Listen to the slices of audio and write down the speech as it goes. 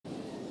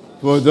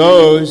For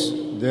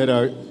those that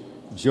are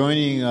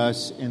joining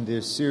us in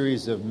this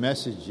series of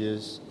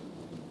messages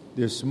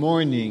this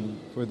morning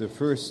for the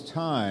first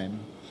time,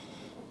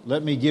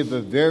 let me give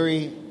a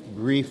very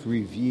brief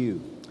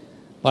review.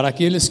 Para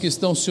aqueles que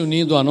estão se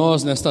unindo a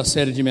nós nesta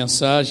série de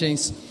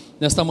mensagens,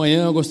 nesta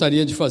manhã eu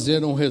gostaria de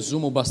fazer um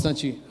resumo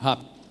bastante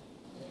rápido.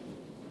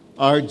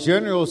 Our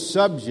general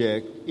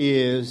subject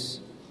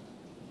is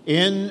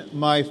In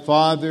My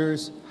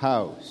Father's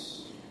House.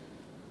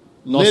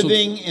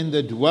 Living in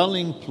the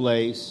dwelling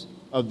place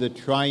of the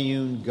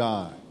triune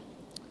God.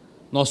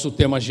 Nosso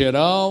tema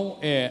geral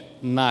é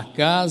Na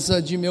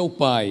casa de meu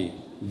Pai,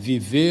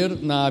 viver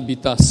na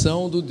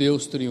habitação do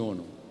Deus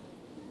triuno.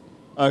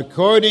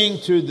 According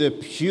to the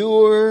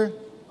pure,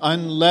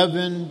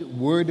 unleavened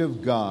Word of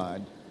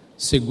God,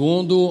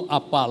 segundo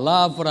a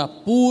palavra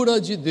pura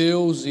de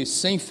Deus e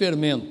sem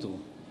fermento,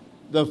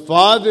 the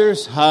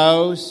Father's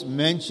house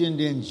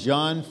mentioned in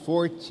John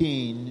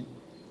 14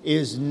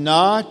 is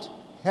not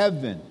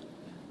heaven.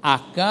 A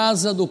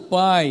casa do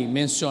Pai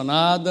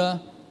mencionada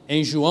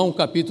em João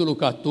capítulo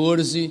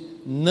 14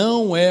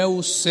 não é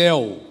o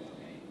céu.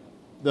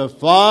 The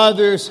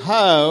Father's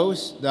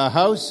house, the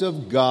house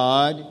of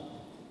God,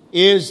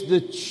 is the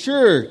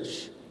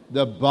church,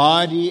 the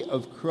body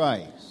of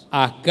Christ.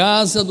 A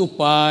casa do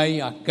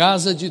Pai, a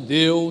casa de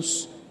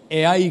Deus,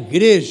 é a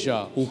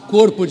igreja, o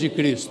corpo de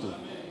Cristo.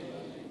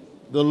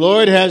 The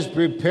Lord has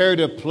prepared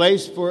a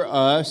place for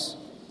us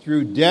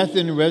through death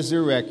and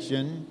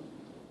resurrection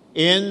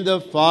in the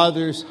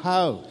Father's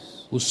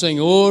house. O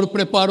Senhor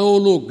preparou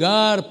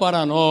lugar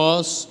para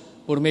nós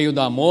por meio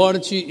da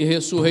morte e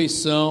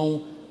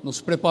ressurreição,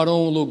 nos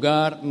preparou um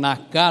lugar na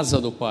casa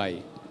do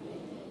Pai.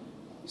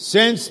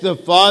 Since the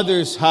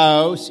Father's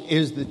house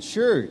is the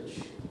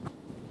church,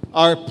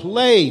 our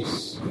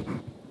place,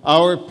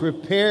 our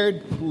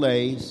prepared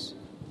place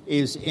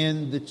is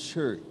in the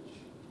church.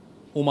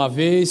 Uma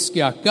vez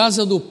que a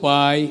casa do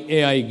Pai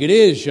é a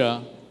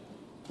igreja,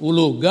 o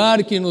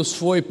lugar que nos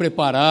foi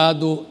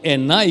preparado é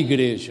na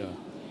igreja.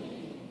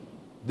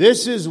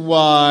 This is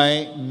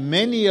why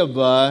many of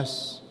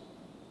us,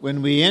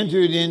 when we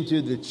entered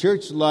into the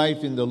church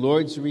life in the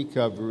Lord's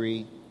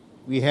recovery,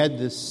 we had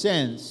the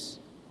sense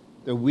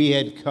that we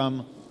had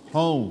come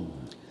home.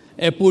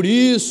 É por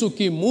isso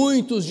que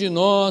muitos de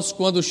nós,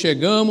 quando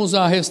chegamos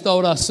à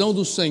restauração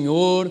do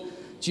Senhor,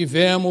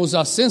 tivemos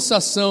a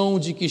sensação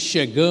de que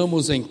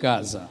chegamos em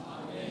casa.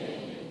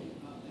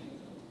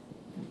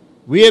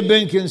 We have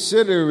been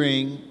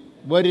considering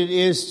what it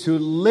is to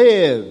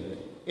live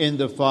in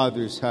the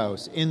Father's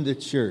house, in the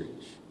church.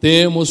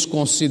 Temos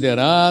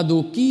considerado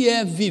o que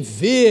é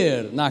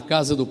viver na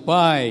casa do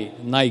Pai,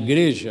 na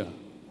igreja.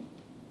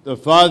 The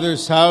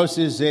Father's house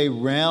is a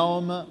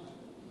realm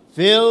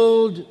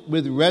filled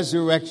with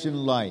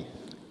resurrection life.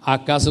 A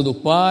casa do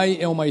Pai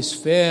é uma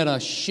esfera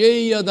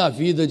cheia da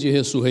vida de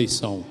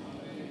ressurreição.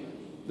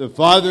 The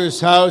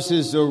Father's house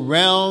is a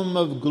realm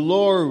of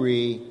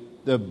glory,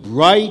 the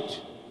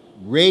bright,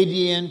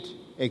 radiant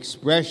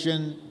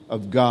expression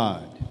of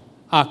God.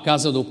 A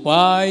casa do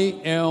Pai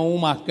é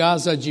uma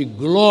casa de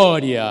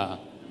glória,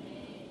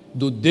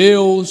 do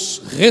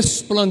Deus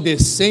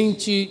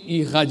resplandecente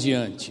e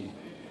radiante.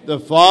 The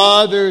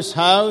Father's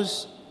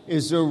house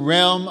is a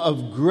realm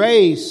of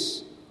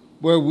grace,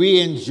 where we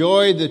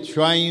enjoy the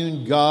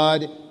triune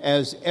God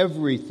as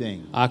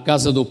everything. A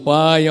casa do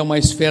Pai é uma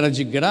esfera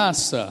de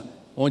graça,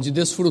 onde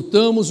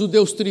desfrutamos o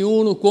Deus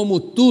triuno como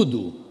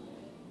tudo.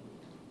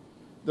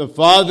 The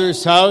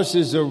Father's house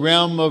is a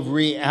realm of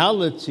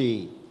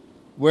reality,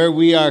 where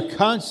we are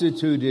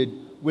constituted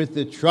with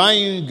the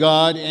triune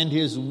God and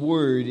His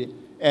Word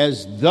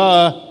as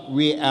the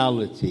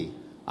reality.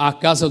 A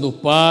casa do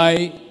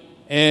Pai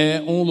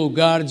é um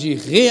lugar de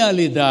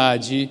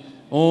realidade,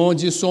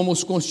 onde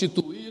somos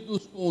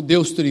constituídos com o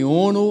Deus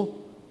triuno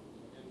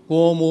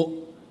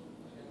como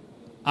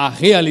a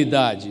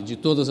realidade de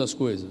todas as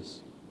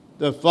coisas.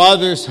 The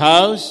Father's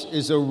house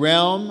is a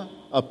realm,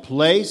 a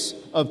place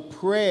of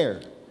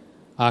prayer.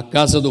 A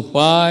casa do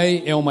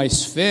Pai é uma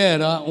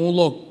esfera, um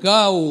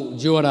local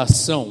de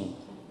oração.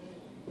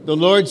 The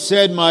Lord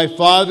said, "My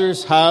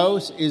Father's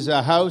house is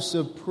a house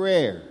of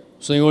prayer."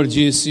 O Senhor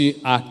disse,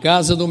 a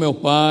casa do meu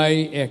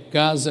Pai é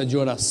casa de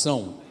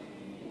oração.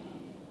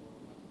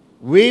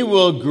 We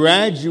will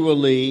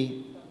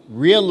gradually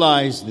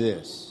realize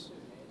this.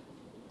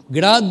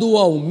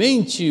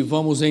 Gradualmente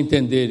vamos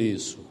entender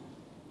isso.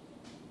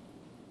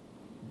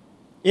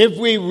 If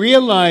we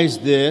realize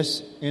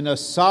this in a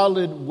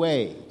solid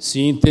way,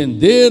 se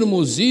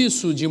entendermos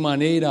isso de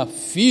maneira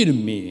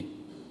firme,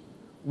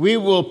 we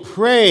will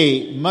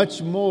pray much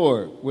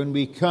more when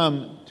we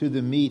come to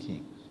the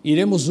meeting.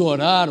 Iremos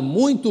orar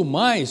muito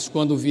mais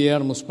quando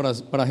viermos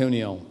para a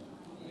reunião.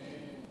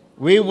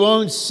 We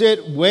won't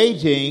sit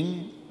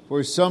waiting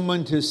for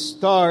someone to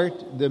start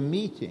the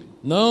meeting.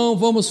 Não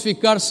vamos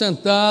ficar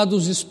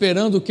sentados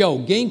esperando que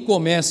alguém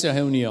comece a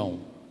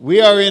reunião. We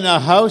are in a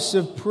house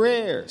of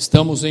prayer.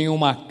 Estamos em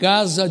uma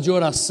casa de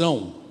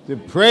oração. To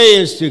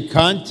pray is to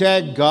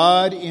contact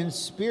God in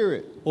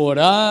spirit.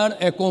 Orar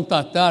é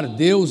contatar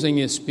Deus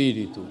em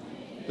espírito.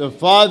 The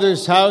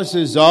Father's house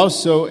is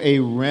also a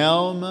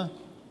realm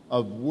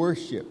of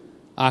worship.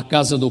 A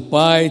casa do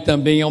Pai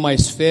também é uma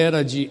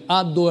esfera de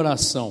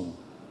adoração.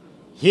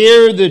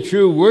 Here the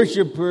true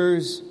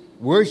worshipers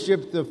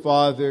worship the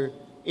Father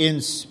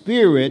in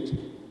spirit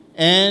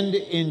and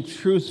in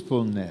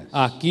truthfulness.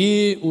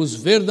 Aqui os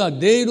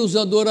verdadeiros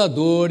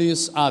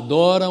adoradores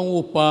adoram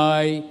o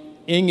Pai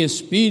em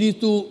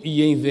espírito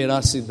e em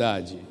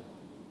veracidade.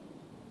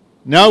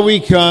 Now we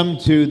come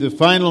to the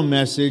final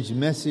message,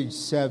 message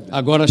 7.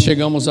 Agora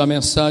chegamos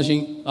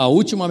à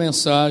última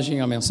mensagem,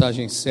 a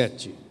mensagem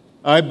 7.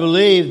 I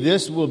believe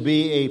this will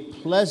be a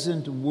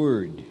pleasant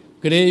word.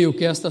 Creio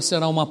que esta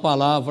será uma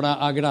palavra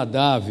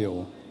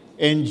agradável.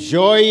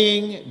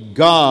 Enjoying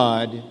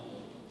God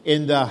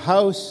in the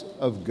house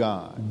of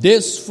God.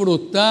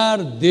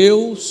 Desfrutar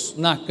Deus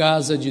na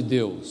casa de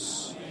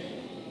Deus.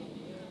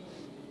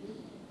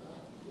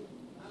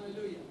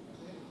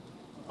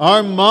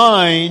 Our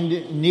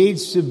mind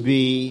needs to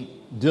be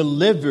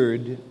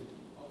delivered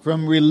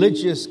from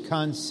religious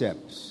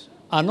concepts.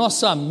 A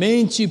nossa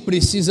mente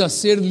precisa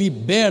ser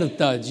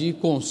liberta de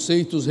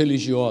conceitos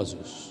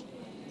religiosos.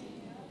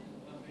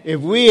 If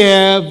we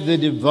have the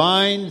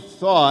divine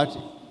thought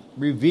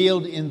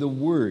revealed in the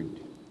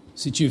Word,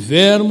 Se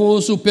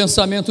tivermos o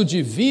pensamento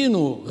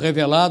divino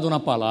revelado na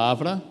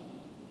palavra,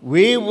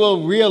 we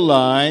will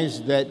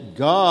realize that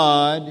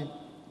God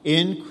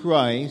in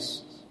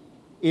Christ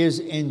is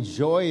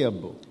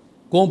enjoyable.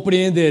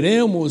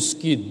 compreenderemos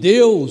que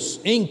Deus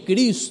em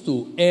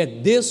Cristo é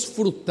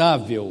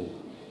desfrutável.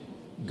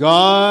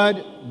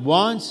 God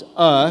wants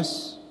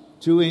us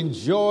to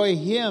enjoy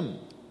Him.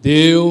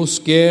 Deus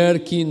quer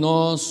que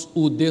nós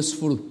o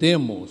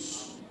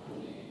desfrutemos.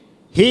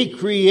 He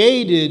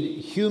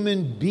created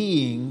human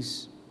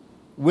beings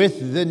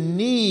with the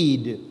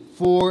need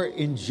for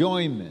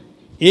enjoyment.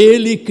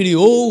 Ele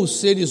criou os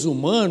seres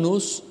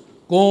humanos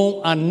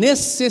com a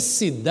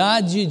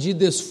necessidade de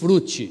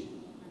desfrute.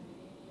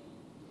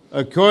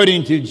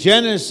 According to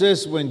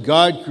Genesis, when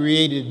God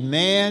created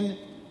man,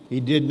 He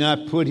did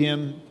not put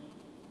him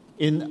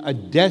in a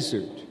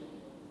desert.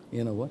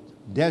 You know what?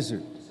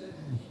 Desert.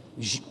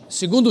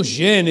 Segundo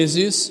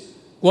Gênesis,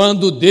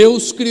 quando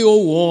Deus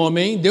criou o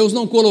homem, Deus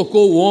não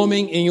colocou o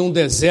homem em um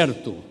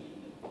deserto.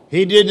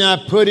 He did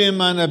not put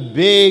him on a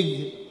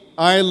big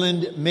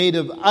island made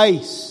of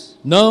ice.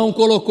 Não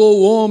colocou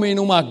o homem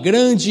numa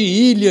grande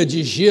ilha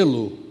de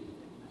gelo.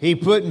 He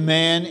put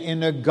man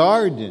in a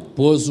garden.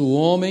 Pôs o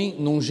homem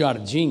num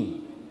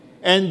jardim.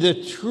 And the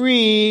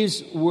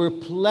trees were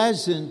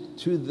pleasant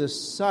to the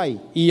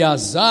sight. E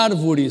as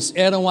árvores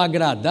eram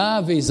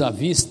agradáveis à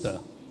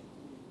vista.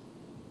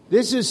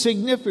 This is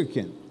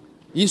significant.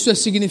 Isso é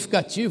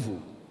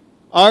significativo.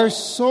 Our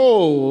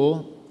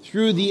soul,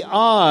 through the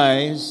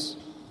eyes,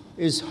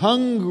 is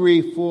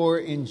hungry for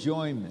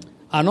enjoyment.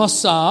 A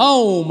nossa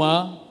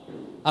alma,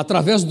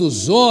 através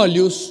dos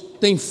olhos,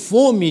 tem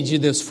fome de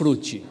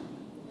desfrute.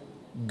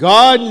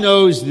 God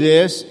knows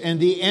this and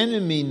the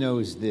enemy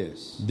knows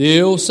this.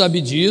 Deus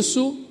sabe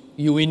disso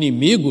e o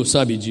inimigo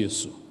sabe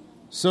disso.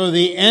 So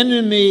the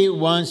enemy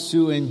wants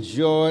to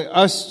enjoy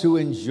us to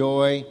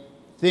enjoy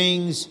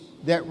things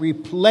that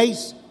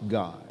replace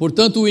God.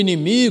 Portanto, o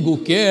inimigo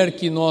quer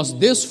que nós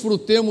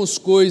desfrutemos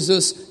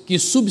coisas que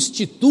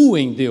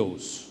substituem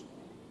Deus.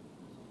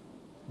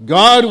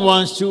 God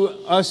wants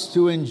us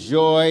to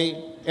enjoy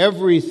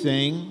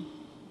everything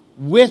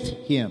with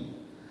Him.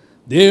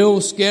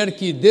 Deus quer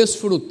que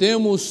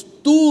desfrutemos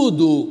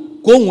tudo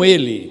com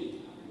Ele.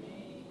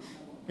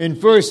 In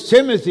 1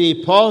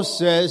 Timothy, Paul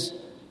says,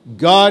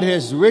 God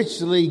has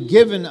richly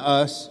given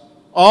us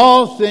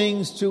all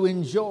things to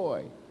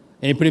enjoy.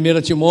 Em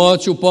 1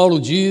 Timóteo, Paulo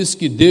diz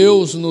que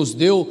Deus nos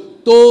deu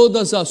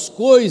todas as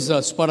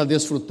coisas para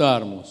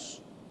desfrutarmos.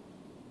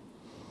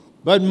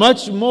 But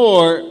much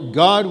more,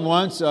 God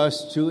wants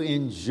us to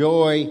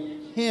enjoy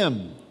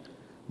Him.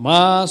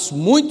 Mas,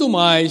 muito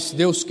mais,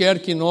 Deus quer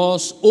que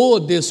nós o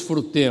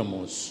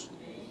desfrutemos.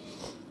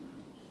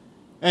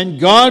 And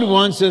God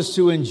wants us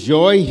to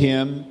enjoy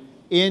Him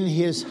in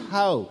His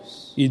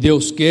house. E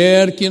Deus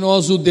quer que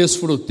nós o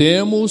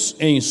desfrutemos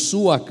em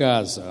sua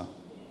casa.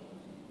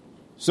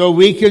 So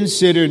we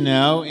consider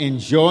now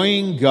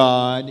enjoying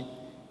God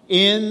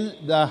in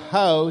the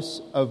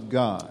house of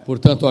God.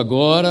 Portanto,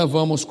 agora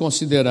vamos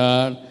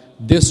considerar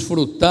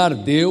desfrutar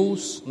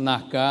Deus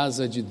na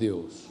casa de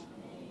Deus.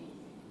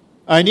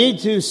 I need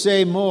to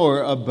say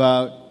more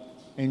about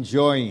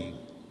enjoying.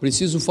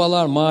 Preciso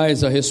falar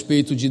mais a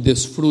respeito de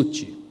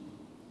desfrute.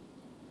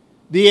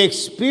 The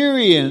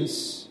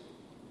experience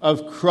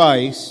of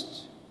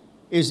Christ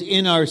is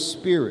in our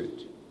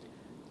spirit.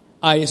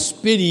 A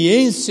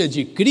experiência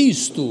de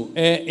Cristo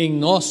é em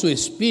nosso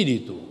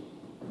espírito.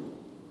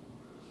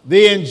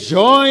 The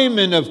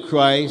enjoyment of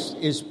Christ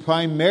is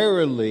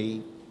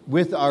primarily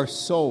with our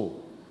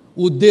soul.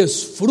 O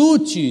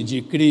desfrute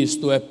de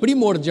Cristo é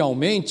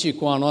primordialmente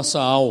com a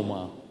nossa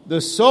alma. The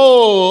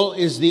soul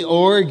is the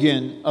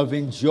organ of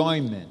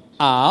enjoyment.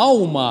 A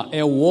alma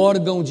é o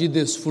órgão de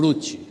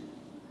desfrute.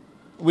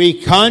 We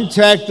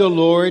contact the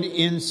Lord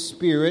in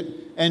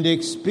spirit and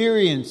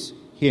experience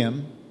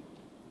Him,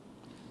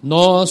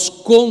 nós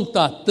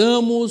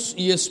contatamos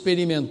e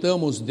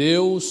experimentamos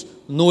Deus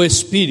no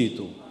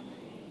Espírito.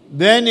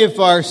 then if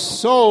our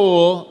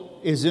soul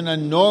is in a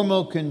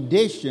normal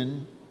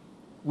condition,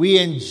 we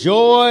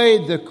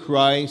enjoy the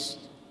Christ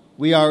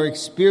we are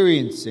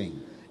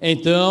experiencing.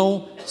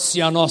 Então,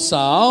 se a nossa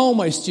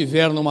alma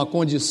estiver numa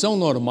condição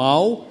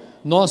normal,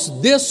 nós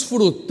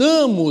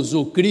desfrutamos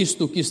o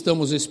Cristo que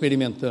estamos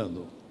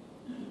experimentando.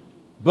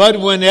 But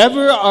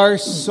whenever our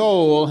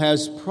soul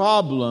has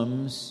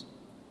problems,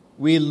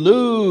 we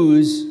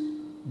lose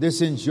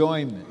this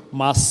enjoyment.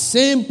 Mas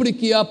sempre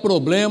que há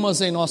problemas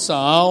em nossa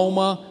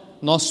alma,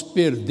 nós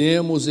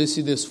perdemos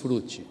esse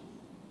desfrute.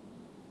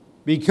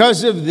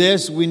 Because of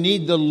this, we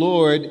need the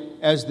Lord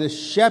as the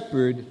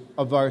shepherd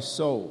of our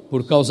soul.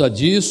 Por causa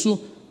disso,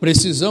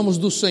 precisamos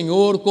do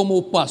Senhor como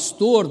o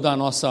pastor da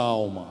nossa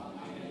alma.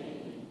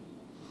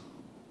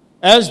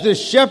 As the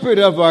shepherd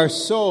of our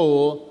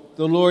soul,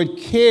 the Lord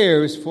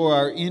cares for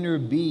our inner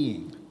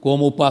being.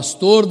 Como o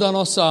pastor da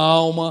nossa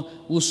alma,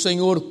 o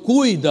Senhor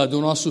cuida do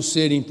nosso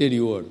ser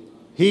interior.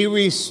 He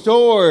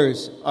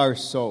restores our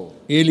soul,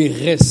 Ele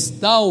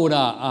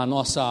restaura a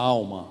nossa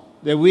alma,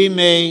 that we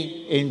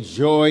may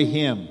enjoy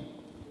Him.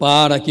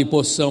 para que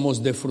possamos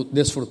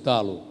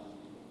desfrutá-lo.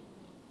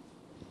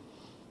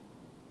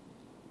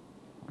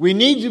 We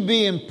need to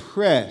be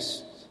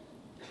impressed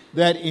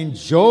that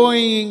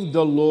enjoying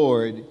the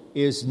Lord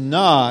is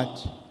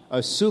not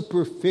a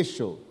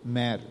superficial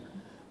matter.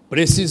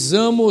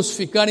 Precisamos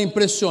ficar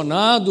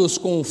impressionados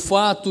com o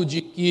fato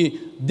de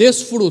que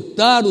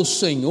desfrutar o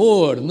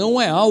Senhor não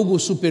é algo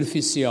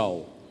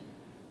superficial.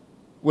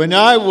 When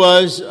I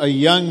was a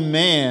young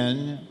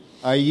man,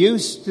 I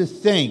used to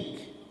think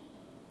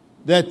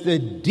that the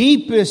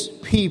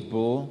deepest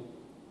people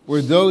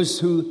were those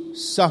who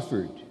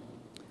suffered.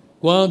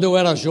 Quando eu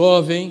era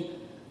jovem,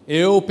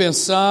 eu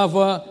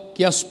pensava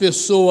que as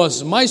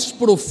pessoas mais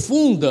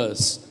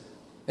profundas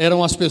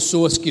eram as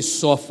pessoas que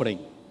sofrem.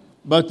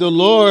 But the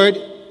Lord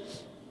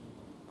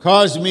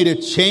caused me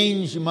to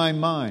change my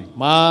mind.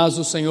 Mas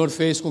o Senhor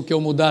fez com que eu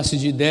mudasse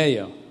de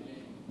ideia.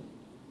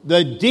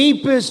 The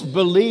deepest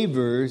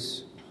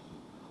believers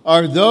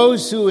are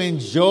those who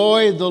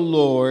enjoy the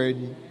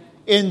Lord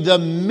in the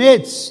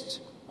midst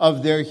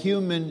of their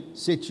human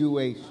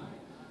situation.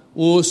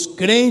 Os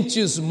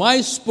crentes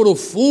mais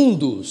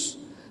profundos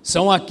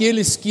são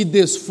aqueles que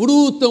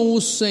desfrutam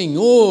o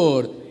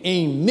Senhor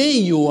em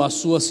meio às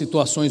suas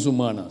situações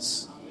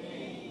humanas.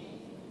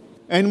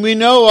 And we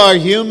know our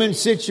human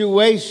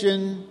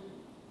situation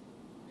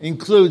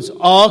includes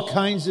all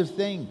kinds of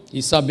things.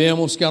 E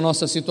sabemos que a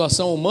nossa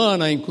situação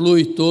humana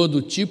inclui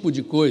todo tipo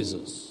de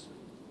coisas.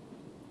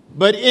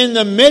 But in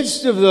the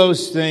midst of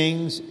those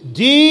things,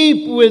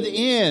 deep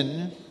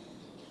within,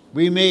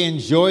 we may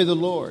enjoy the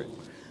Lord.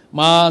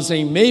 Mas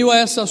em meio a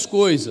essas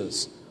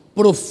coisas,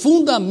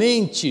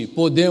 profundamente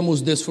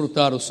podemos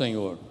desfrutar o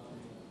Senhor.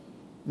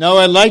 Now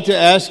I'd like to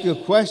ask a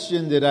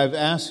question that I've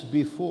asked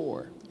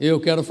before. Eu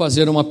quero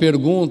fazer uma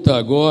pergunta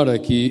agora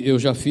que eu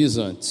já fiz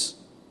antes.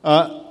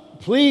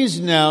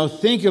 Please now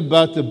think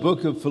about the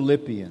book of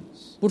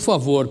Philippians. Por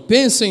favor,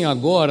 pensem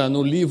agora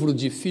no livro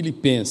de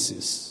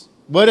Filipenses.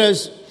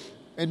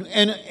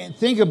 And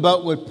think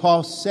about what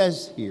Paul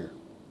says here.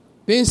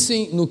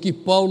 Pensem no que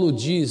Paulo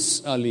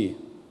diz ali.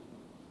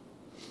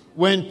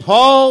 When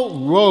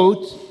Paul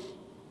wrote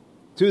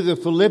to the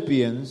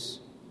Philippians,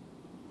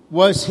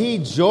 was he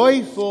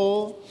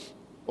joyful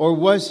or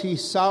was he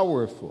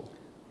sorrowful?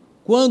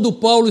 Quando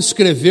Paulo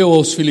escreveu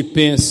aos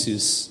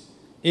Filipenses,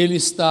 ele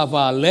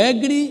estava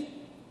alegre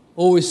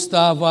ou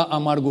estava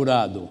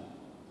amargurado?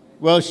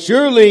 Well,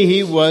 surely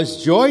he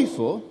was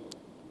joyful.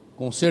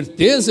 Com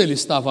certeza ele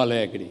estava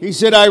alegre. He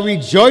said, I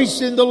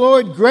rejoice in the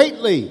Lord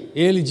greatly.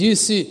 Ele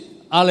disse,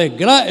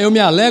 eu me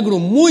alegro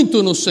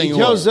muito no He Senhor.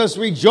 tells us,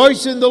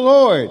 rejoice in the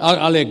Lord.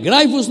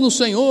 Alegrai-vos no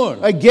Senhor.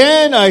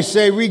 Again, I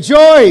say,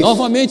 rejoice.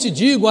 Novamente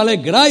digo,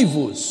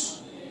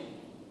 alegrai-vos.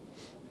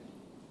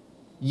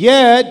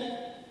 Yet,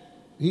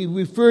 he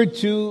referred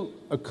to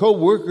a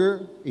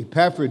co-worker,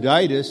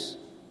 Epaphroditus,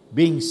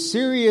 being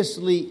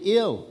seriously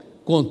ill.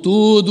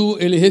 Contudo,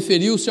 ele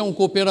referiu-se a um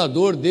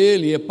cooperador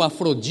dele,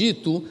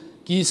 Epafrodito,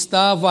 que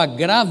estava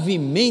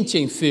gravemente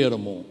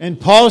enfermo. And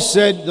Paul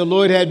said the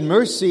Lord had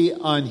mercy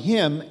on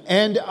him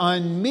and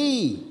on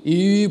me.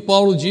 E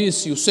Paulo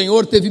disse, o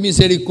Senhor teve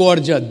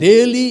misericórdia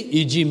dele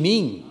e de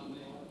mim.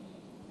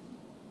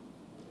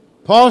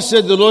 Paul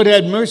said the Lord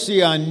had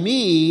mercy on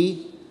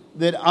me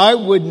that I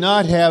would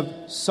not have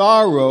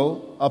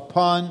sorrow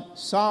upon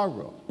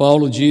sorrow.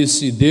 Paulo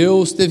disse,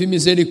 Deus teve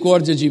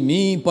misericórdia de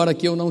mim para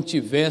que eu não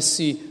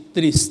tivesse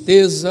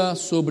tristeza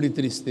sobre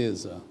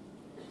tristeza.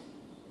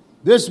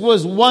 This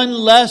was one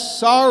less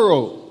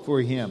sorrow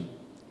for him.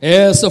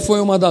 Essa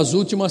foi uma das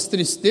últimas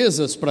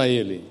tristezas para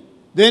ele.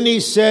 Then he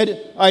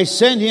said, I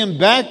send him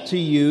back to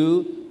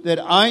you that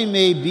I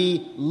may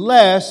be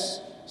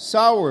less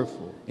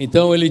sorrowful.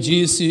 Então ele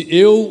disse,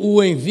 eu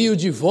o envio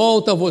de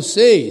volta a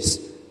vocês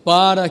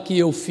para que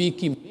eu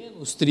fique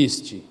menos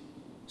triste.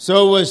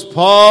 So was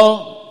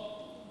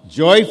Paul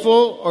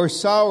joyful or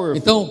sorrowful?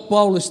 Então,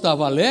 Paulo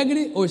estava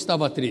alegre ou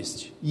estava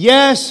triste?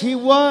 Yes, he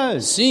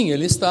was. Sim,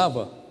 ele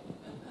estava.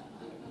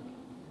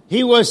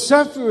 He was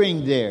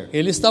suffering there.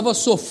 Ele estava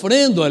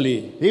sofrendo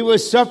ali. He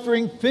was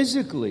suffering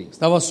physically.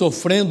 Estava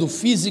sofrendo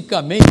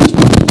fisicamente.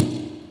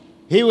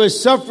 He was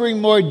suffering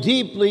more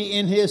deeply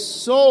in his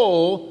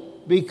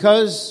soul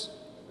because,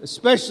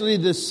 especially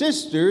the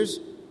sisters,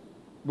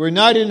 were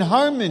not in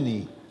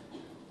harmony.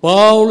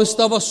 Paulo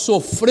estava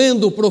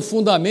sofrendo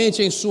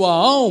profundamente em sua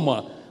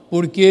alma,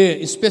 porque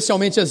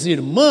especialmente as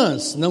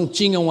irmãs não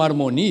tinham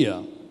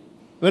harmonia.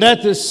 But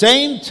at the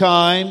same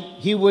time,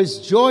 he was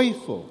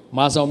joyful.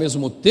 Mas ao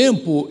mesmo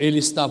tempo ele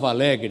estava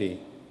alegre.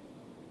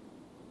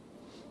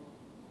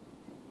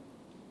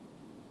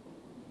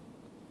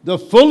 The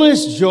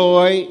fullest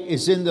joy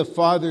is in the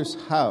Father's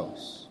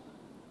house.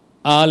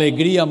 A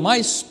alegria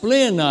mais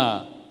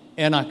plena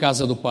é na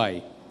casa do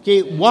Pai.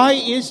 Okay, why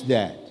is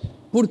that?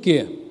 Por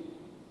quê?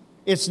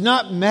 It's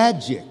not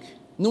magic.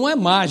 Não é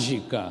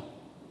mágica.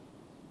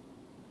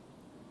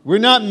 We're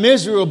not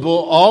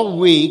miserable all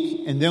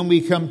week and then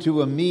we come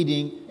to a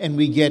meeting and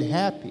we get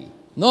happy.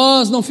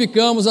 Nós não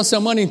ficamos a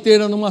semana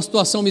inteira numa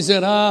situação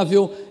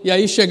miserável e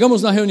aí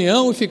chegamos na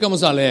reunião e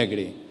ficamos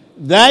alegres.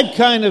 That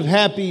kind of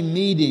happy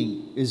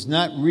meeting is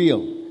not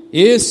real.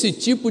 Esse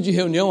tipo de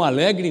reunião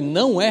alegre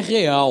não é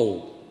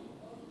real.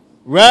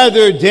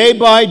 Rather, day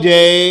by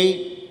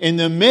day, in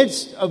the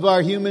midst of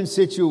our human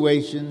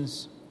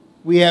situations,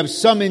 we have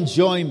some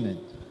enjoyment.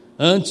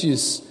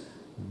 Antes,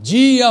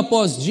 dia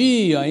após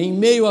dia, em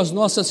meio às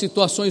nossas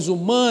situações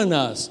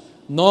humanas,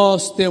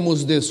 nós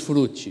temos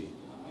desfrute.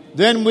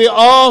 Then we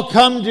all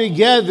come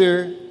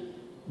together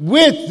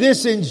with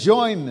this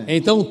enjoyment.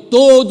 Então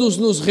todos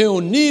nos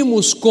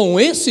reunimos com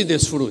esse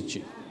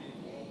desfrute.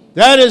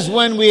 That is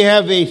when we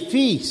have a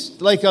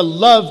feast, like a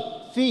love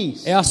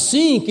feast. É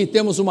assim que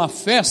temos uma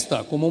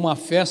festa, como uma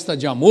festa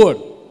de amor.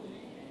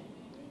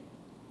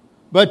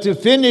 But to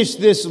finish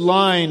this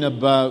line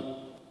about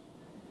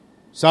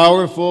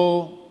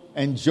sorrowful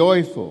and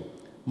joyful,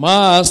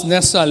 Mas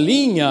nessa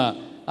linha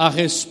a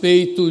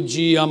respeito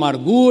de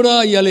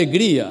amargura e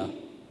alegria,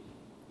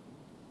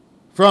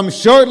 from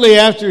shortly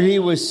after he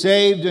was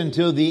saved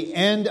until the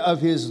end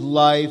of his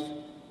life,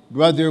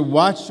 Brother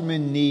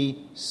Watchman Nee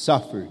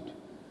suffered.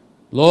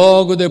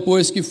 logo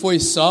depois que foi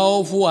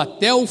salvo,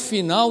 até o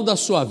final da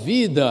sua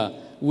vida,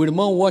 o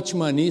irmão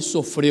Watchman Nee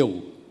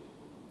sofreu.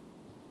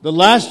 The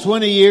last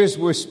 20 years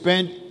were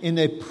spent in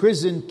a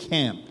prison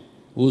camp.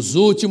 Os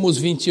últimos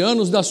 20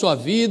 anos da sua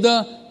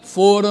vida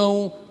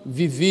foram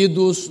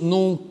vividos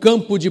num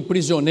campo de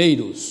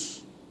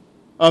prisioneiros.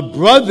 A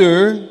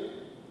brother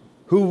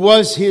who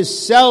was his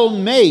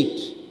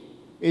cellmate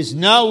is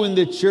now in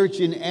the church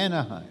in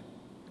Anaheim.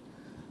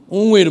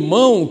 Um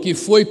irmão que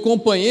foi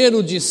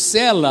companheiro de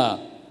cela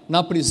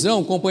na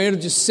prisão, companheiro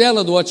de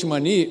cela do Watchman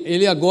Nee,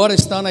 ele agora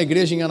está na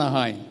igreja em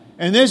Anaheim.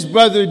 And this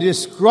brother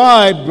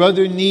described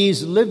Brother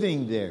Nee's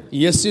living there.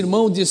 E esse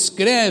irmão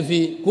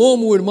descreve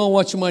como o irmão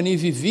Watchman Nee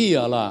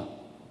vivia lá.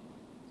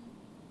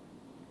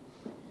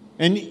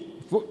 And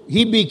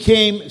he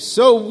became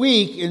so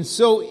weak and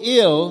so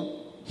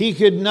ill, he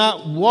could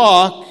not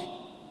walk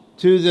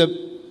to the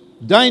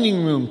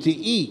dining room to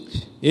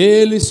eat.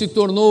 Ele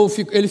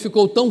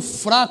ficou tão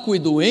fraco e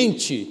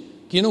doente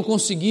que não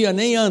conseguia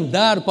nem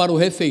andar para o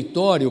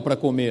refeitório para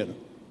comer.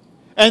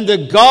 And the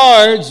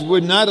guards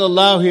would not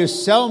allow his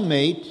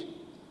cellmate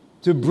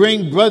to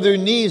bring Brother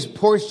Nee's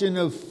portion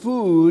of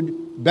food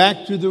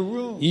back to the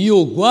room. E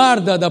o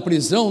guarda da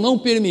prisão não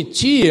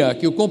permitia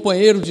que o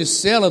companheiro de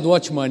cela do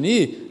Watchman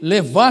Nee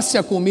levasse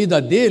a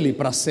comida dele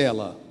para a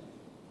cela.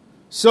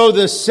 So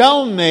the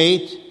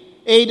cellmate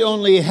ate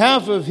only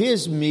half of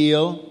his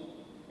meal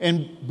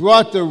and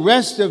brought the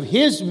rest of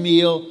his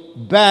meal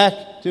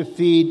back to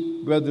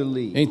feed Brother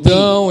Lee.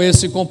 Então,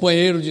 esse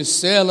companheiro de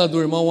cela do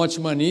irmão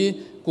Watchman Nee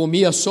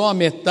comia só a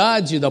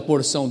metade da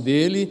porção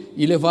dele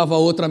e levava a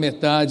outra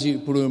metade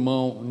para o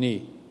irmão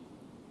Nee.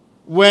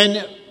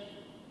 When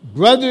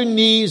Brother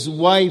Nee's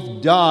wife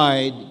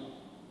died,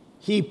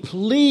 he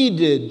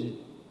pleaded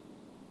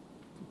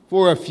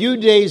for a few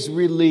days'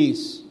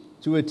 release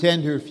to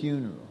attend her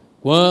funeral.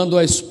 Quando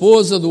a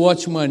esposa do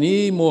Watchman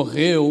Nee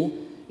morreu,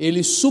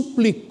 ele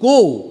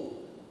suplicou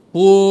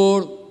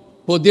por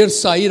poder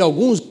sair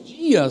alguns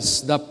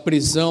dias da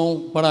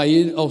prisão para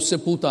ir ao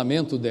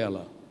sepultamento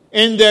dela.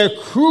 In their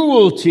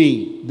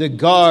cruelty, the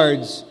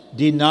guards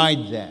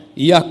denied that.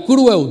 E a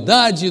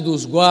crueldade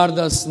dos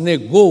guardas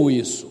negou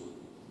isso.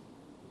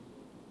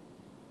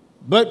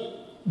 But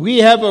we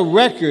have a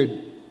record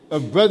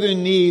of Brother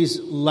Nee's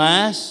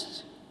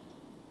last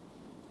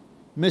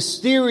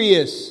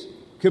mysterious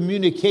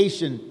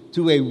communication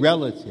to a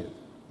relative.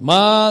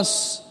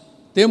 Mas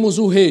temos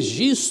o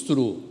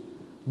registro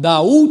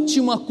da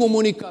última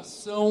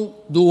comunicação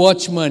do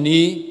Watchman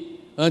Nee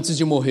antes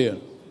de morrer.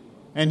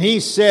 And he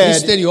said,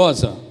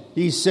 Misteriosa.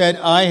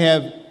 I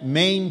have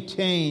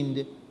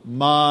maintained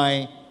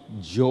my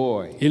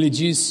joy. Ele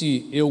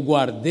disse: eu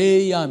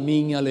guardei a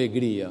minha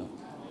alegria.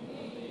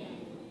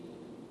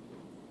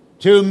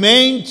 to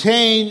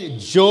maintain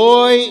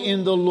joy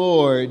in the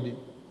Lord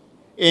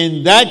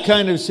in that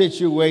kind of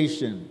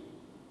situation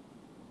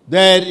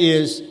that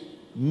is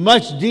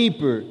much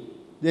deeper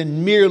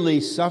than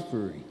merely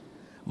suffering.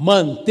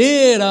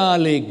 Manter a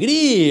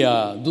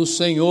alegria do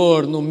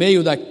Senhor no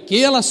meio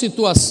daquela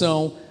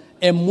situação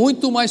é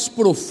muito mais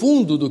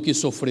profundo do que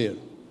sofrer.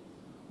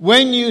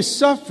 When you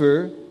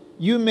suffer,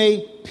 you may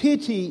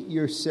pity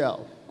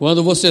yourself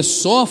Quando você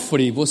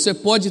sofre, você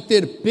pode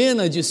ter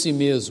pena de si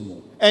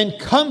mesmo and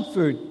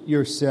comfort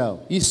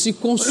yourself. e se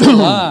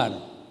consolar.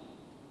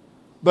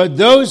 But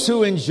those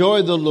who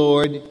enjoy the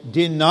Lord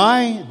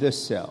deny the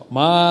self.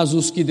 Mas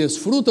os que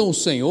desfrutam o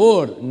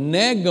Senhor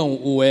negam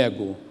o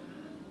ego.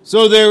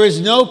 So there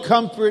is no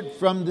comfort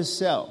from the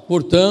self.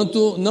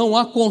 Portanto, não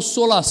há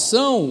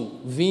consolação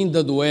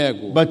vinda do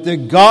ego. But the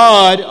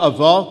God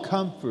of all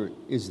comfort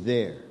is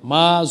there.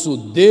 Mas o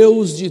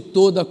Deus de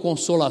toda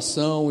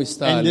consolação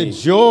está And the ali.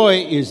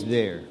 joy is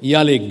there. E a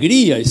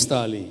alegria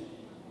está ali.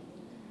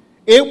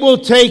 It will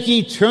take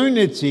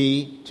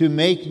eternity to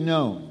make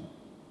known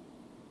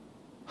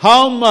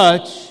how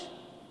much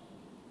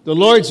the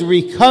Lord's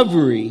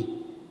recovery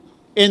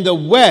in the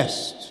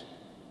West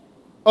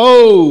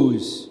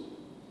owes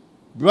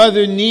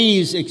Brother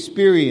Ni's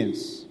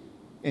experience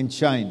in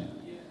China.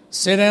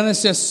 Será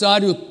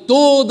necessário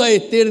toda a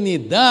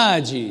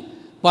eternidade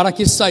para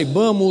que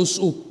saibamos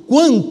o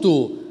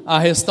quanto a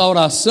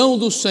restauração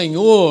do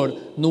Senhor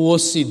no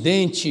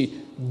Ocidente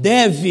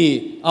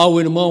deve ao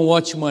irmão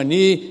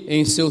Otmani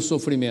em seus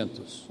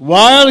sofrimentos.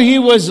 While he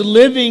was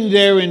living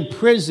there in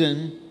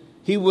prison,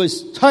 he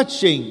was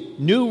touching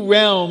new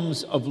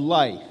realms of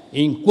life.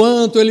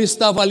 Enquanto ele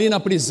estava ali na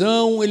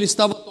prisão, ele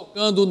estava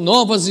tocando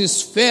novas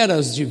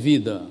esferas de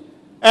vida.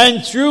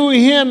 And through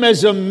him,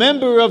 as a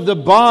member of the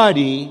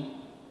body,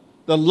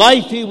 the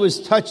life he was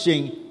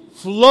touching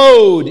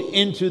flowed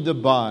into the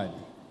body.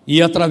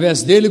 E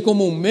através dele,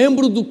 como um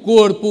membro do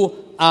corpo,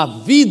 a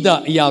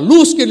vida e a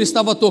luz que ele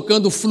estava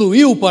tocando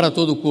fluiu para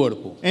todo o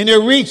corpo. And it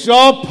reached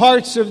all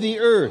parts of the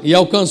earth. E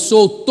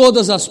alcançou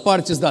todas as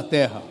partes da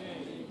terra.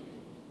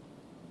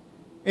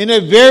 In a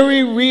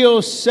very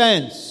real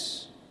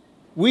sense,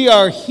 we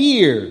are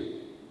here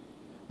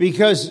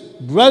because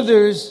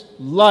brothers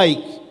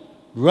like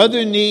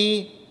Brother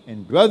Ni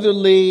and Brother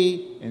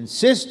Lee and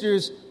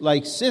sisters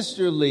like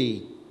Sister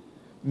Lee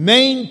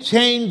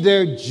maintain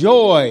their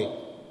joy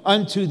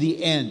unto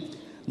the end.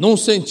 Num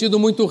sentido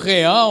muito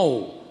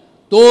real,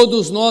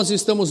 todos nós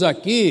estamos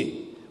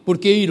aqui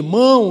porque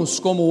irmãos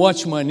como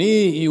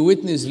Otmani e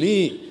Witness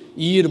Lee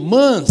e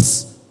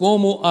irmãs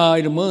como a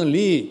irmã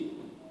Lee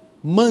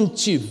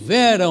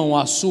mantiveram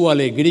a sua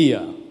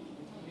alegria.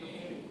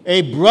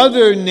 A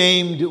brother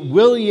named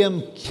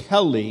William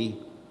Kelly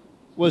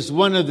was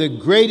one of the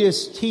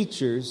greatest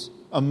teachers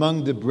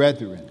among the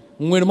brethren.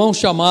 Um irmão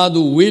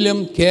chamado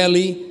William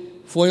Kelly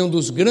foi um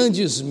dos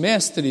grandes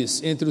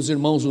mestres entre os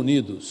irmãos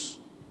unidos.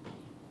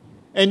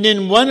 And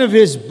in one of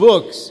his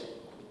books,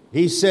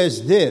 he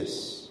says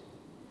this: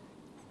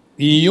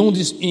 E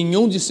em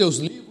um de seus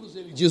livros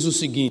ele diz o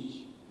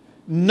seguinte: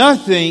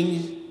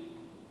 nothing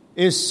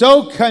is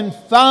so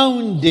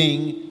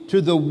confounding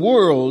to the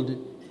world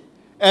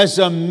as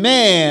a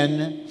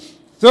man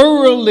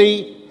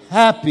thoroughly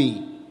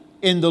happy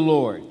in the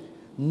Lord.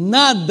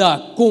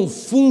 Nada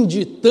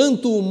confunde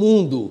tanto o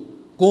mundo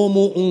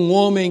como um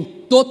homem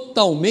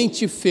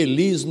totalmente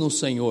feliz no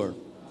Senhor.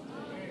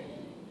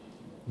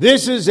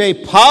 This is a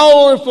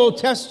powerful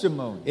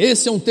testimony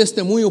Esse é um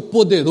testemunho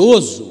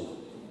poderoso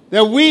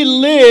that we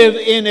live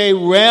in a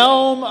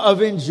realm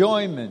of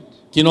enjoyment.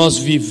 que nós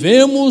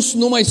vivemos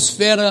numa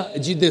esfera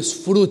de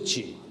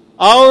desfrute.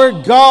 Our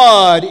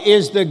God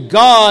is the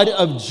God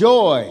of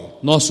joy.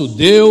 Nosso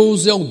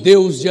Deus é um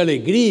Deus de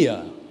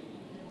alegria.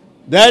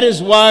 That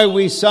is why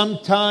we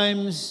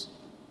sometimes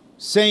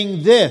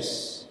sing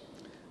this.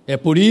 É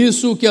por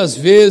isso que às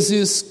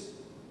vezes,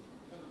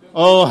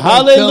 Oh,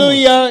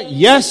 hallelujah,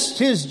 yes,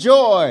 'tis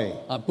joy.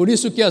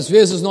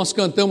 nós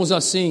cantamos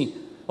assim: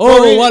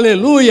 Oh,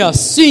 aleluia,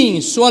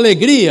 sim, sua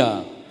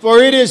alegria,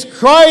 For it is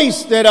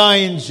Christ that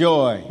I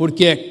enjoy.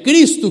 porque é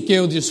Cristo que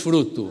eu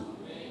desfruto.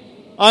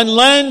 On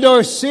land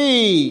or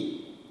sea,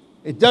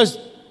 it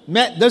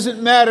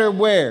doesn't matter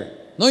where.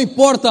 Não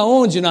importa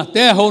onde, na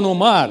terra ou no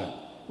mar,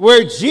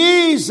 Where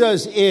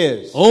Jesus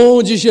is,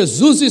 onde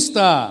Jesus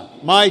está,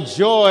 my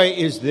joy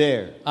is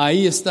there.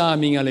 aí está a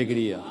minha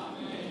alegria.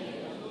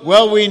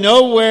 Well, we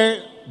know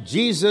where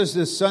Jesus,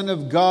 the Son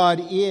of God,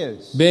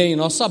 is. Bem,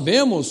 nós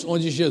sabemos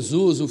onde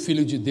Jesus, o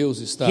Filho de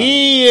Deus, está.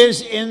 He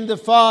is in the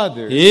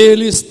Father.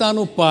 Ele está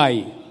no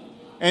Pai.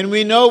 And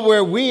we know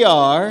where we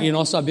are. E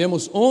nós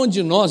sabemos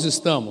onde nós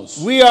estamos.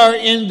 We are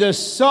in the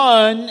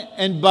Son,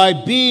 and by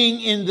being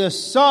in the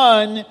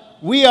Son,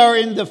 we are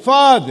in the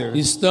Father.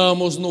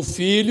 Estamos no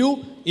Filho,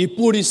 e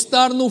por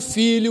estar no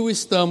Filho,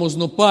 estamos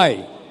no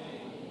Pai.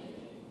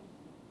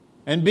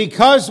 And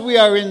because we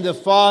are in the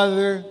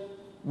Father,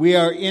 we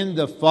are in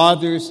the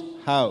Father's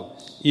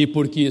house. E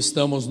porque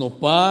estamos no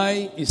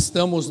Pai,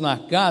 estamos na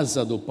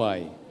casa do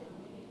Pai.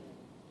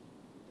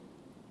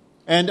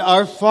 And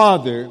our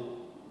Father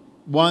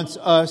wants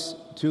us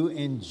to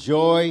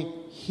enjoy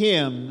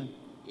Him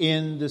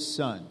in the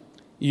Son.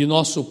 E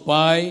nosso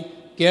Pai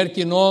quer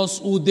que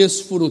nós o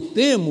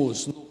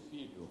desfrutemos no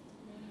Filho.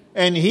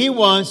 And He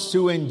wants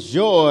to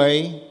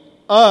enjoy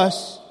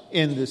us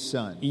in the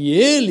Son. E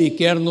Ele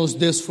quer nos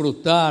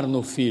desfrutar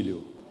no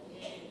Filho.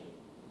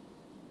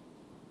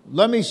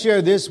 Let me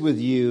share this with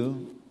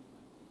you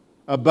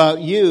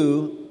about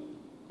you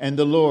and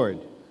the Lord.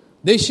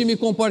 Deixe-me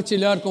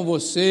compartilhar com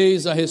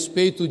vocês a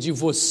respeito de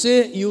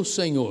você e o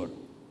Senhor.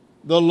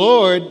 The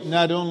Lord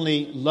not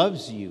only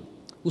loves you,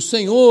 O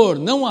Senhor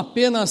não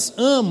apenas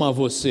ama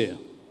você,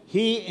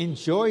 He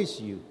enjoys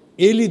you.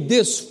 Ele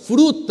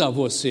desfruta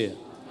você.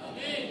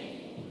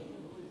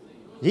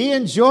 He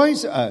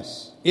enjoys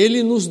us.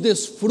 Ele nos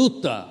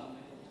desfruta.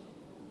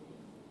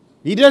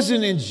 He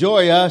doesn't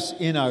enjoy us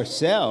in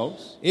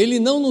ourselves. Ele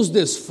não nos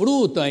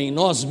desfruta em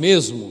nós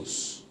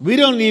mesmos. We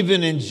don't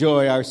even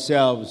enjoy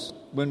ourselves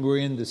when we're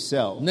in the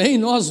self. Nem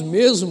nós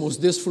mesmos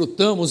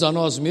desfrutamos a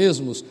nós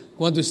mesmos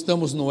quando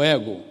estamos no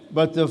ego.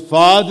 But the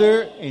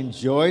Father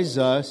enjoys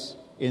us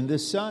in the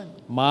Son.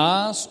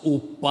 Mas o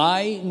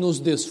Pai nos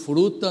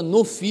desfruta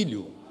no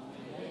Filho.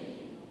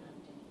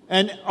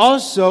 And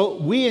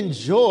also we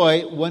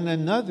enjoy one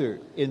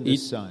another in the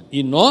Son.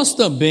 E nós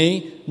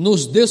também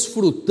nos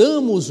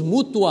desfrutamos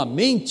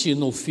mutuamente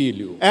no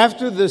Filho.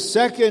 After the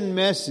second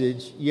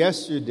message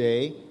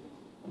yesterday,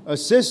 a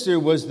sister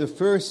was the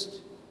first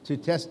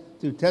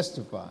to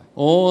testify.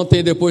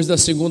 Ontem, depois da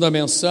segunda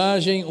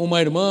mensagem, uma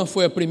irmã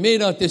foi a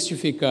primeira a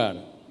testificar.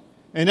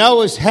 And I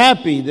was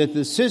happy that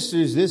the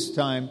sisters this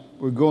time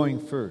were going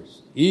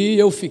first. E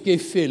eu fiquei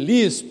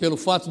feliz pelo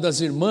fato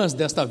das irmãs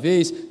desta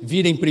vez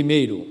virem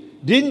primeiro.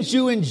 Didn't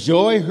you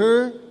enjoy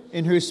her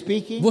in her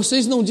speaking?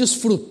 Vocês não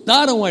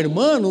desfrutaram a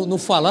irmã no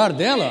falar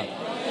dela?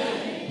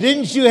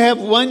 Didn't you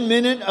have 1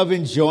 minute of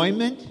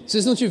enjoyment?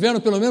 Vocês não tiveram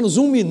pelo menos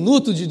 1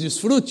 minuto de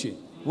desfrute?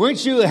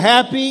 Weren't you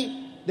happy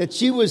that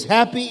she was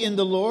happy in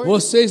the Lord?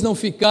 Vocês não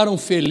ficaram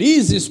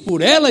felizes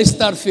por ela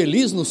estar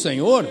feliz no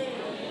Senhor?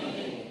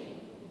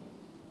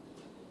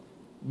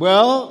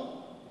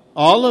 Well,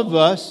 all of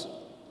us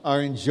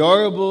are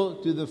enjoyable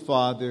to the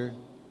Father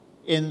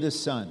in the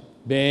Son.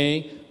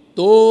 Bem,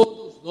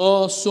 todos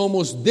nós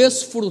somos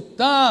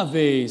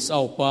desfrutáveis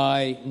ao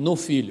Pai no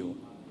Filho.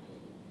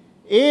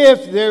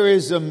 If there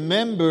is a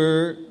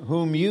member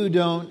whom you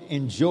don't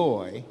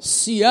enjoy,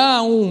 Se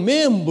há um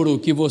membro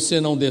que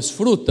você não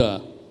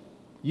desfruta,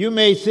 you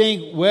may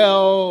think,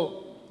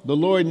 well, the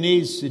Lord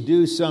needs to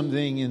do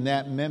something in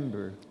that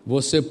member.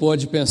 você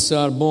pode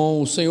pensar,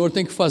 bom, o Senhor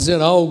tem que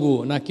fazer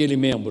algo naquele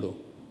membro.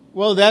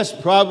 Well, that's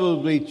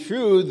probably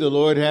true. The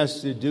Lord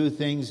has to do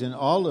things in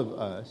all of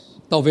us.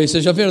 Talvez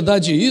seja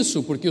verdade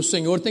isso, porque o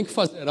Senhor tem que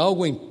fazer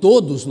algo em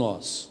todos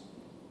nós.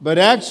 But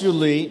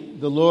actually,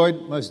 the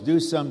Lord must do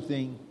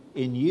something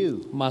in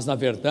you. Mas, na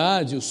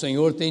verdade, o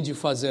Senhor tem de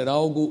fazer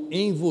algo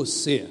em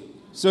você.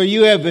 So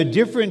you have a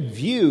different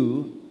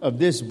view of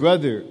this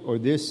brother or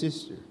this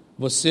sister.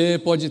 Você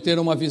pode ter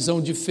uma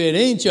visão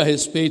diferente a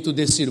respeito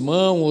desse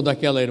irmão ou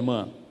daquela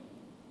irmã.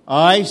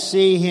 I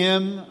see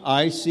him,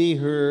 I see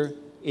her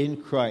in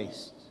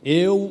Christ.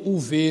 Eu o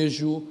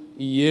vejo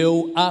e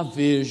eu a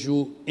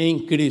vejo em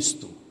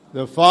Cristo.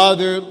 The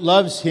Father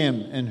loves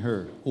him and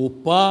her. O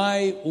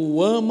Pai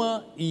o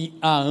ama e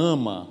a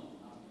ama.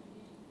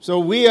 So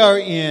we are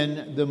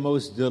in the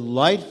most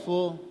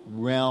delightful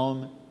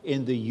realm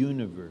in the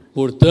universe.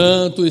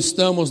 Portanto,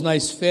 estamos na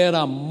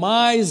esfera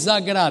mais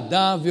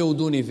agradável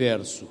do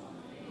universo.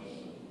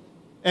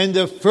 And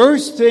the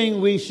first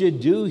thing we should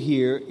do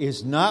here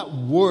is not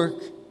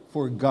work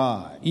for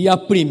God. E a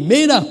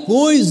primeira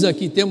coisa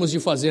que temos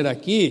de fazer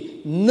aqui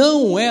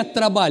não é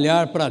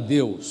trabalhar para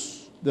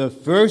Deus. The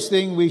first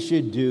thing we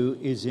should do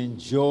is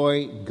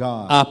enjoy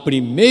God. A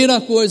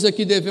primeira coisa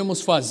que devemos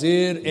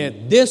fazer é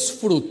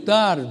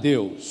desfrutar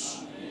Deus.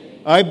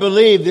 I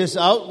believe this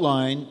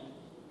outline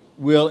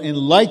will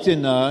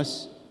enlighten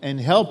us and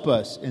help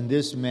us in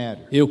this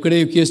matter. Eu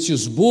creio que este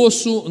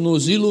esboço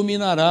nos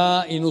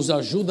iluminará e nos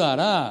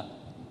ajudará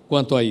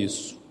quanto a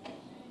isso.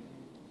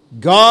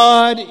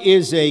 God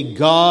is a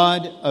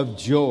God of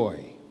joy,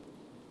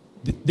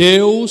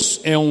 Deus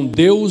é um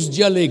Deus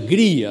de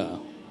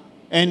alegria.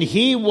 and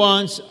He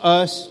wants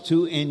us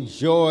to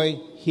enjoy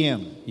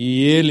Him.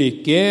 E Ele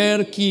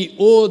quer que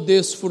o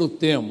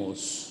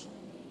desfrutemos.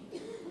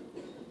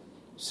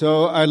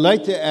 So I'd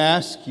like to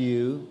ask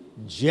you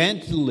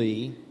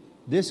gently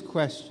this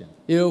question.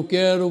 Eu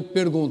quero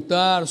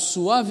perguntar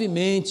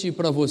suavemente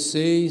para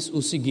vocês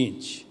o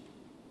seguinte: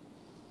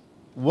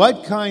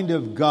 What kind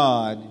of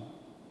God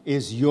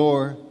is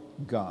your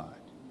God?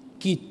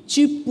 que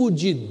tipo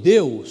de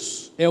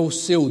Deus é o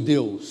seu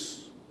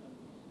Deus?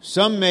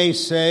 Some may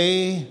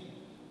say,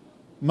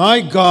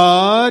 my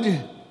God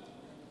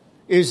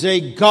is a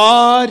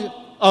God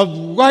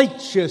of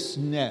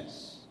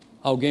righteousness.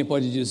 Alguém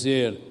pode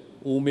dizer,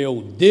 o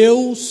meu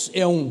Deus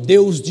é um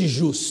Deus de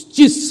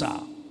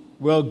justiça.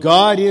 Well,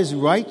 God is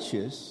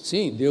righteous,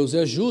 Sim, Deus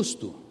é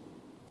justo.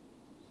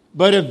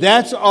 But if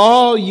that's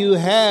all you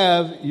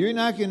have, you're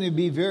not going to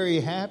be very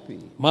happy.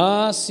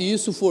 Mas se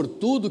isso for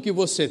tudo que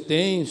você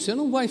tem, você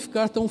não vai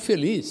ficar tão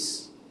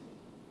feliz.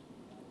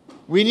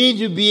 We need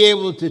to be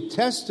able to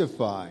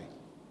testify.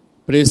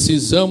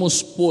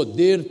 Precisamos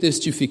poder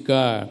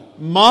testificar.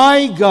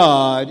 My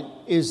God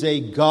is a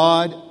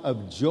God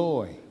of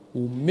joy.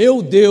 O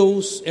meu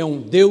Deus é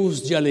um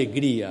Deus de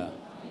alegria.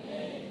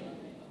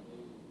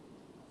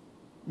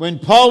 When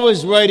Paul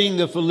was writing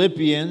the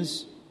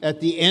Philippians at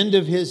the end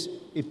of his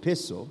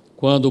epistle,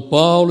 Quando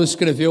Paulo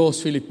escreveu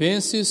aos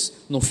Filipenses,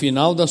 no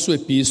final da sua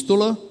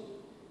epístola,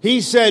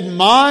 he said,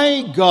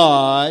 "My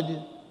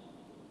God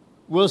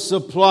will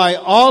supply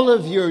all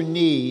of your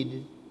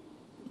need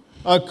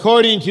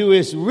according to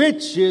his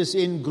riches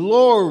in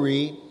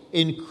glory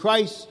in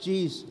Christ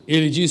Jesus."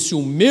 ele disse: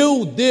 o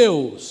meu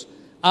Deus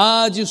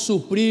há de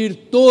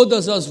suprir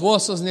todas as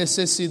vossas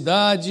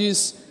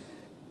necessidades,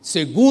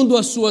 segundo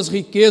as suas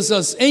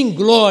riquezas em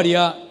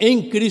glória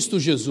em Cristo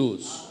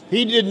Jesus.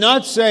 He did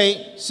not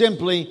say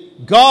simply,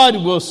 God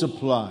will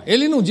supply.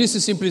 Ele não disse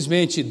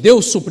simplesmente,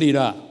 Deus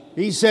suprirá.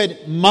 He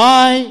said,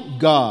 my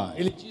God.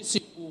 Ele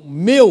disse, o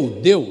meu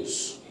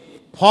Deus.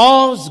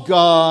 Paul's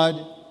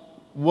God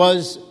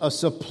was a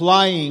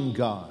supplying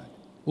God.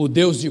 O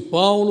Deus de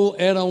Paulo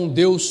era um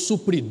Deus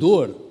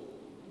supridor.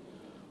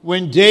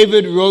 When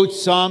David wrote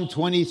Psalm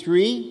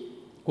 23,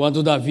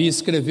 Quando Davi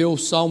escreveu o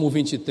Salmo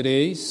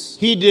 23,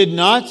 he did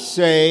not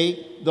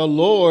say, the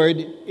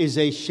Lord is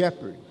a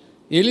shepherd.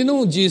 ele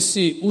não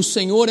disse, o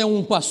Senhor é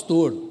um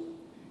pastor.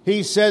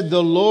 He said,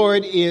 the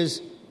Lord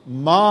is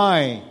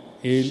my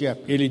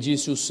shepherd. Ele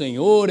disse, o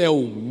Senhor é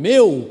o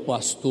meu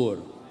pastor.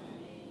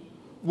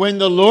 When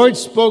the Lord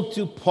spoke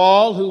to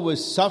Paul, who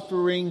was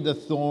suffering the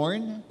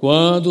thorn,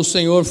 Quando o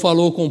Senhor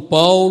falou com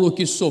Paulo,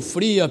 que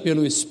sofria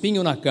pelo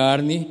espinho na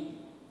carne,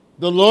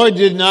 the Lord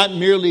did not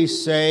merely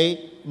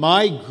say,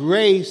 my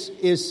grace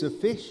is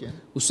sufficient.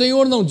 o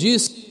Senhor não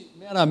disse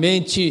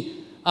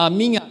meramente, a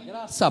minha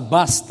graça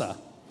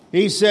basta.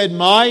 He said,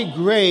 my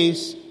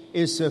grace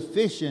is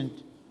sufficient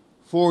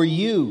for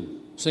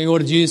you. O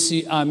Senhor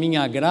disse, a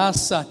minha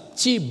graça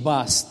te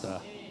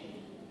basta.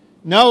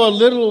 Now a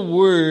little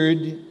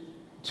word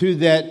to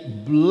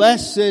that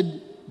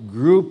blessed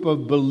group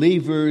of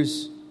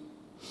believers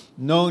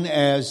known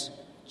as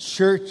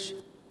church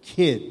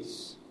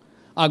kids.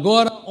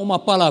 Agora, uma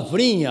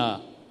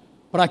palavrinha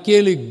para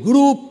aquele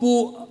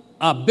grupo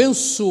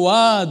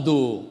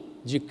abençoado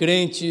de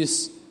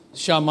crentes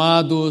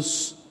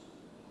chamados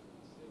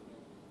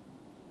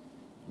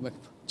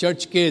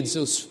church kids,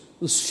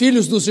 os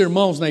filhos dos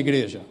irmãos na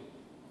igreja.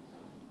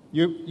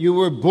 You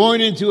were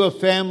born into a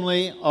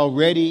family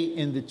already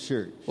in the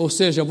church. Ou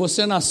seja,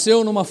 você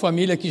nasceu numa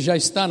família que já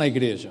está na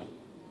igreja.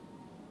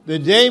 The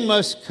day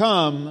must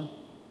come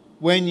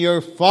when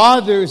your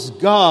father's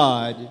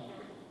God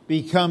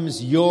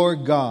becomes your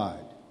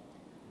God.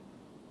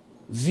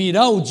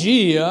 Virá o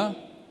dia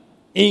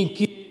em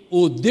que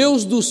o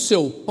Deus do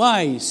seu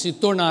pai se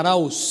tornará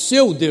o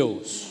seu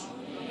Deus.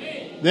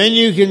 Then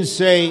you can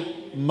say,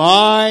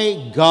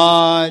 my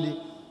God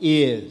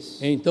is.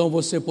 Então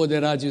você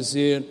poderá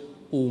dizer,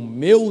 o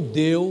meu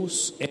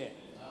Deus é.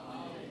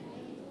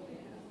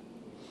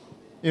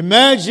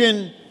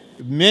 Imagine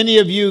many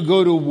of you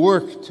go to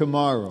work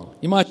tomorrow.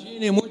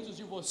 Imaginem muitos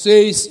de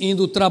vocês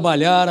indo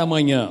trabalhar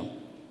amanhã.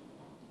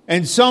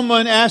 And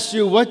someone asks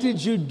you, what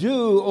did you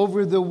do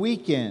over the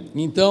weekend?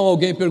 Então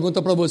alguém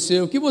pergunta para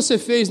você, o que você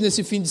fez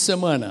nesse fim de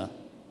semana?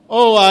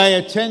 Oh, I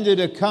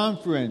attended a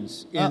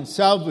conference in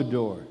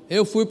Salvador.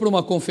 Eu fui para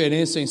uma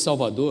conferência em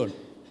Salvador.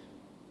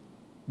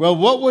 Well,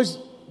 what was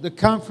the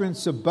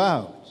conference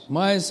about?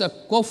 Mas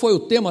qual foi o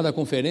tema da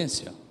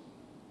conferência?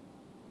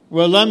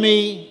 Well, let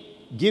me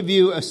give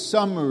you a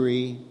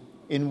summary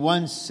in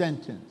one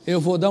sentence.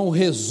 Eu vou dar um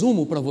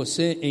resumo para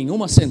você em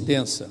uma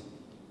sentença.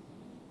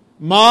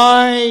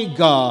 My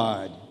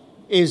God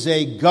is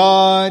a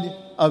God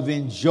of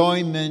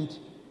enjoyment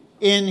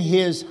in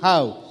His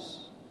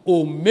house.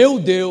 O meu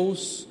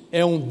Deus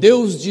é um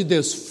Deus de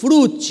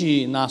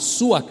desfrute na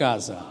sua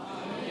casa.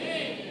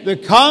 The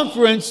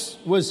conference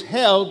was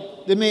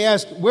held. They may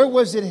ask, where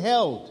was it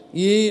held?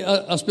 E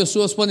as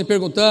pessoas podem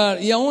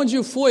perguntar, e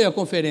aonde foi a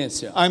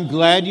conferência? I'm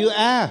glad you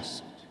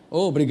asked.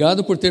 Oh,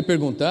 obrigado por ter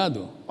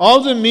perguntado.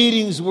 All the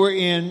meetings were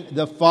in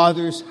the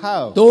Father's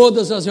house.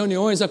 Todas as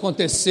reuniões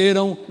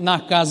aconteceram na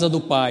casa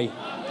do Pai.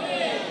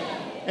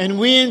 And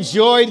we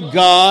enjoyed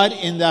God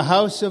in the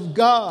house of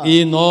God.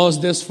 E nós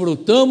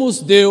desfrutamos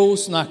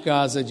Deus na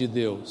casa de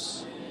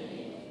Deus.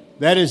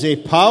 That is a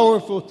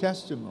powerful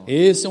testimony.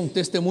 Esse é um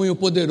testemunho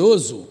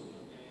poderoso.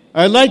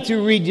 I'd like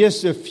to read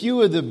just a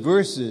few of the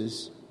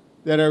verses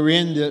that are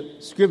in the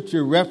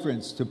scripture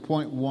reference to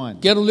point 1.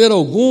 Quero ler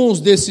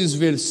alguns desses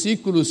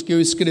versículos que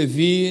eu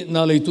escrevi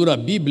na leitura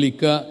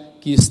bíblica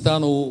que está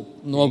no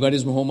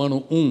Algarismo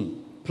Romano 1.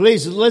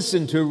 Please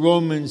listen to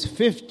Romans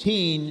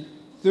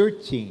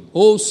 15:13.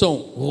 Ouçam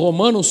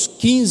Romanos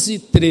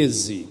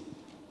 15:13.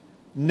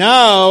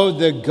 Now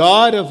the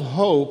God of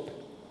hope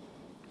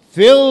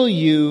fill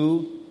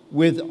you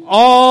with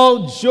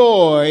all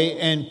joy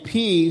and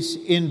peace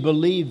in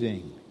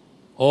believing.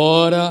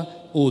 Ora,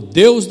 o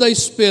Deus da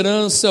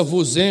esperança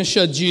vos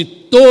encha de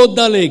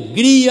toda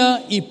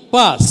alegria e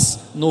paz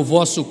no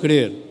vosso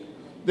crer,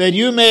 That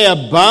you may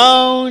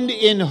abound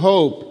in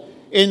hope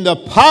in the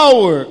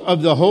power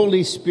of the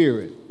Holy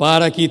Spirit.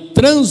 para que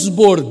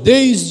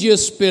transbordeis de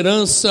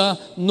esperança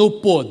no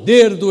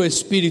poder do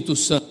Espírito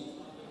Santo.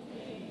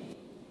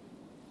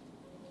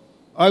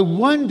 I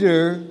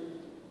wonder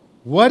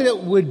what it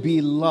would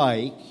be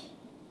like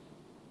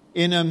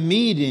in a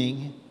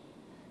meeting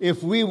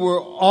if we were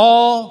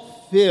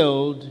all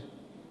filled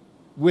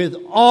with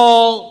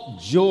all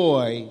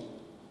joy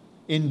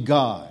in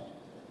God.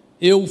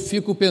 Eu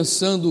fico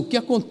pensando o que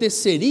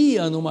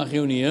aconteceria numa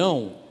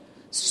reunião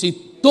se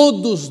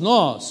todos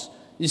nós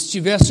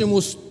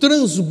estivéssemos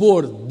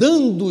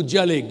transbordando de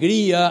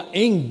alegria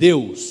em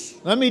Deus.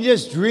 Let me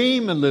just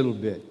dream a little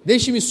bit.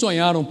 Deixe-me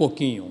sonhar um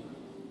pouquinho.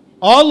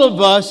 All of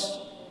us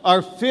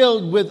are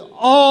filled with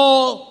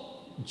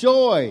all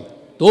joy.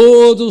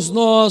 Todos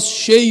nós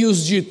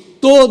cheios de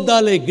toda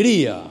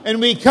alegria. And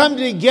we come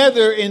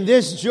together in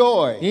this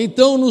joy.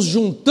 Então nos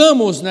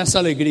juntamos nessa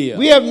alegria.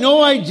 We have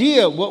no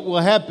idea what will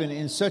happen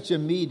in such a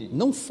meeting.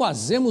 Não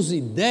fazemos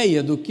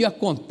ideia do que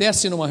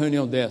acontece numa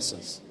reunião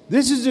dessas.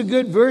 This is a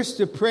good verse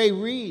to pray,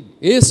 read.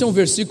 Esse é um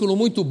versículo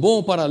muito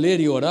bom para ler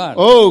e orar.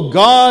 Oh,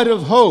 God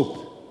of hope.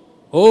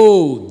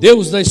 Oh,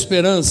 Deus da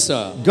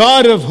esperança.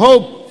 God of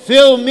hope,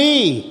 fill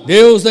me.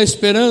 Deus da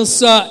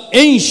esperança,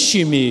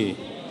 enche-me.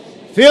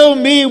 Fill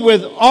me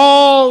with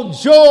all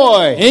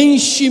joy.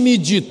 Enche-me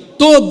de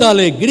toda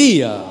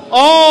alegria.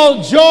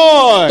 All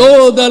joy.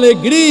 Toda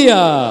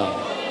alegria.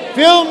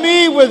 Fill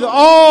me with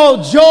all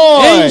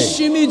joy.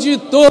 Enche-me de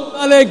toda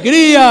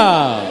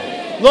alegria.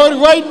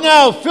 Lord, right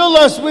now, fill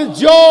us with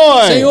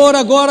joy. Senhor,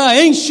 agora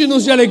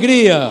enche-nos de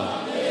alegria.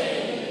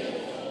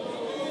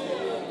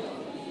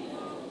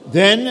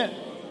 Then,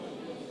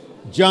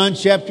 John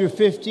chapter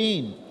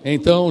 15,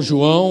 Então,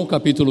 João,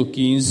 capítulo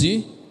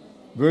 15,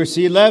 verse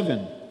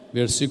 11.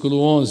 versículo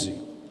 11.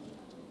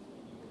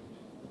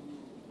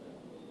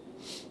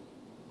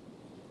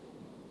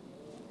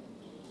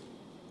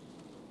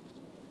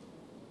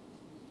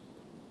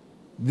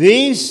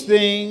 These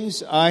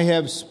things I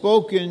have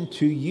spoken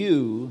to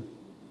you,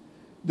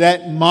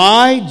 that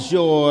my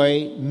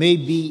joy may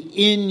be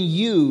in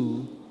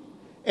you,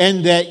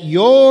 and that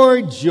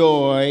your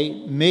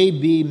joy may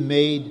be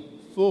made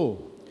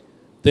full.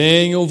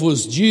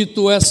 Tenho-vos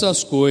dito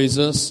essas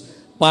coisas,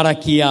 para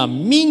que a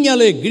minha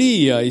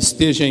alegria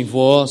esteja em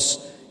vós,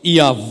 e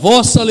a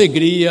vossa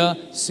alegria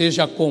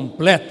seja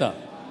completa.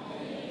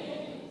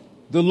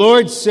 The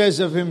Lord says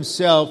of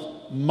himself,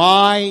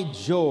 my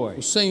joy.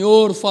 O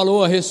Senhor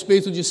falou a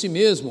respeito de si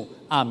mesmo,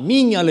 a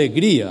minha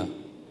alegria.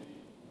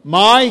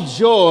 My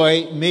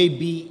joy may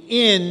be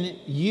in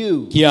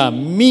you, Que a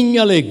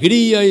minha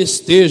alegria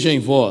esteja em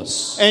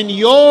vós, and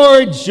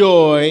your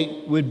joy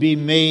would be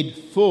made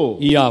full.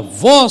 e a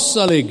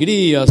vossa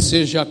alegria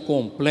seja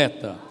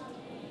completa.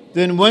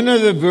 Then one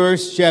other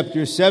verse,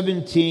 chapter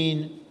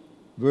 17,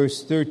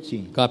 verse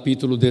 13.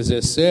 Capítulo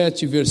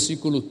 17,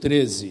 versículo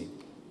 13.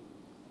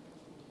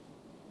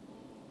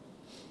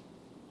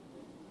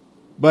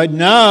 But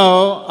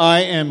now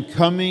I am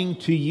coming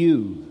to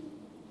you.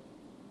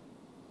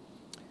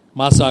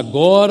 Mas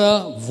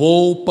agora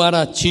vou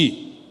para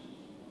ti,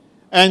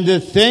 And the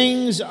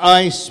things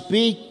I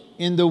speak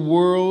in the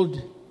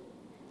world,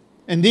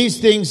 and these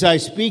things I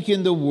speak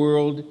in the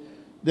world,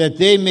 that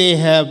they may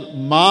have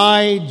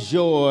my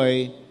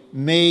joy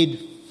made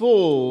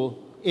full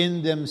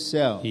in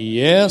themselves. e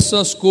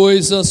essas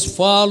coisas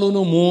falo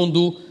no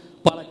mundo,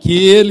 para que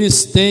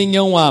eles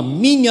tenham a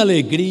minha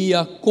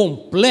alegria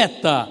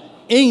completa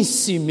em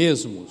si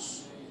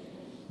mesmos.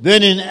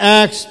 Then in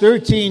Acts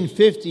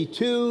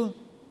 13:52,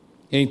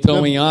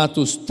 Então, em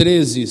Atos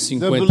 13,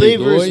 the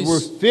believers were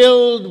 52,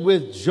 filled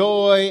with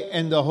joy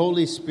and the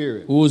Holy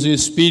Spirit. os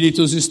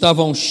espíritos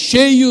estavam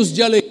cheios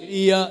de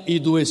alegria e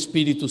do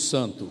Espírito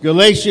Santo.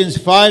 Galatians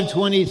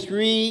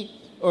 5:23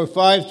 or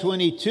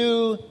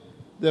 5:22,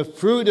 the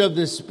fruit of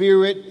the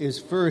Spirit is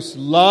first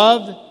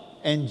love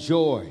and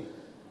joy.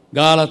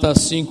 Gálatas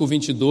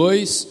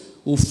 5:22,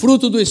 o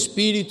fruto do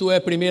Espírito é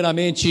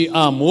primeiramente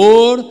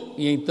amor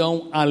e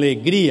então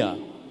alegria.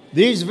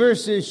 These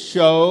verses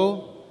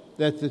show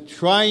that the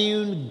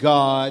triune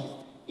God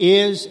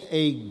is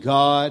a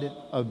God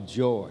of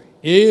joy.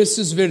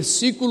 Esses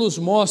versículos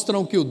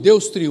mostram que o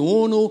Deus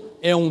triuno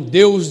é um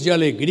Deus de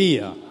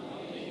alegria.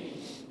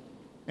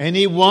 And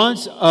he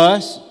wants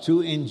us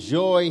to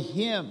enjoy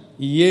him.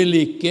 E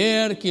Ele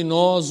quer que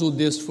nós o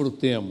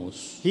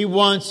desfrutemos. He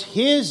wants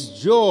his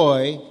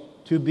joy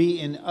to be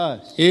in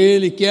us.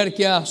 Ele quer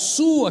que a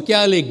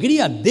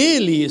alegria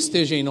dele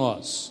esteja em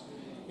nós.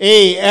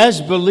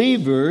 As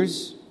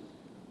believers,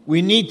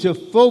 we need to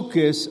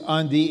focus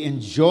on the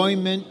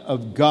enjoyment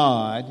of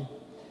God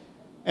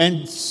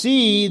and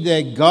see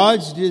that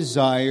God's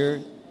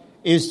desire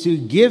is to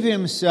give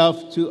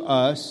himself to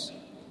us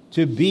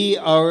to be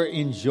our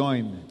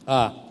enjoyment.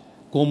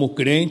 Como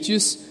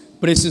crentes,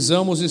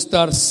 Precisamos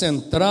estar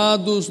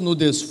centrados no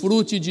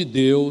desfrute de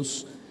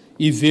Deus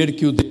e ver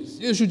que o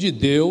desejo de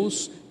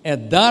Deus é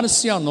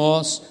dar-se a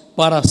nós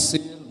para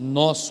ser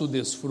nosso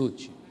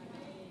desfrute.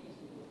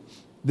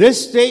 This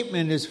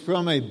statement is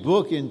from a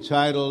book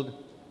entitled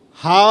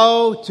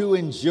How to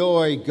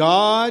Enjoy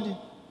God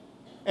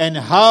and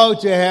How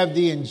to Have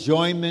the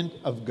Enjoyment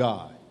of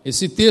God.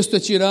 Esse texto é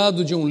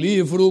tirado de um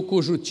livro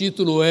cujo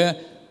título é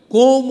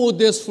Como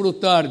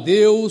Desfrutar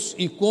Deus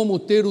e Como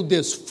Ter o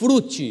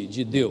Desfrute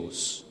de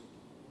Deus.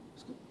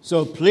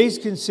 So please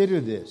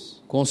consider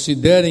this.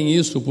 Considerem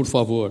isso, por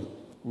favor.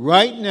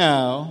 Right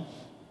now,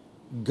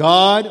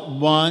 God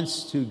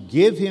wants to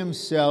give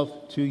himself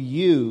to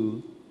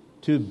you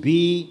to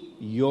be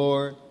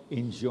your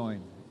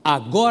enjoyment.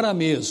 Agora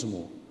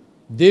mesmo,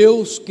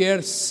 Deus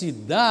quer se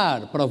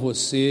dar para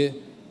você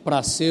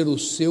para ser o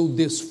seu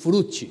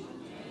desfrute.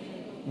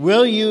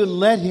 Will you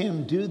let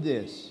him do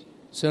this?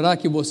 Será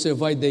que você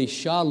vai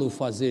deixá-lo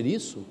fazer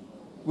isso?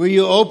 Will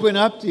you open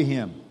up to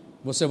him?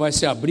 Você vai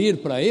se abrir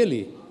para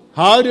Ele?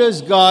 How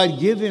does God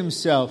give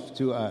himself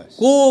to us?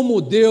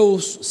 Como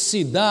Deus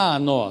se dá a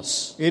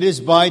nós? It is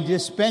by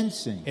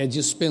dispensing. É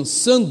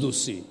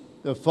dispensando-se.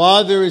 The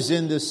Father is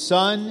in the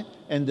Son,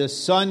 and the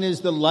Son is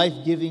the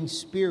life-giving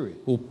Spirit.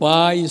 O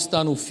Pai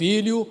está no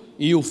Filho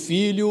e o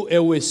Filho é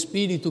o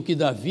Espírito que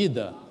dá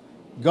vida.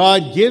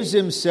 God gives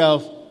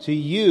himself to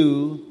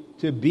you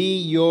to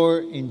be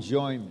your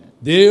enjoyment.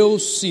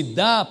 Deus se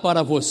dá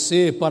para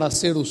você para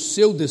ser o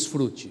seu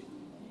desfrute.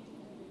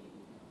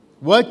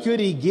 What could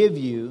he give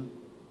you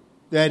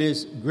that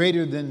is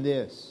greater than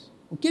this?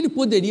 O que Ele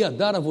poderia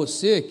dar a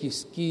você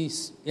que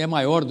é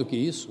maior do que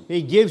isso?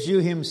 He gives you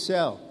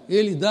himself.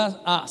 Ele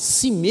dá a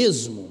si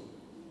mesmo.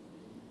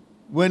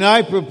 When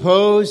I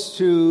proposed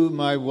to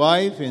my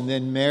wife and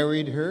then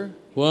married her,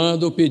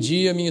 Quando eu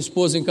pedi a minha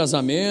esposa em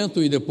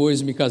casamento e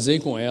depois me casei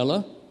com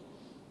ela,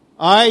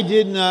 I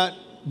did not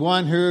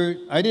want her,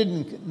 I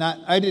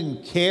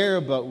didn't care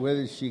about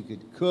whether she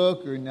could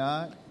cook or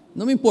not.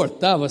 não me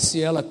importava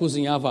se ela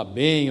cozinhava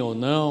bem ou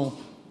não.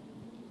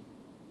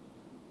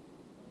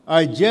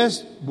 I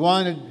just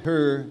wanted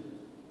her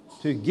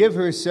to give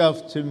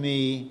herself to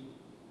me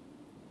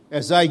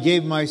as I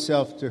gave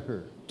myself to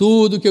her.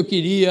 Tudo que eu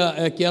queria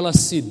é que ela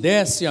se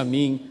desse a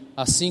mim,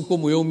 assim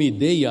como eu me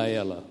dei a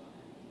ela.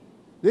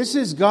 This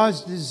is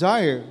God's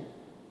desire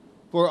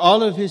for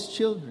all of his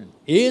children.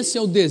 Esse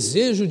é o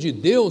desejo de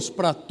Deus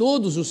para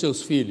todos os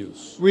seus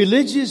filhos.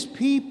 Religious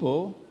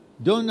people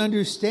don't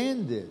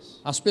understand this.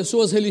 As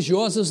pessoas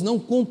religiosas não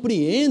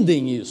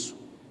compreendem isso.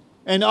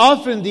 And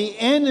often the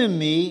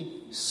enemy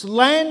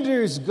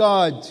slanders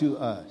God to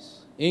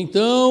us.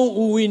 Então,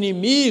 o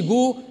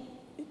inimigo,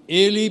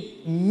 ele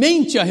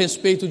mente a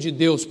respeito de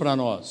Deus para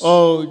nós.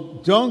 Oh,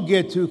 don't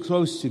get too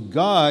close to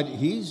God.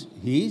 He's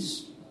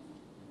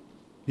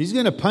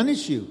going to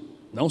punish you.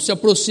 Não se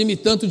aproxime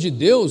tanto de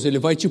Deus, Ele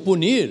vai te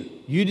punir.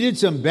 You did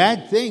some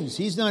bad things.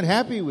 He's not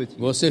happy with you.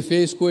 Você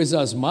fez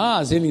coisas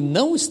más, Ele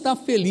não está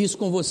feliz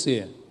com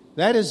você.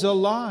 That is a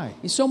lie.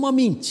 Isso é uma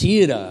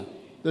mentira.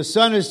 The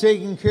Son is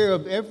taking care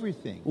of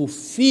everything. O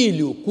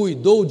Filho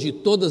cuidou de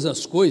todas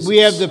as coisas.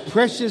 We have the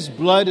precious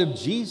blood of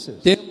Jesus.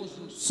 Temos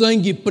o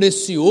sangue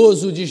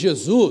precioso de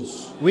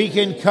Jesus. We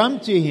can come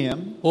to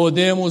him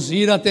Podemos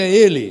ir até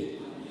Ele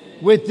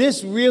with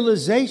this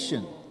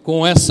realization.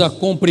 com essa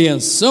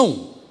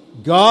compreensão.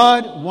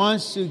 God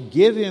wants to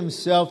give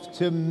himself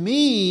to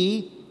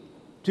me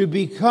to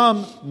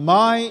become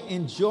my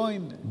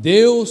enjoyment.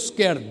 Deus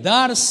quer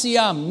dar-se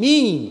a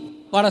mim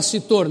para se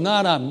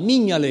tornar a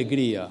minha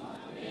alegria.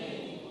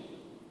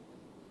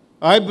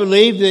 I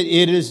believe that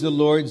it is the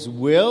Lord's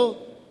will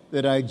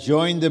that I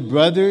join the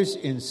brothers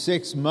in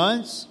 6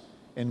 months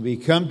and we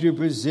come to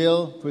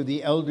Brazil for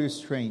the elders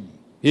training.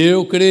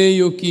 Eu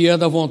creio que é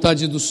da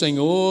vontade do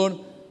Senhor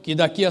que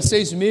daqui a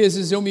 6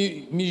 meses eu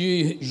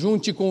me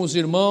junte com os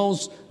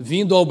irmãos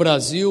vindo ao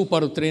Brasil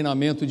para o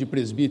treinamento de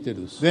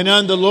presbíteros. Then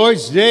on the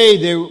Lord's Day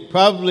there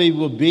probably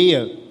will be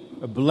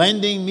a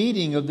blending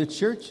meeting of the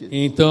churches.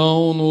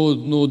 Então,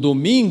 no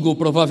domingo,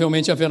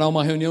 provavelmente haverá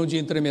uma reunião de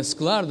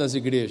entremesclar das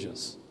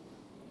igrejas.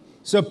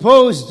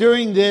 Suppose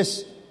during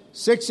this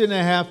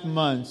 6.5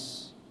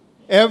 months,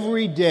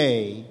 every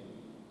day,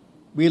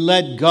 we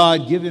let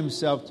God give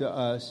himself to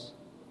us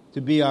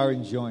to be our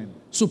enjoyment.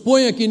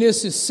 Suponha que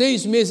nesses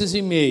 6 meses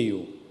e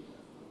meio,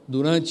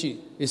 durante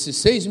esses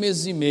 6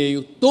 meses e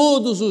meio,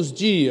 todos os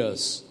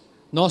dias,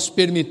 nós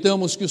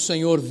permitamos que o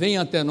Senhor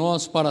venha até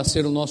nós para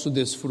ser o nosso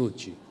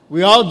desfrute.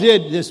 We all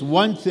did this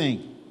one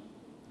thing.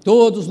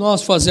 Todos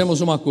nós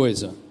fazemos uma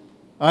coisa.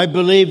 I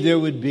believe there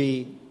would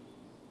be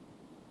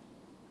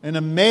an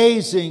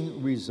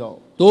amazing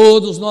result.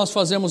 Todos nós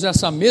fazemos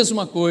essa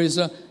mesma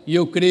coisa e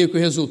eu creio que o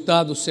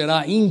resultado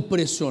será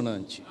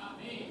impressionante.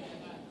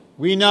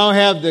 We now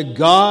have the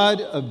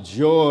God of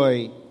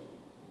joy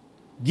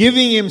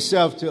giving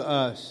himself to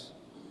us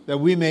that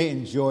we may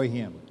enjoy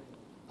him.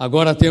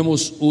 Agora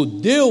temos o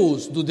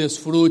Deus do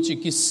desfrute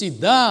que se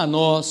dá a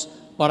nós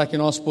para que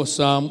nós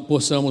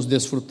possamos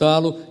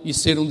desfrutá-lo e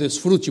ser um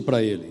desfrute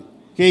para Ele.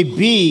 Okay,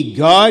 be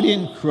God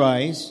in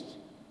Christ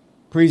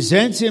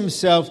presents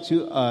himself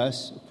to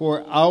us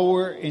for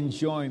our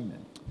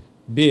enjoyment.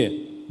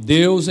 B.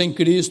 Deus em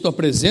Cristo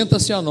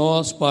apresenta-se a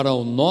nós para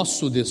o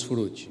nosso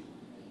desfrute.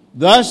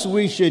 Thus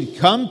we should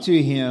come to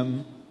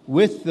him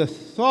with the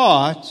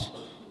thought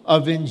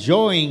of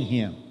enjoying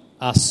him.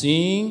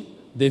 Assim,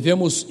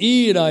 devemos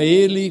ir a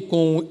Ele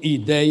com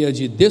ideia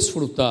de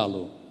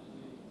desfrutá-lo.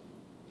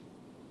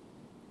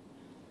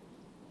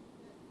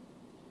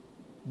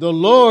 The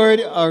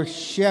Lord, our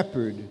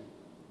shepherd,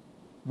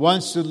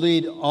 wants to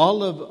lead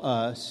all of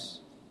us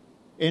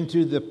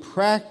into the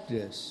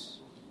practice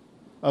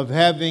of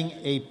having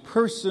a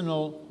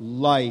personal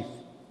life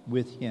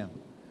with him.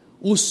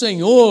 O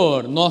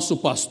Senhor, nosso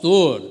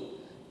pastor,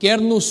 quer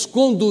nos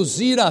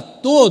conduzir a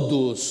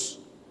todos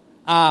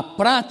à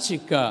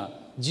prática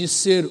de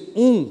ser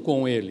um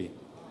com Ele.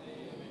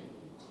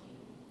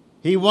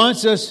 He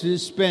wants us to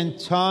spend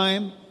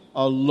time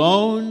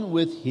alone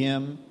with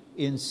him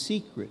in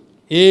secret.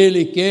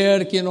 Ele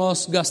quer que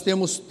nós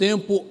gastemos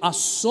tempo a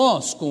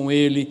sós com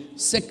Ele,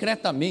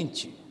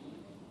 secretamente.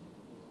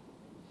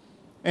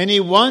 And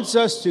he wants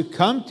us to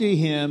come to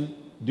him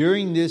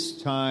during this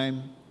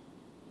time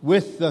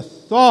with the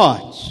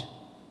thought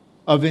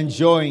of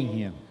enjoying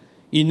him.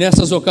 E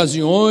nessas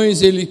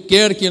ocasiões, Ele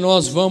quer que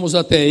nós vamos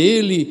até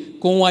Ele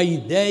com a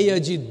ideia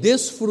de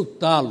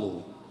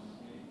desfrutá-lo.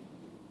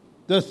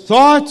 The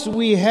thoughts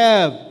we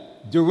have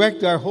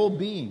direct our whole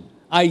being.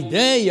 A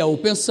ideia, o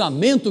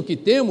pensamento que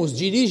temos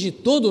dirige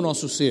todo o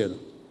nosso ser.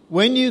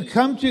 When you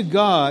come to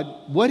God,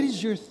 what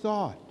is your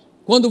thought?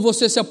 Quando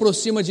você se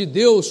aproxima de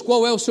Deus,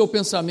 qual é o seu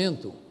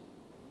pensamento?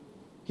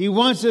 He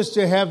wants us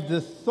to have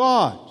the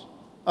thought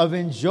of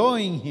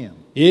enjoying him.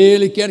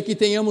 Ele quer que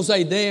tenhamos a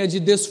ideia de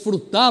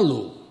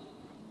desfrutá-lo.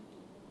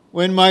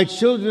 When my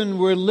children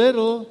were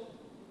little,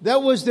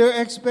 that was their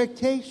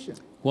expectation.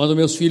 Quando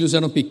meus filhos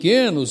eram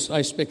pequenos, a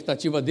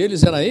expectativa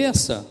deles era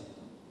essa.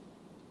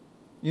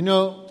 You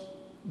know,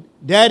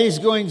 Daddy's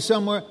going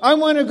somewhere. I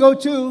want to go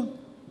too.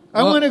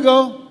 I want to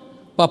go.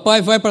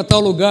 Papai vai para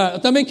tal lugar. Eu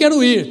também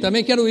quero ir,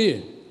 também quero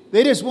ir.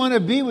 They just want to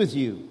be with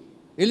you.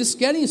 Eles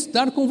querem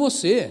estar com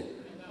você.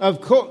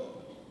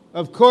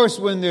 Of course,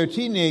 when they're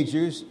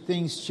teenagers,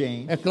 things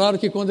change. É claro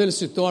que quando eles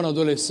se tornam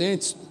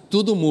adolescentes,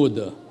 tudo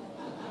muda.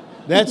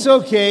 That's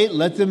okay.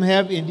 Let them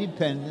have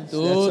independence. That's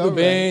Tudo all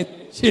bem,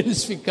 right. se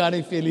eles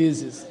ficarem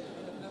felizes.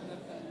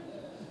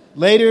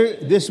 Later,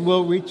 this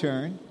will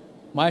return.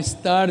 Mais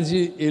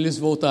tarde, eles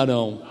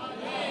voltarão.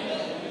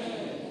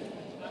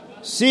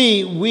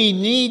 See, we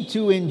need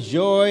to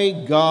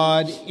enjoy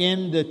God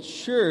in the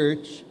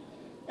church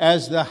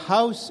as the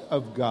house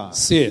of God.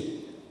 C.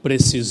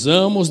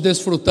 Precisamos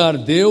desfrutar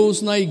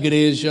Deus na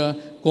igreja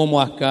como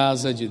a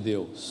casa de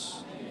Deus.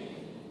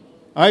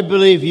 I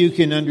believe you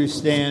can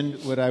understand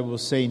what I will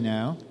say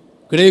now.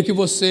 Creio que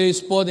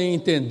vocês podem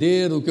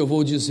entender o que eu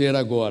vou dizer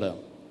agora.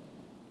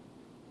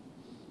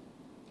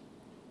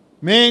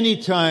 Many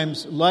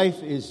times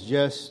life is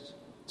just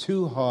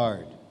too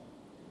hard.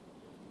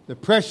 The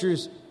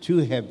pressure's too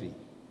heavy.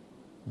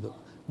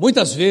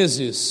 Muitas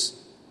vezes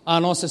a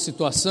nossa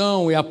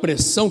situação e a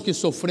pressão que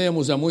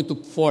sofremos é muito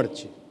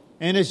forte.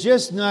 And it's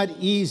just not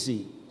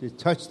easy to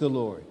touch the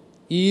Lord.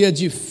 E é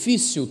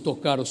difícil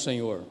tocar o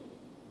Senhor.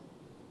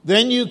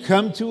 Then you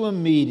come to a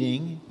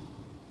meeting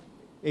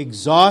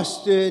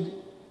exhausted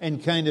and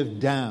kind of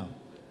down.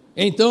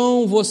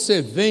 Então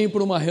você vem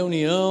para uma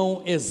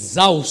reunião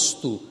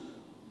exausto,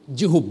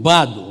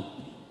 derrubado.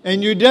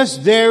 And you're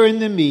just there in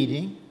the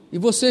meeting. E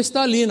você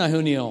está ali na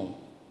reunião.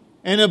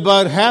 And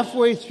about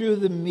halfway through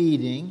the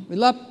meeting, E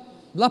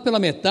lá pela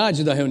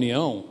metade da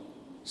reunião,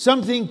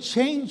 something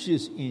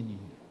changes in you.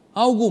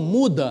 algo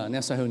muda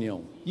nessa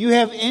reunião. You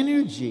have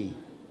energy.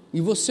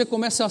 E você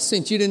começa a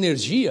sentir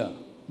energia.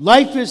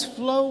 Life is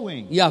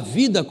flowing. E a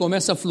vida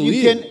começa a You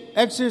fluir.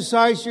 can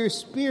exercise your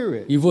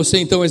spirit. E você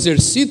então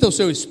exercita o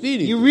seu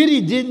espírito. You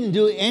really didn't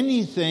do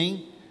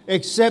anything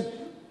except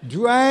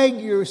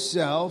drag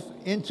yourself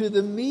into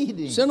the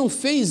meeting. Você não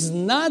fez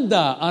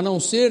nada a não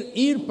ser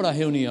ir para a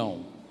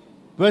reunião.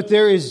 But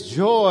there is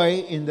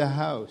joy in the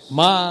house.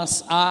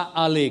 Mas há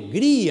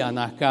alegria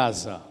na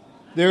casa.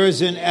 There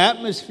is an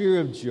atmosphere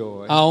of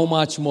joy. Há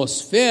uma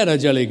atmosfera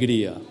de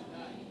alegria.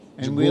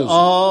 De And we gozo.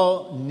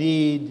 all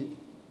need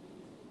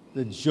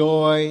the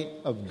joy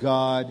of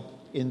God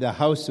in the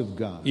house of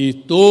God. E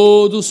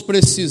todos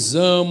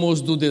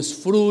precisamos do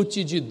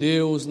desfrute de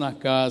Deus na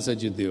casa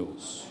de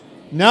Deus.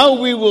 Now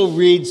we will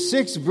read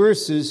 6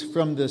 verses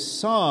from the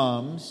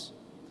Psalms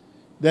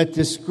that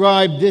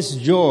describe this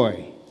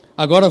joy.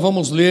 Agora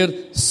vamos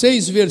ler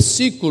 6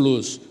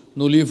 versículos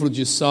no livro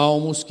de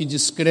Salmos que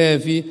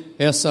descreve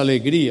essa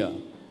alegria.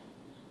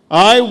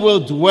 I will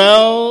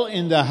dwell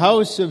in the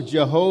house of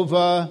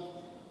Jehovah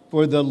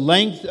for the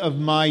length of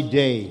my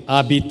day.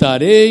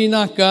 Habitarei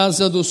na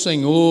casa do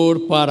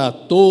Senhor para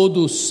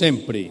todo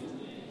sempre.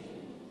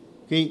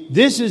 Okay,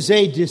 this is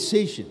a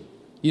decision.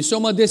 Isso é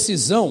uma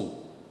decisão.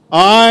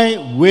 I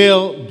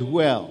will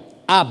dwell.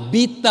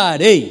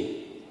 Habitarei.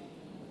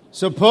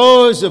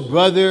 Suppose a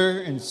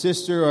brother and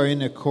sister are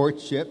in a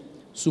courtship.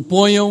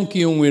 Suponham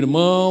que um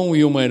irmão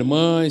e uma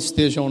irmã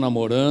estejam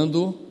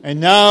namorando. And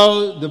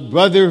now the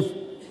brother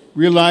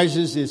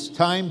realizes it's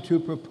time to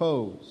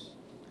propose.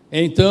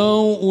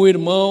 Então o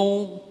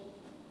irmão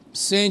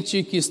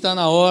sente que está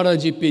na hora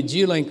de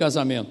pedi-la em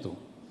casamento.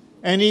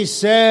 And he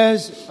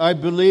says, I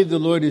believe the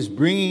Lord is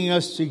bringing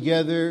us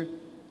together,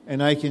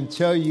 and I can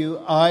tell you,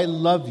 I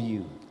love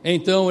you.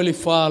 Então ele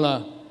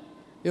fala,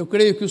 eu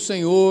creio que o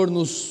Senhor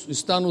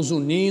está nos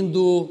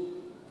unindo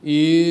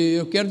e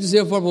eu quero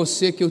dizer para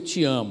você que eu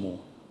te amo.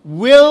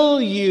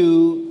 Will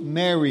you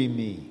marry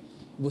me?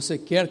 Você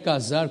quer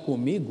casar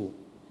comigo?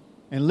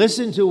 And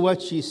listen to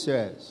what she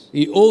says.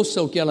 E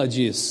ouça o que ela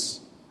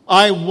diz.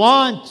 I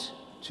want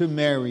to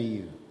marry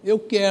you. Eu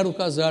quero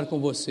casar com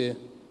você.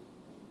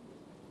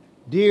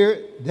 Dear,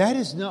 that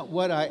is not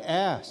what I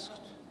asked.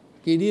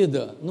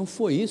 Querida, não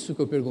foi isso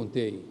que eu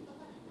perguntei.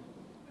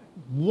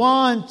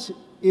 Want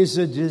is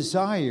a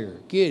desire.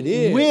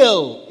 Querer,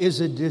 Will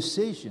is a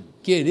decision.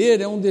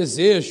 querer é um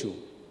desejo.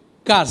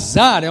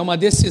 Casar é uma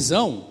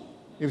decisão.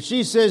 If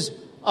she says,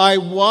 I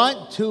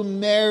want to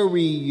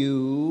marry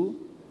you,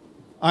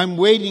 I'm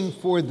waiting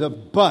for the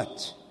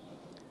but.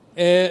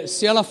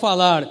 Se ela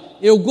falar,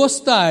 eu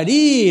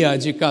gostaria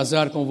de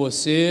casar com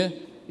você,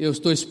 eu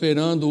estou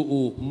esperando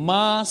o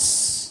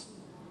mas.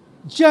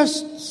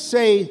 Just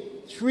say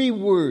 3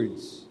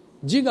 words.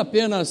 Diga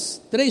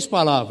apenas 3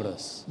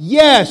 palavras.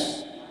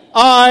 Yes,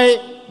 I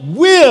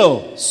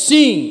will.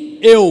 Sim,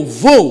 eu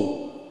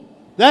vou.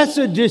 That's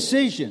a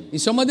decision.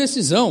 Isso é uma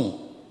decisão.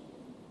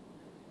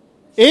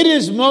 It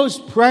is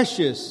most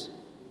precious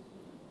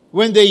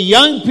when the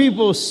young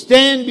people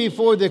stand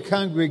before the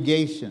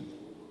congregation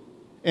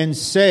and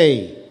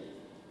say,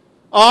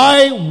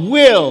 I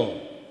will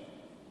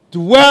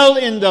dwell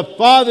in the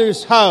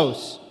Father's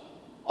house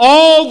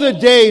all the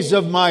days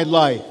of my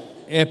life.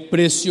 É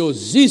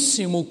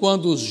preciosíssimo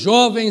quando os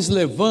jovens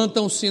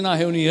levantam-se na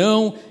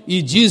reunião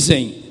e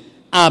dizem,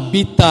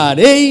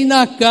 habitarei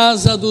na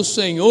casa do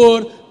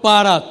Senhor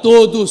para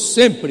todo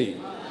sempre.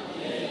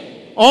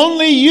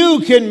 Only you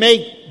can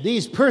make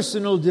these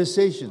personal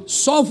decisions.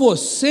 Só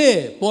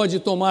você pode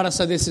tomar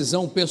essa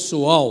decisão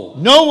pessoal.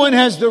 No one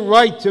has the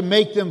right to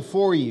make them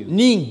for you.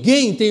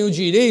 Ninguém tem o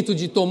direito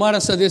de tomar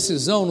essa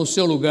decisão no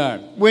seu lugar.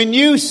 When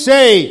you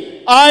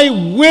say, I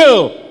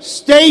will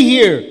stay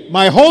here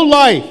my whole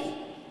life,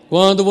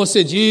 Quando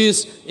você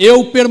diz,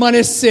 eu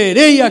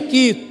permanecerei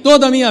aqui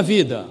toda a minha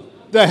vida,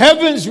 the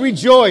heavens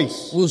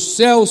rejoice os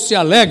céus se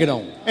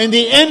alegram and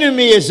the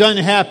enemy is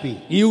unhappy.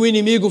 e o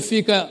inimigo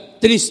fica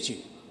triste.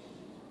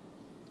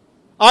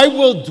 I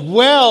will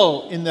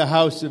dwell in the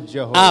house of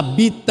Jehovah.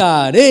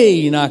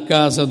 Habitarei na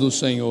casa do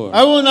Senhor.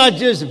 I will not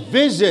just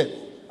visit,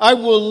 I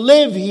will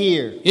live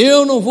here.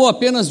 Eu não vou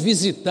apenas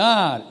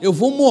visitar, eu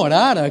vou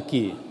morar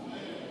aqui.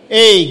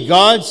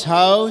 God's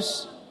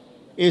house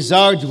is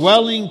our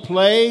dwelling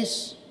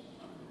place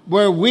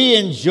where we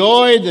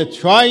enjoy the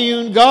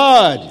triune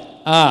God.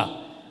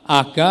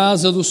 A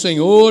casa do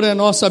Senhor é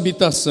nossa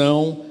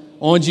habitação,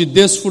 onde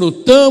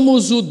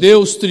desfrutamos o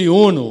Deus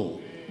triuno.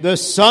 The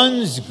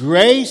Son's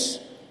grace,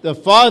 the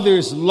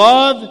Father's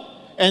love,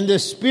 and the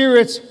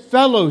Spirit's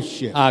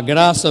fellowship. A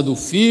graça do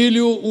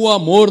Filho, o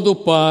amor do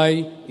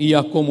Pai e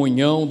a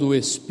comunhão do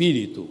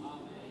Espírito.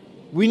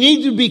 We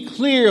need to be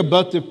clear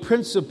about the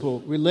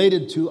principle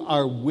related to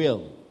our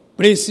will.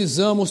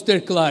 Precisamos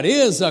ter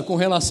clareza com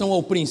relação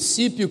ao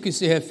princípio que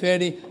se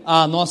refere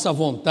à nossa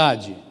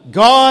vontade.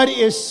 God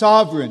is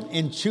sovereign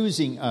in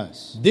choosing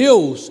us,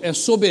 Deus é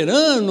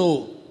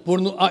soberano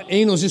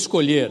em nos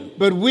escolher,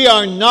 but we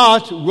are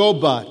not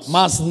robots.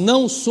 mas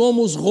não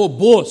somos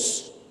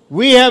robôs.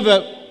 We have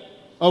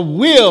a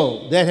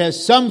will that has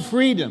some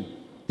freedom.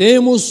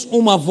 Temos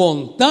uma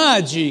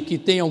vontade que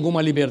tem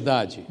alguma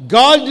liberdade.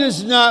 God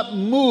does not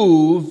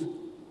move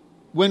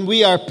when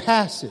we are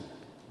passive.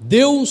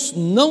 Deus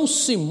não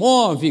se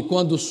move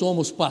quando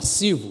somos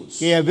passivos.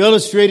 We have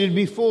illustrated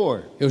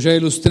before. Eu já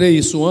ilustrei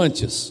isso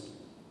antes.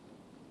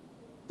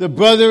 The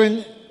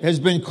brother has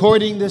been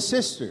courting the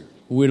sister.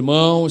 O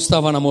irmão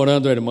estava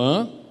namorando a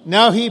irmã,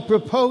 Now he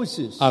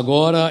proposes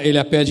agora ele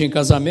a pede em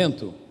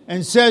casamento.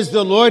 and says,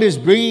 the Lord is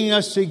bringing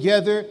us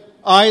together.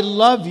 I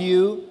love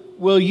you.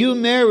 Will you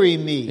marry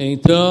me?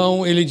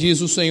 Então ele diz,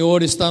 o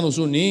Senhor está nos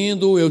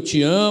unindo, eu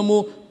te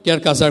amo,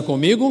 quer casar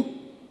comigo?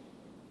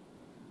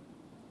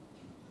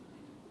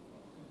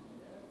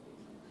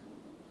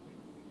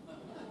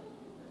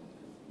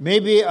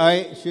 Maybe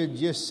I should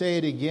just say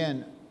it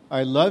again.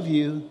 I love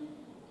you.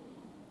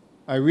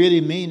 I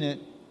really mean it.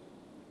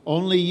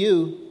 Only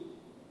you.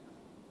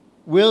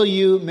 Will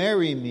you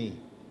marry me?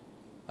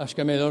 Acho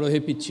que é melhor eu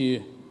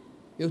repetir.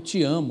 Eu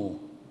te amo,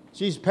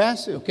 She's eu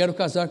passive. quero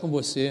casar com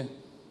você.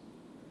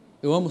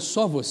 Eu amo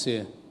só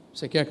você.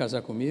 Você quer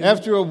casar comigo?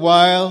 After a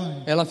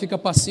while, Ela fica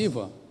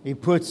passiva. he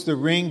puts the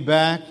ring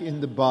back in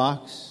the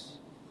box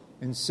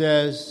and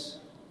says,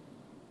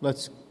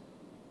 let's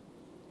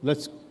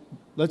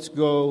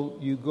go.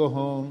 You go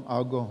home,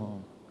 I'll go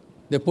home.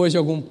 Depois de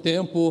algum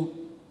tempo,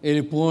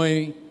 ele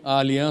põe a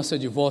aliança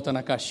de volta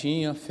na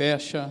caixinha,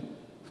 fecha,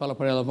 Fala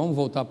para ela, vamos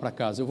voltar para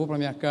casa. Eu vou para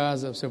minha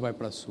casa, você vai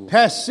para a sua.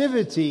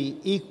 Passivity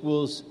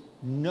equals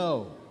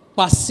no.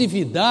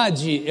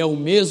 Passividade é o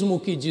mesmo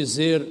que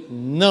dizer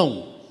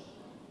não.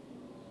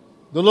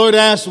 The Lord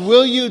asks,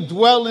 will you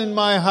dwell in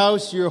my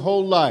house your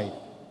whole life?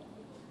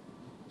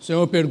 O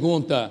Senhor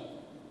pergunta,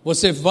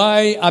 você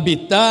vai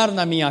habitar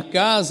na minha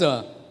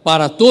casa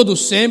para todo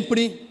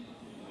sempre?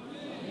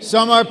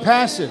 Some are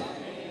passive.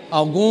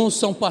 Alguns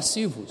são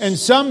passivos. And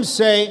some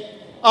say,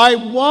 I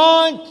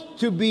want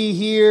to be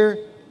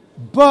here,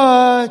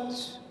 but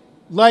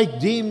like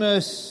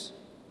Demas,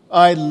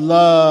 I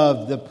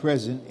love the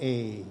present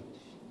age.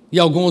 E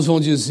alguns vão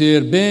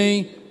dizer,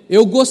 bem,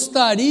 eu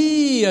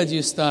gostaria de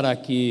estar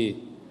aqui,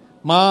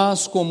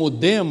 mas como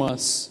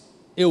Demas,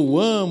 eu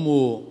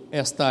amo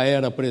esta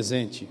era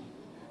presente.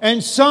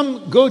 And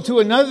some go to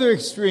another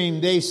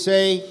extreme. They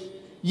say,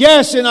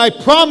 yes, and I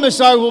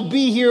promise I will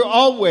be here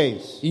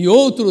always. E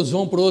outros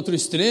vão para o outro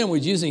extremo e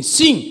dizem,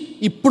 sim,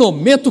 e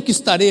prometo que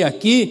estarei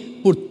aqui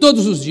por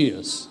todos os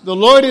dias. The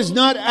Lord is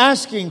not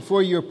asking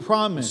for your O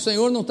promise.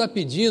 Senhor não está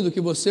pedindo que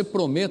você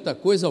prometa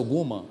coisa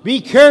alguma. Be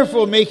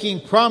careful making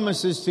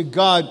promises to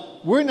God.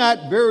 We're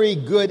not very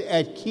good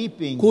at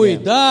keeping them.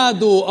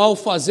 Cuidado ao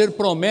fazer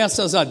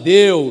promessas a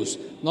Deus.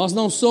 Nós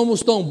não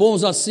somos tão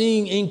bons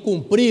assim em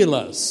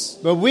cumpri-las.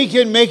 But we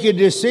can make a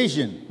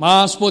decision.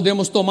 Mas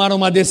podemos tomar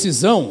uma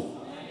decisão.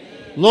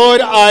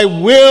 Lord, I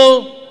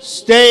will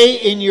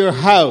stay in your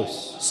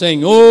house.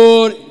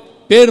 Senhor,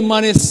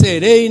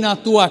 permanecerei na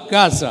tua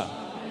casa.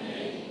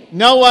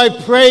 Now I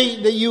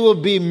pray that you will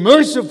be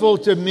merciful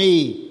to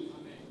me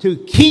to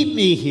keep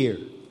me here.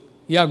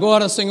 E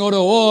agora, Senhor,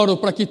 eu oro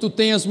para que tu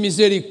tenhas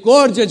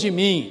misericórdia de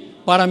mim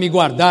para me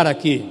guardar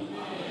aqui.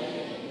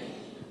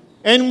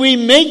 And we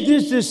make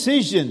this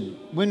decision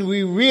when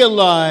we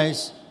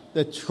realize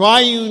the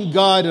triune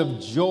God of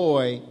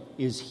joy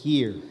is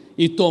here.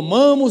 E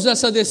tomamos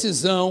essa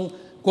decisão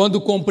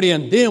quando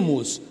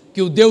compreendemos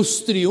que o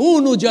Deus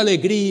triuno de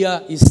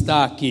alegria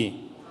está aqui.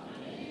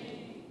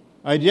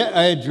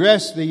 I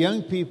address the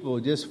young people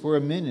just for a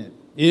minute.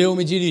 Eu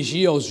me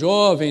dirigi aos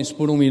jovens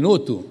por um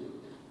minuto.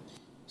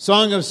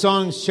 Song of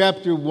Songs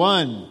chapter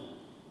 1,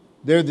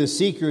 there the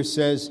seeker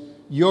says,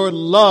 your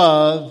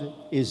love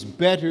is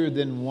better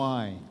than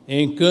wine.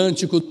 Em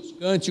Cântico dos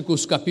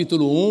Cânticos,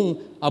 capítulo 1,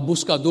 a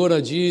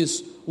buscadora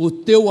diz, o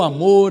teu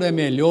amor é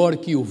melhor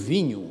que o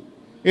vinho.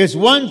 It's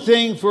one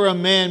thing for a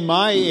man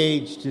my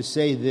age to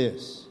say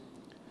this.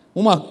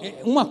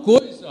 Uma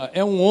coisa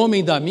é um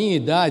homem da minha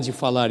idade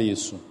falar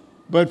isso.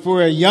 But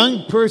for a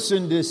young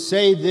person to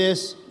say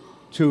this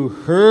to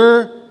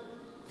her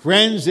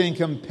friends and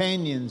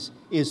companions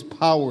is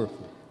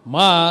powerful.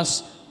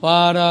 Mas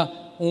para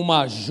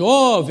uma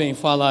jovem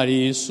falar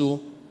isso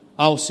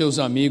aos seus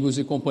amigos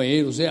e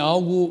companheiros é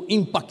algo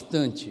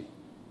impactante.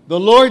 The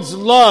Lord's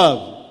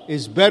love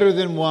is better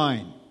than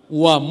wine.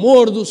 O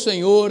amor do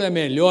Senhor é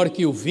melhor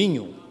que o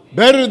vinho.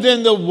 Better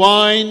than the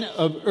wine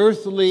of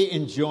earthly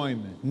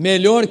enjoyment.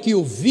 Melhor que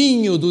o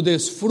vinho do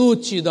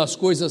desfrute das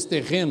coisas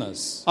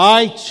terrenas.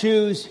 I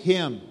choose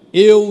him.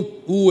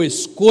 Eu o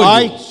escolho.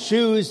 I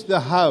choose the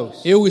house.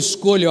 Eu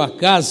escolho a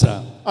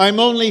casa. I'm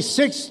only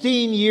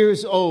 16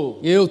 years old.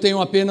 Eu tenho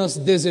apenas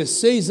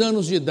 16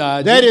 anos de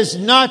idade. That is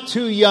not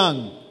too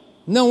young.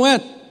 Não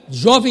é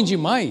jovem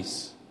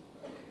demais.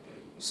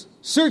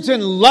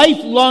 Certain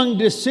lifelong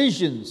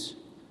decisions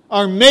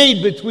are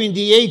made between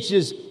the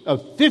ages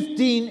of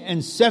 15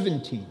 and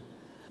 17.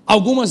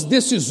 Algumas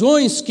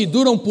decisões que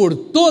duram por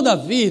toda a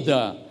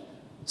vida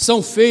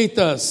são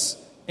feitas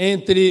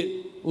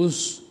entre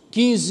os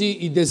 15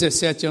 e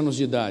 17 anos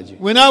de idade.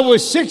 When I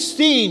was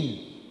 16,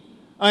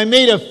 I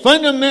made a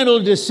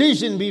fundamental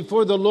decision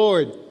before the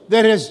Lord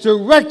that has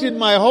directed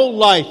my whole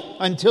life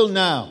until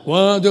now.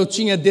 Quando eu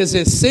tinha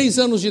 16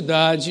 anos de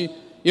idade,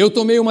 eu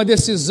tomei uma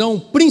decisão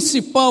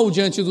principal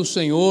diante do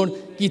Senhor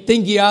que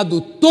tem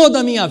guiado toda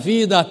a minha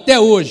vida até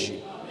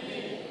hoje.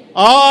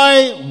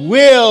 I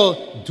will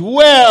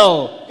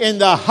dwell in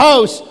the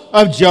house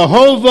of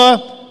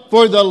Jehovah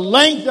for the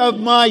length of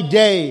my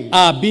days.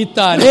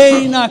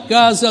 Habitarei na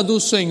casa do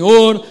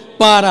Senhor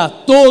para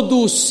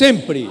todo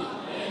sempre.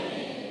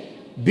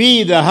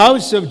 B, the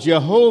house of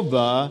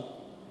Jehovah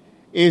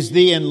is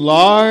the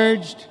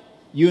enlarged,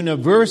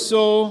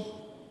 universal,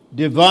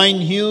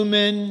 divine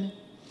human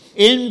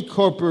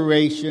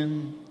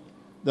incorporation,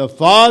 the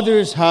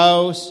Father's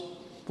house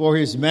for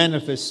his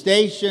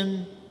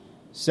manifestation,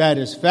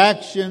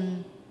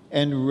 satisfaction,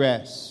 and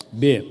rest.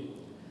 B.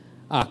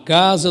 A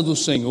casa do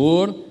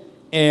Senhor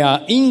é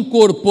a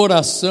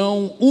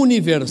incorporação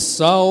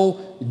universal,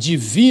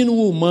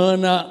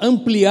 divino-humana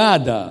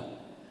ampliada,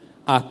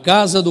 a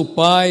casa do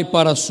Pai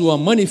para sua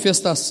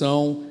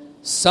manifestação,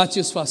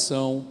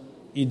 satisfação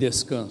e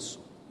descanso.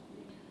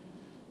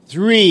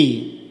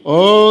 3,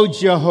 O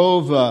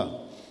Jehovah,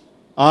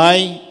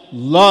 I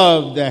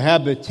love the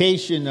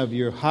habitation of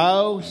your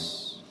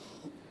house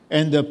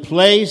and the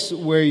place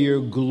where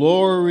your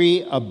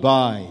glory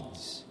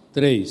abides.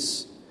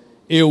 3.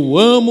 Eu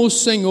amo,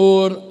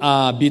 Senhor,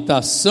 a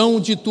habitação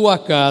de tua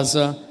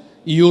casa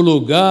e o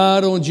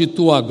lugar onde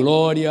tua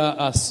glória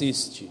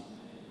assiste.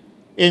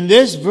 In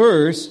this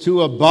verse,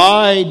 to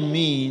abide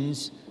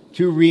means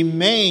to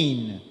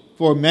remain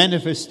for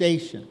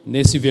manifestation.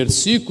 Nesse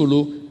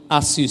versículo,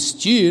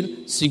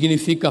 assistir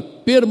significa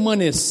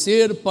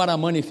permanecer para a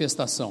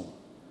manifestação.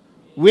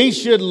 We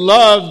should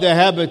love the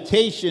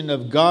habitation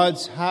of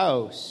God's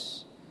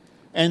house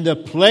and the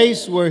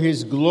place where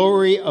His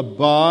glory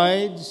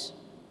abides,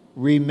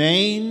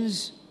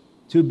 remains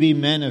to be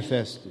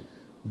manifested.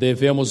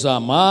 Devemos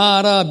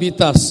amar a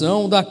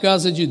habitação da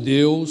casa de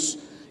Deus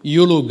e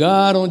o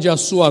lugar onde a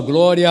sua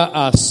glória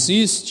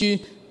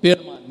assiste,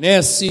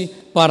 permanece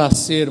para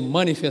ser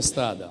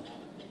manifestada.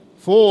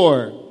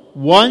 For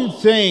one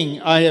thing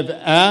I have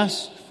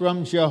asked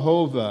from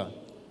Jehovah,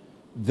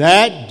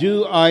 that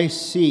do I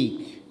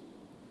seek,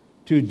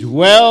 to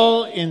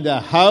dwell in the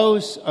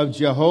house of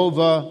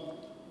Jehovah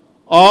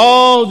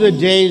all the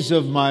days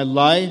of my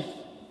life,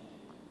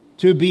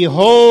 to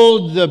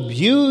behold the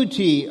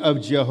beauty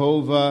of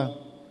Jehovah,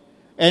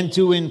 and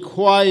to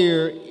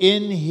inquire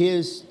in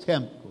His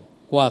temple.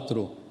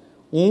 4.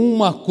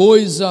 Uma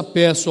coisa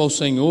peço ao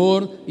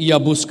Senhor e a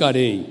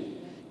buscarei,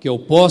 que eu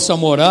possa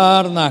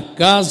morar na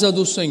casa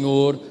do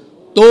Senhor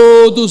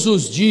todos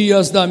os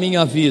dias da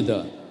minha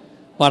vida,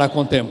 para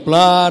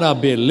contemplar a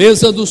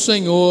beleza do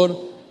Senhor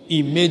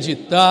e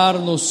meditar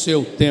no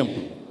seu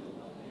templo.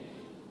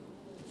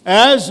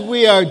 As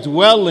we are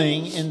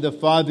dwelling in the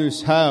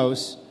Father's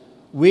house,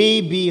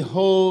 we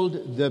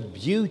behold the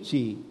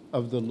beauty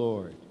of the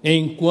Lord.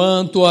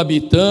 Enquanto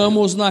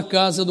habitamos na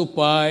casa do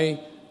Pai,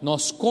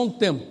 nós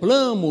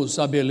contemplamos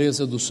a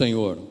beleza do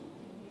Senhor.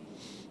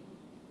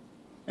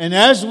 And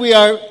as we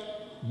are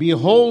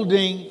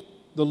beholding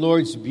the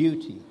Lord's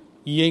beauty,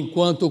 E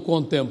enquanto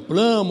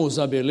contemplamos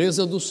a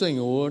beleza do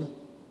Senhor,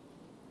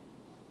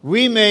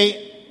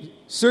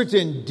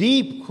 certain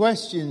deep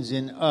questions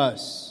in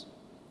us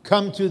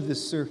come to the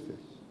surface.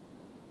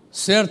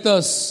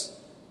 certas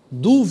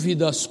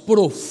dúvidas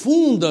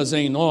profundas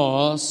em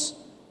nós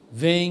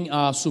vêm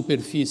à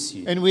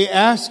superfície. And we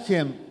ask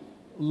Him,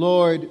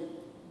 Lord,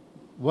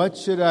 what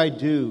should I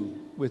do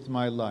with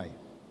my life?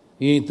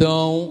 E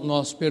então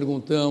nós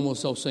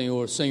perguntamos ao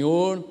Senhor: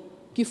 Senhor,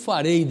 que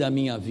farei da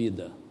minha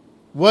vida?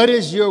 What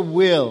is your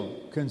will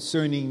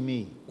concerning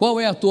me? Qual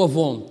é a tua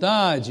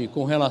vontade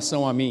com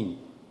relação a mim?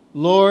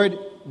 Lord,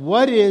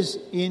 what is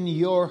in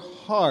your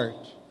heart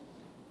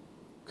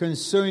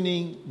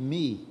concerning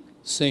me?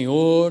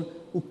 Senhor,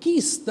 o que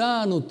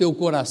está no teu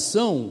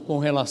coração com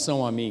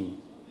relação a mim?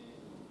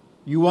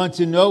 You want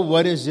to know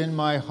what is in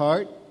my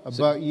heart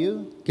about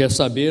you? Quer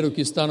saber o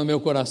que está no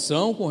meu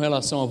coração com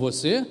relação a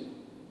você?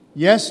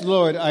 Yes,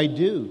 Lord, I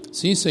do.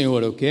 Sim,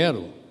 Senhor, eu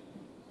quero.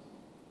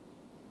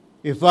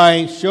 If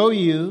I show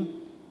you,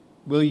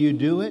 will you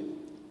do it?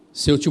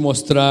 Se eu te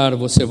mostrar,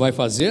 você vai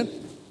fazer?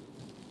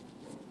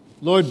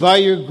 Lord, by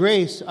your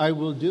grace, I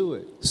will do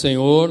it.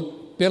 Senhor,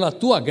 pela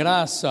tua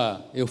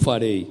graça eu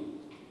farei.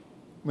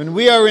 When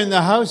we are in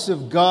the house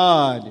of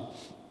God,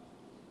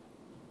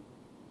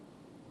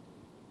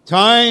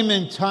 time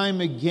and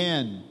time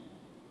again,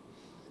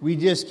 we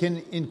just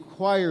can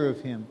inquire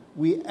of Him.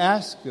 We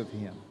ask of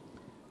Him.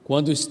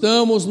 Quando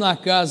estamos na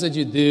casa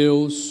de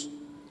Deus,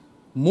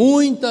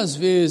 muitas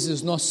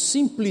vezes nós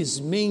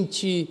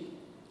simplesmente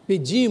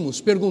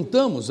pedimos,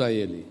 perguntamos a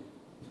Ele.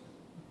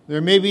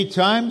 There may be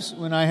times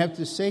when I have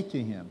to say to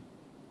Him,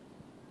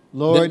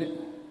 Lord,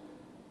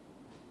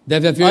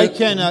 Deve I haver,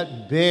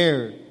 cannot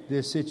bear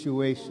this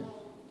situation.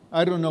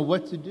 I don't know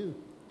what to do.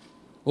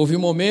 houve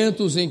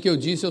momentos em que eu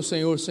disse ao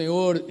Senhor: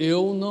 Senhor,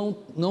 eu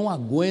não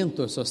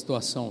aguento essa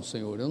situação,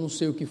 Senhor, eu não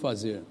sei o que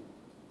fazer.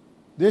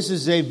 This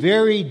is a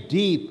very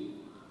deep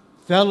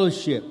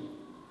fellowship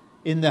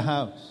in the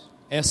house.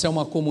 Essa é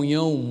uma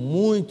comunhão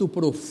muito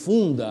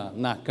profunda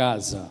na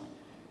casa.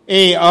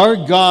 Our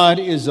God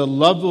is a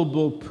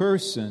lovable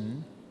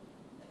person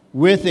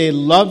with a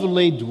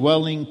lovely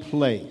dwelling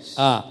place.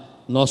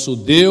 Nosso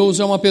Deus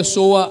é uma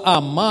pessoa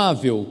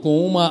amável,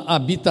 com uma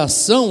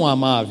habitação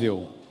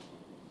amável.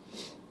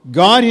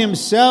 God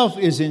Himself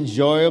is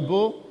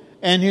enjoyable,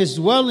 and His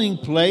dwelling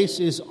place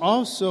is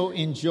also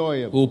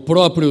enjoyable. O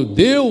próprio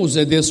Deus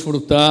é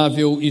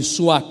desfrutável e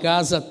sua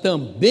casa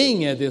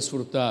também é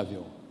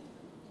desfrutável.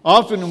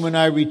 Often when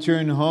I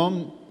return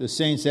home, the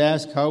saints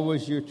ask, how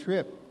was your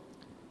trip?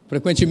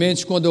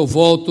 Frequentemente, quando eu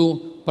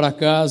volto para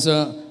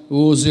casa,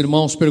 os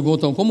irmãos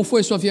perguntam: como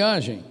foi sua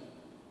viagem?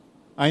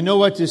 I know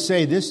what to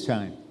say this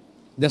time.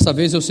 Dessa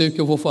vez eu sei o que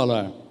eu vou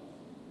falar.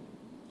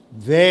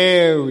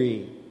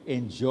 Very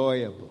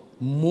enjoyable.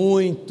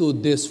 Muito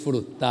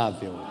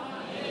desfrutável.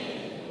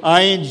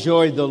 I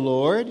enjoyed the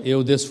Lord.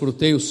 Eu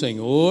desfrutei o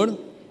Senhor,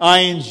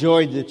 I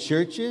enjoyed the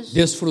churches.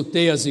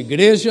 desfrutei as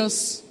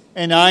igrejas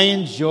And I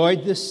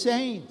enjoyed the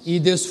saints. e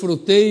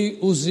desfrutei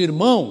os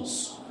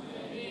irmãos.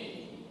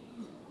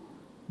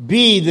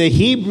 B, the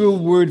Hebrew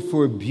word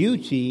for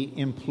beauty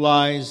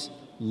implies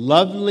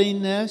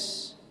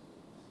loveliness,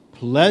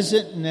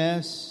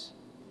 pleasantness,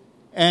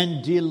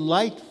 and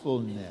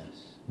delightfulness.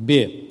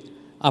 B,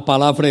 a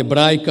palavra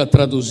hebraica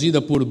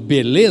traduzida por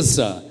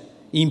beleza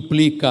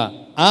implica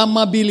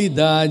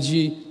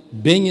amabilidade,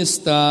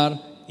 bem-estar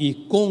e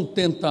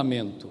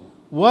contentamento.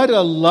 What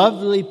a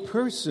lovely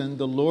person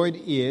the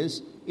Lord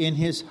is in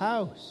his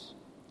house.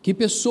 Que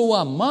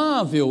pessoa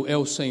amável é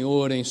o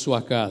Senhor em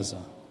sua casa.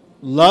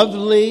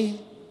 Lovely,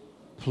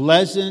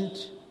 pleasant,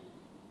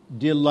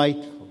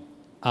 delightful.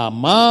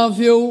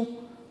 Amável,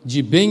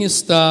 de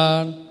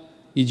bem-estar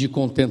e de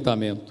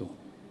contentamento.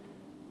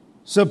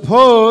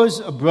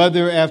 Suppose a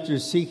brother, after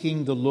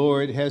seeking the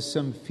Lord, has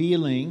some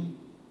feeling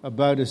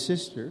about a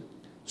sister.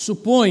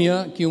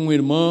 Suponha que um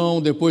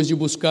irmão, depois de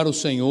buscar o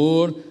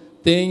Senhor,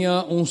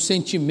 tenha um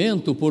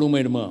sentimento por uma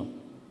irmã.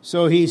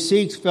 So he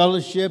seeks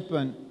fellowship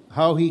on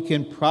how he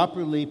can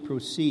properly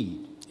proceed.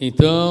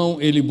 Então,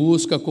 ele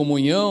busca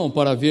comunhão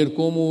para ver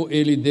como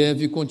ele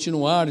deve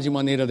continuar de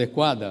maneira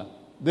adequada.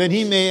 Then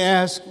he may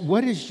ask,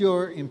 what is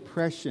your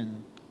impression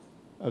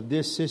of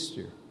this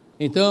sister?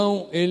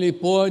 Então, ele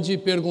pode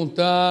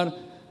perguntar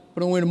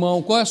para um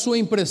irmão, qual é a sua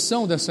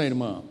impressão dessa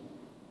irmã?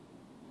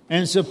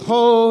 And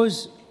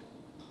suppose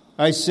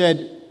I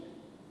said,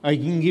 I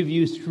can give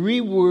you 3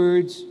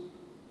 words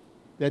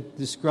that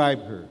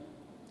describe her.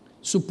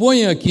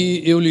 Suponha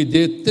que eu lhe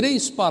dê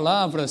 3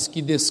 palavras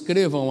que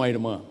descrevam a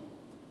irmã.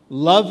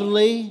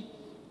 Lovely,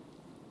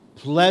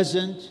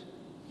 pleasant,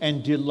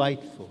 and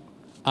delightful.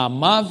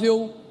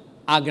 Amável,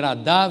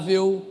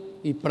 agradável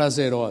e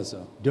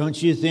prazerosa.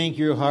 Don't you think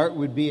your heart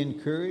would be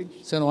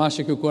encouraged? Você não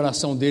acha que o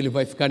coração dele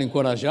vai ficar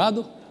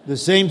encorajado? The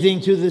same thing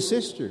to the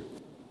sister.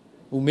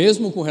 O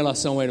mesmo com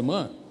relação à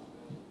irmã.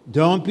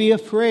 Don't be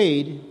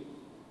afraid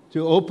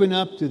to open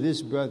up to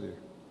this brother.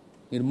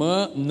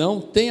 Irmã, não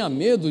tenha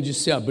medo de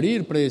se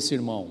abrir para esse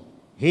irmão.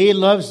 He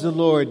loves the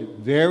Lord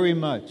very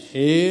much.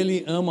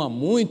 Ele ama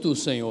muito o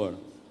Senhor.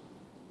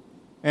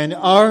 And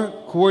our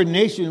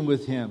coordination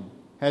with him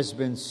has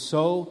been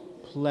so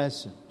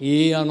pleasant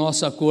E a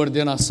nossa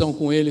coordenação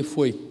com ele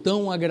foi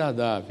tão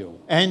agradável,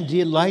 and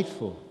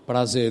delightful.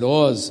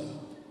 prazerosa.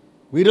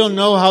 We don't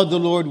know how the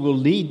Lord will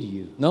lead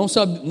you,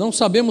 Não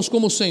sabemos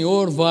como o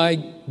Senhor vai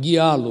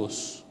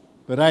guiá-los,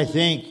 but I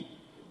think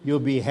you'll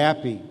be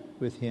happy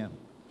with him.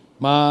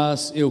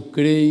 mas eu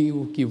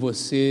creio que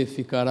você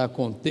ficará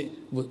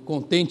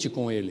contente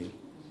com ele.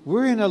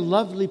 We're in a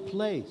lovely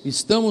place,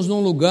 Estamos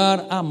num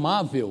lugar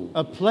amável,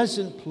 a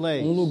pleasant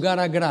place, um lugar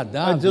a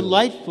agradável,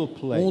 delightful um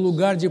place.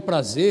 lugar de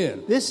prazer.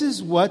 This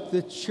is what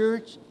the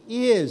church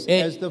is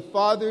É- as the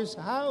Father's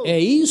house. É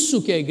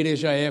isso que a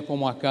igreja é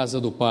como a casa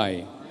do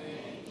Pai.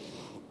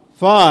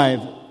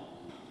 5,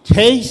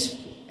 taste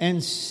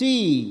and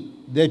see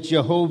that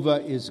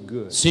Jehovah is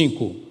good.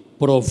 5.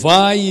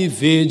 Provai e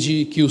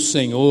vede que o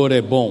Senhor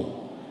é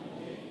bom.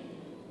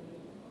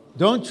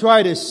 Don't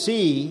try to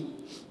see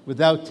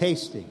without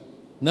tasting.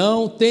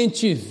 Não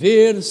tente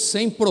ver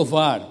sem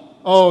provar.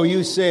 Oh,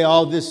 you say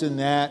all this and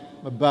that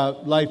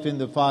about life in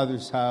the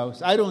Father's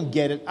house. I don't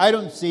get it. I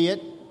don't see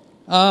it.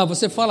 Ah,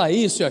 você fala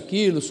isso e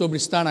aquilo sobre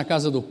estar na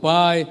casa do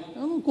Pai.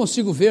 Eu não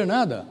consigo ver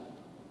nada.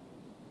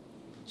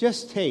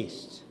 Just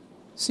taste.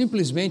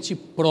 Simplesmente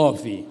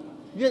prove.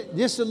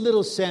 Just a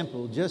little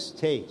sample. Just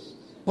taste.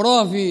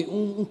 Prove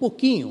um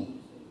pouquinho.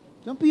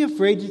 Don't be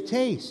afraid to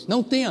taste.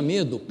 Não tenha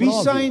medo. Be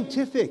Prove.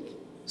 scientific.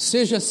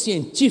 Seja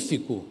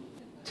científico.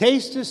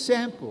 Taste a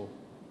sample.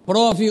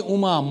 Prove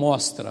uma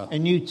amostra.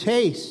 And you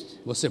taste.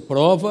 Você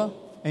prova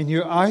And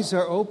your eyes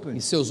are open.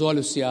 e seus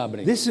olhos se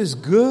abrem. This is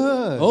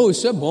good. Oh,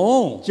 isso é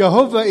bom.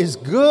 Jehovah is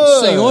good. O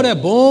Senhor é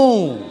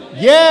bom.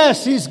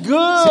 Yes, He's good.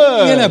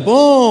 Sim, Ele é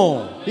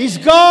bom. He's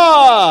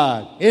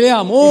God. Ele é He's a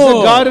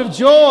amor. God of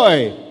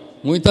joy.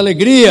 Muita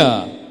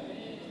alegria.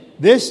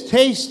 This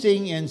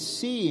tasting and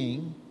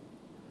seeing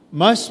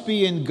must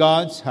be in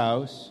God's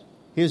house,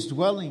 His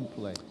dwelling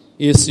place.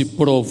 Esse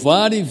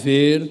provar e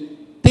ver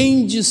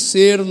tem de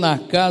ser na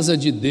casa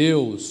de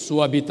Deus,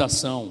 sua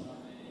habitação.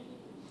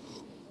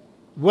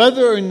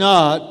 Whether or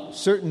not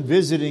certain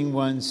visiting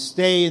ones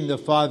stay in the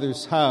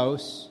Father's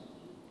house,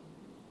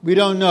 we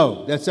don't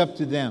know. That's up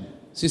to them.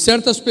 Se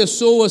certas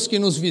pessoas que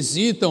nos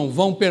visitam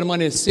vão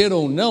permanecer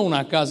ou não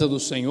na casa do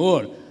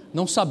Senhor,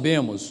 não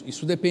sabemos,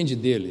 isso depende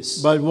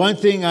deles. But one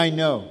thing I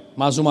know,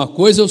 Mas uma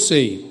coisa eu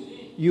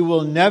sei, you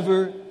will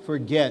never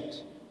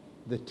forget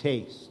the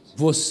taste.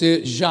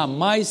 você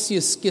jamais se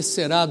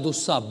esquecerá do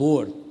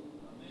sabor.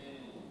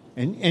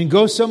 And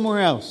go somewhere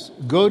else.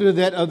 Go to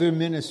that other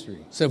ministry.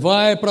 Você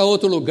vai para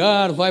outro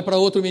lugar, vai para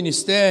outro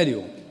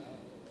ministério,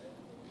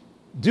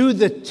 Do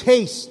the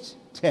taste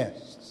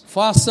test.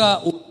 faça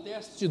o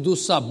teste do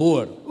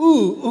sabor.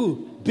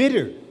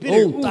 Bitter.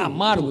 Bitter. Ou tá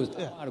amargo,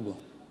 tá amargo.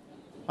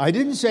 I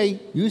didn't say,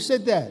 you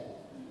said that.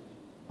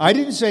 I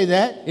didn't say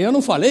that. Eu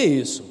não falei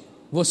isso,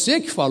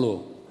 você que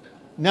falou.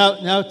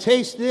 Now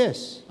taste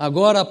this.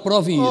 Agora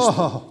prove isso.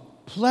 Oh,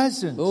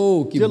 pleasant.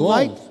 Oh, que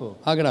delightful. bom,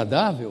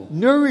 agradável,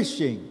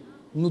 Nourishing.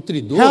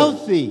 nutridor,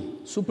 Healthy.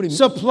 suprimento.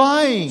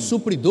 Supplying.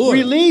 Supridor.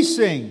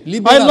 Releasing. I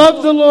Liberador.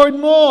 love the Lord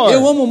more.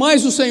 Eu amo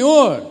mais o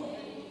Senhor.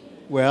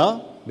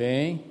 Well,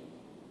 Bem,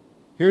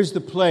 here's the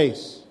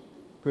place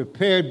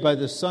prepared by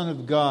the Son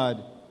of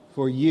God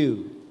for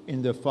you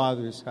in the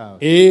Father's house.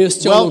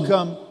 este é o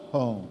Welcome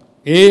home.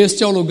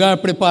 Este é o lugar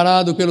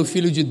preparado pelo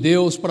Filho de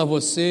Deus para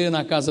você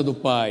na casa do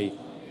Pai.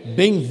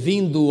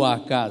 Bem-vindo à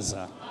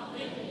casa.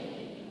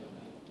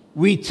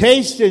 We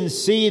taste and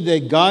see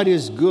that God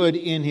is good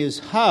in His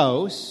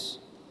house,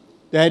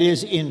 that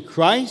is in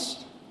Christ,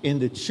 in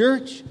the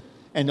church,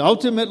 and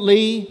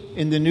ultimately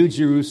in the New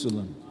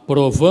Jerusalem.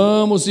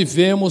 Provamos e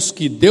vemos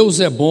que Deus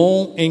é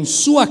bom em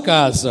sua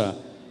casa,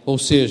 ou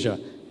seja,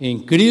 em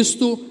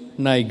Cristo,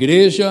 na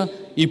igreja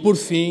e, por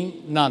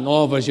fim, na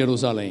Nova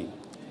Jerusalém.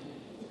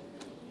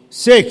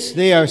 6,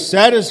 they are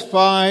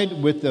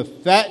satisfied with the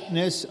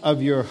fatness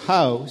of your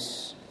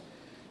house,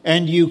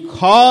 and you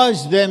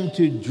cause them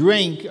to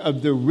drink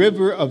of the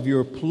river of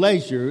your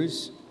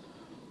pleasures,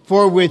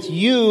 for with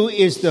you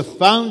is the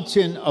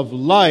fountain of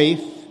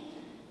life.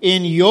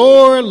 In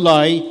your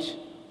light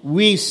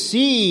we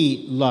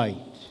see light.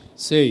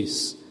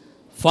 6.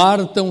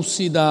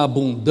 Fartam-se da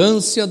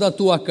abundância da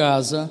tua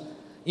casa,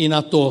 e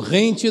na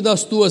torrente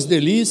das tuas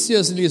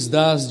delícias lhes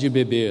dás de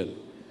beber.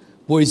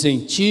 Pois em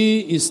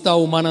ti está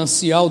o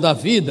manancial da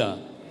vida,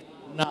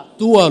 na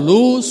tua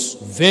luz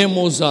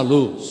vemos a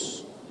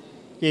luz.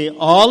 Okay,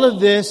 all of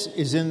this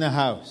is in the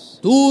house.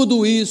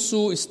 Tudo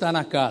isso está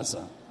na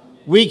casa.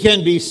 We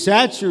can be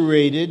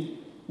saturated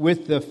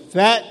with the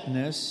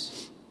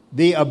fatness,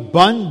 the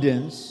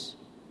abundance,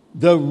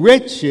 the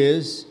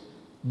riches,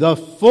 the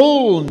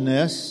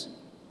fullness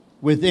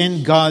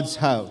within God's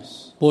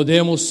house.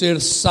 Podemos ser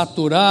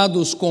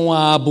saturados com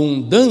a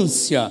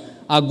abundância,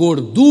 a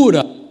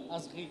gordura,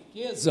 as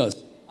riquezas,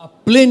 a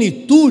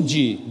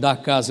plenitude da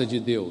casa de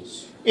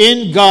Deus.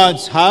 In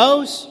God's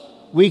house,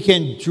 we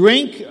can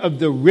drink of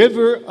the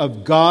river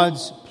of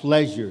God's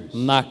pleasures.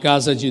 Na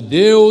casa de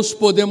Deus,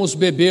 podemos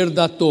beber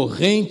da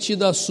torrente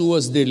das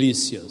suas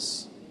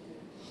delícias.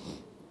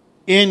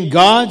 In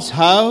God's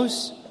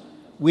house,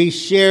 we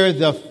share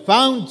the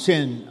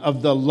fountain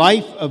of the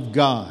life of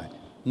God.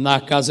 Na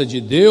casa de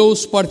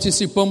Deus,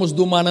 participamos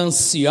do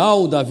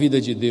manancial da vida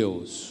de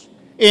Deus.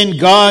 In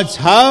God's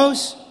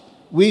house,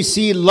 we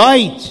see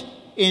light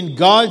in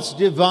God's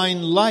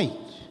divine light.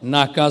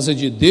 Na casa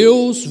de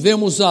Deus,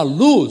 vemos a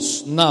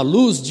luz na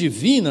luz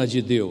divina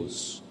de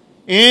Deus.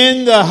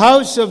 In the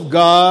house of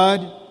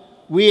God,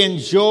 we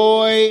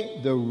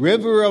enjoy the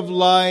river of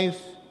life,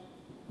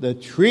 the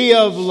tree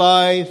of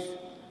life,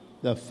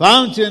 the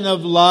fountain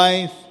of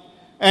life,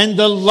 and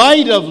the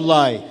light of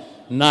life.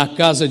 Na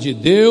casa de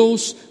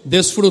Deus,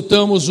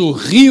 desfrutamos o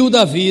rio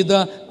da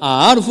vida,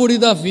 a árvore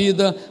da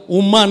vida,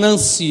 o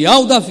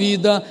manancial da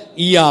vida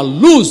e a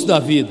luz da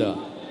vida.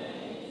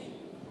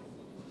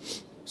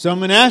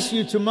 Someone asks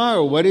you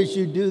tomorrow, what did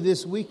you do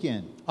this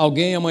weekend?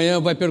 Alguém amanhã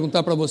vai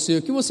perguntar para você,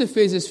 o que você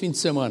fez esse fim de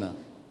semana?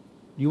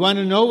 You want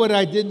to know what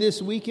I did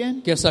this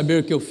weekend? Quer saber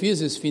o que eu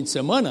fiz esse fim de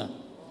semana?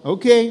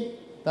 Okay.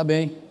 Tá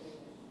bem.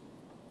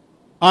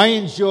 I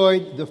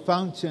enjoyed the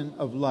fountain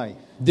of life.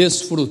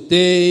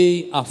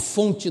 Desfrutei a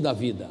fonte da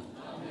vida.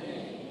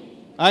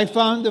 I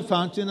found the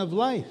fountain of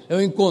life. Eu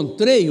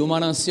encontrei o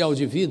manancial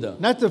de vida.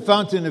 Not the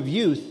fountain of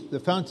youth, the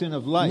fountain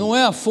of life. Não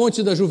é a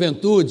fonte da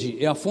juventude,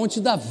 é a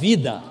fonte da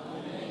vida.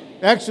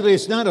 Actually,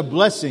 it's not a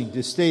blessing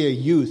to stay a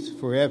youth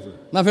forever.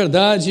 Na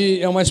verdade,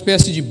 é uma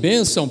espécie de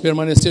bênção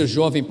permanecer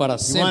jovem para You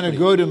want to sempre.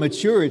 go to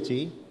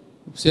maturity,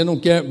 Você não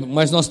quer,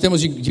 mas nós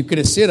temos de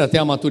crescer até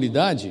a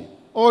maturidade.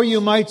 or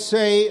you might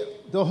say,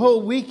 the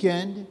whole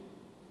weekend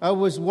I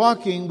was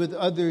walking with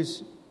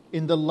others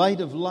in the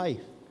light of life.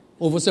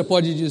 Ou você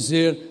pode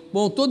dizer,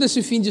 bom, todo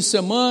esse fim de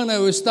semana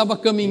eu estava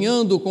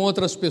caminhando com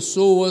outras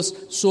pessoas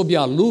sob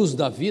a luz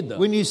da vida.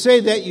 When you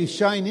say that, you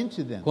shine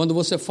into them. Quando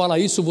você fala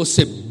isso,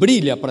 você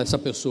brilha para essa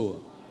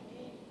pessoa.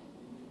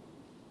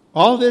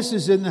 All this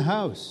is in the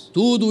house.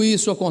 Tudo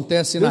isso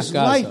acontece na There's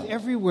light casa.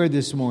 everywhere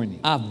this morning.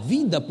 Há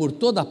vida por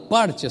toda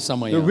parte essa The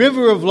manhã.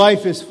 river of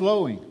life is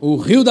flowing. O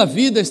rio da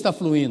vida está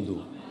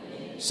fluindo.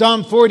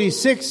 Psalm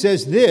 46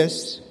 says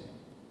this,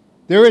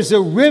 there is a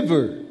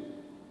river,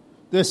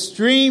 the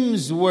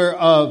streams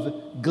whereof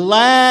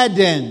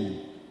gladden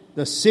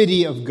the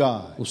city of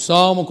God. O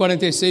Salmo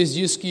 46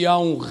 diz que há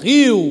um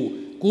rio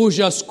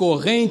cujas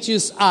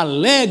correntes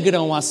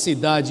alegram a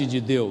cidade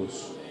de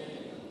Deus.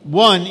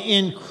 One,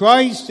 in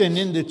Christ and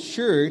in the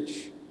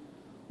church,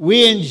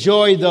 we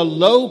enjoy the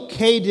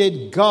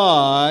located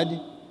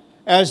God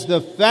as the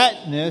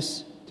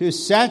fatness to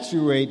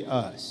saturate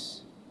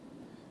us.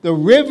 The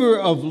river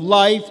of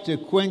life to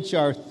quench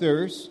our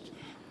thirst,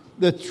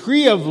 the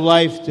tree of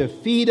life to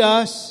feed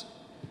us,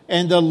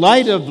 and the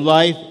light of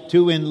life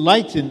to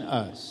enlighten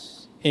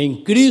us.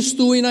 Em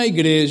Cristo e na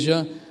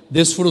igreja,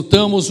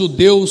 desfrutamos o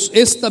Deus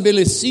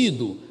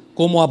estabelecido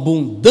como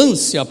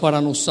abundância para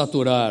nos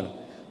saturar,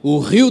 o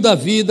rio da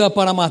vida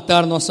para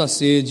matar nossa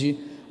sede,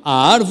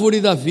 a árvore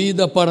da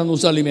vida para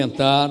nos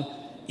alimentar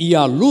e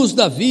a luz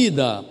da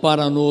vida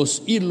para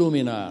nos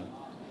iluminar.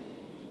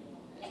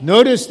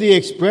 Notice the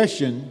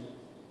expression,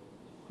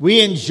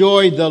 we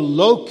enjoy the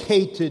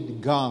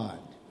located God.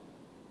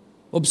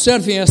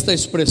 Observem esta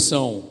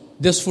expressão,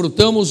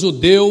 desfrutamos o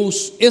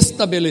Deus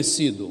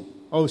estabelecido.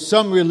 Oh,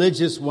 some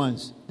religious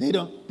ones,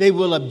 they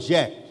will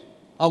object.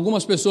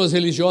 Algumas pessoas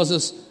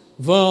religiosas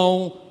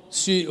vão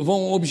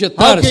vão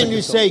objetar How essa can you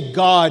questão. say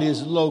God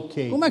is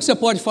located? Como é que você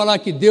pode falar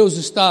que Deus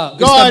está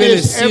God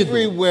is estabelecido,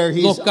 everywhere.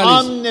 He's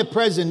localizado?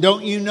 omnipresent.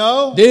 Don't you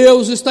know?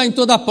 Deus está em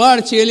toda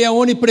parte, Ele é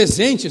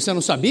onipresente, você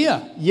não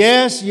sabia?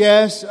 Yes,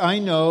 yes, I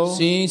know.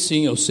 Sim,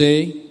 sim, eu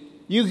sei.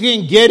 You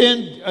can get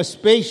in a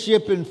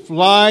spaceship and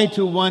fly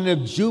to one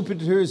of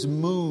Jupiter's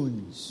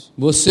moons.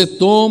 Você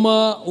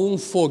toma um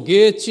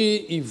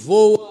foguete e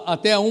voa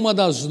até uma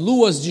das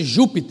luas de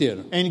Júpiter,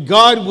 And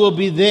God will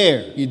be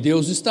there. e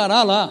Deus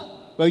estará lá.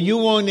 But you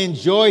won't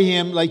enjoy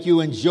Him like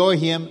you enjoy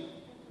Him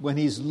when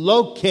He's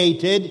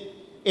located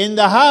in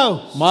the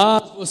house.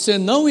 Mas você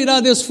não irá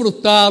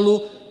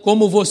desfrutá-lo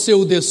como você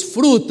o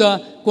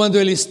desfruta quando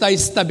ele está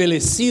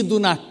estabelecido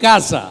na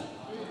casa.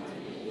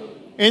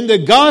 In the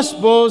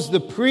Gospels, the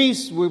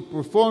priests were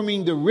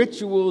performing the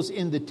rituals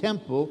in the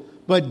temple,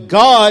 but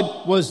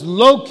God was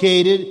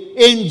located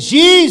in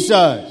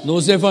Jesus.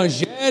 Nos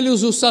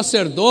evangelhos, os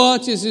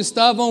sacerdotes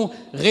estavam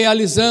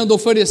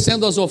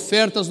oferecendo as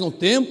ofertas no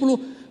templo,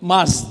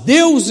 mas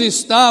Deus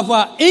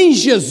estava em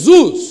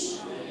Jesus.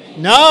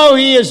 Now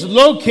He is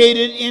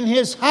located in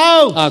His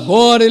house.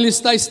 Agora ele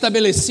está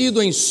estabelecido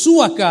em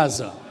sua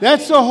casa.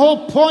 That's the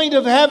whole point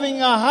of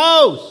having a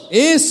house.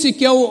 Esse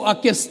que é a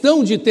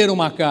questão de ter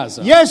uma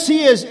casa. Yes,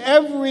 He is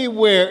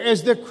everywhere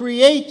as the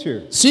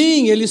Creator,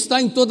 Sim, ele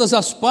está em todas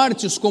as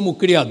partes como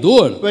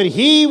Criador, but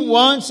He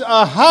wants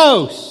a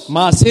house,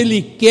 mas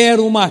ele quer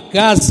uma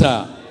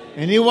casa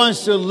and He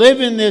wants to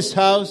live in this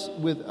house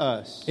with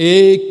us.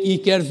 e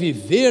quer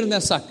viver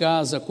nessa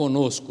casa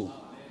conosco.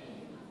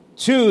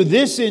 2,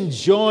 this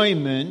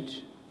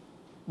enjoyment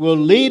will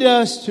lead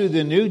us to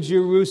the New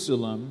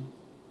Jerusalem,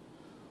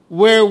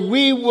 where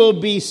we will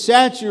be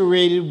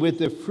saturated with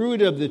the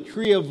fruit of the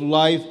tree of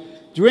life,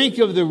 drink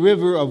of the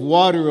river of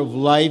water of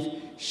life,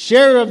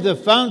 share of the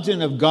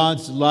fountain of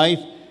God's life,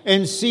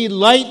 and see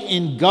light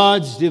in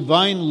God's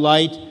divine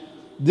light.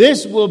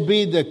 This will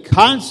be the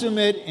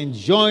consummate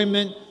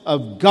enjoyment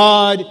of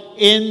God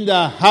in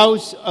the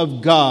house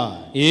of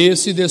God.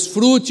 Esse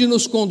desfrute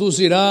nos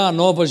conduzirá à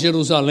Nova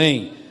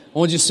Jerusalém,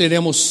 onde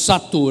seremos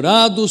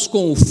saturados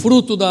com o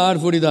fruto da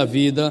árvore da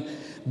vida,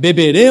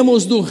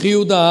 beberemos do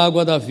rio da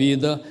água da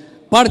vida,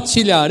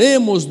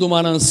 partilharemos do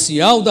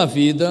manancial da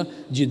vida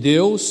de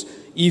Deus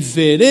e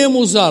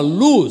veremos a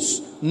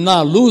luz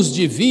na luz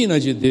divina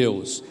de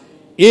Deus.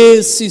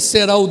 Esse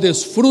será o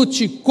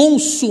desfrute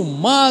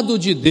consumado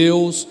de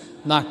Deus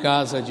na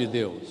casa de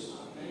Deus.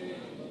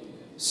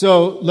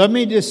 So let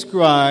me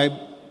describe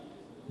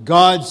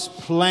God's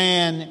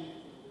plan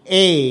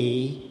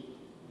A,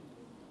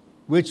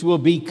 which will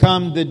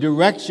become the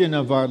direction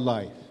of our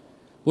life.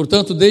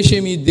 Portanto,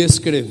 deixem-me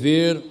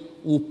descrever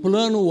o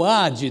plano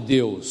A de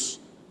Deus,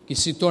 que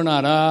se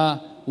tornará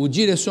o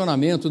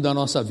direcionamento da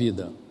nossa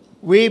vida.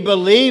 We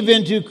believe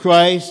into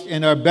Christ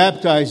and are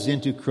baptized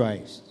into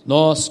Christ.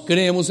 Nós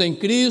cremos em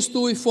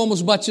Cristo e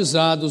fomos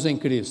batizados em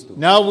Cristo.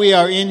 Now we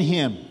are in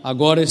Him.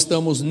 Agora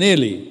estamos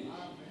nele.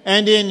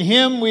 And in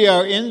Him we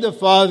are in the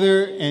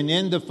Father, and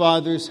in the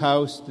Father's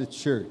house, the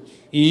church.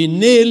 E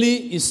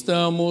nele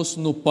estamos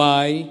no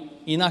Pai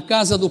e na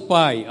casa do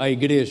Pai, a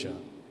igreja.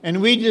 And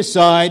we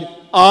decide,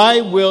 I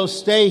will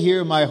stay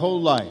here my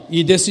whole life.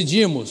 E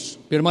decidimos,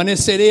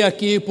 permanecerei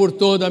aqui por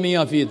toda a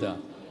minha vida.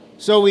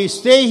 So we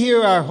stay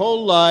here our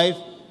whole life,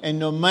 and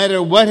no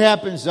matter what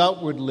happens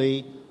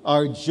outwardly,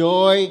 our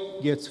joy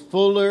gets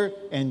fuller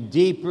and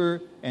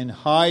deeper and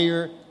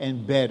higher and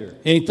better.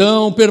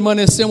 Então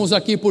permanecemos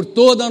aqui por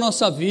toda a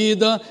nossa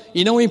vida,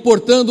 e não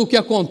importando o que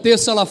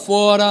aconteça lá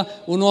fora,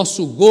 o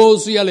nosso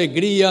gozo e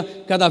alegria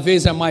cada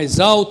vez é mais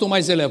alto,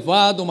 mais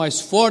elevado, mais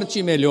forte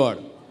e melhor.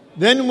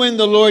 Then when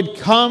the Lord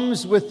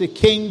comes with the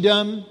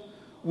kingdom,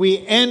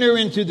 we enter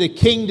into the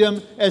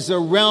kingdom as a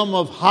realm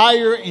of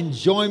higher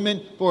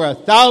enjoyment for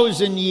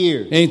 1,000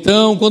 years.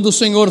 Então, quando o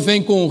Senhor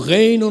vem com o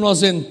reino,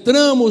 nós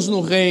entramos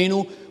no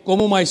reino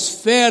como uma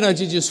esfera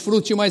de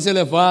desfrute mais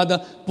elevada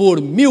por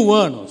 1000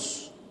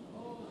 anos.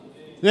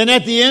 Then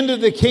at the end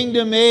of the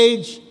kingdom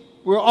age,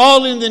 we're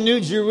all in the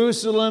New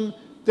Jerusalem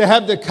to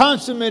have the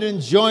consummate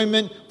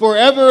enjoyment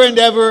forever and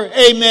ever.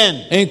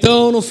 Amen.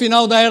 Então, no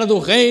final da era do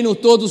reino,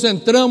 todos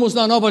entramos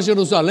na Nova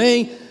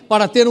Jerusalém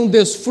para ter um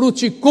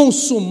desfrute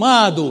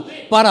consumado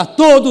para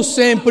todo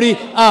sempre.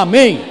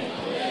 Amém.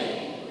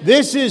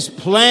 This is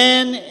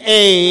plan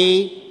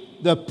A,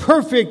 the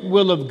perfect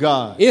will of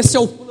God. Esse é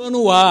o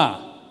plano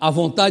A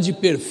vontade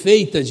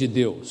perfeita de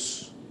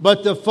Deus.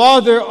 But the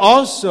Father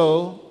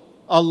also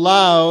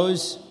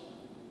allows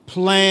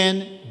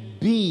plan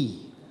B.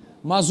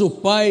 Mas o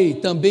Pai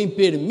também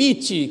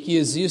permite que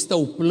exista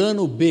o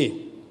plano B.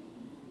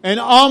 And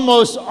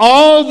almost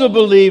all the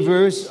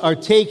believers are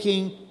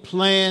taking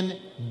plan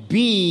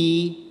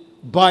B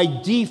by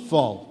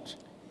default.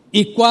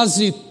 E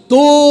quase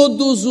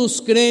todos os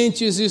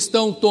crentes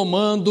estão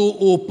tomando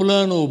o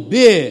plano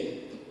B.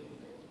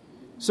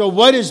 So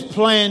what is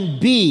plan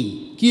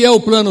B? Que é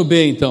o plano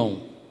B, então?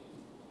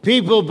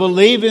 People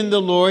believe in the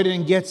Lord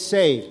and get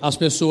saved. As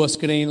pessoas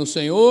creem no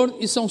Senhor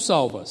e são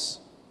salvas.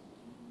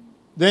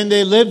 Then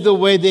they live the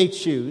way they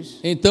choose.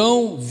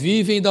 Então,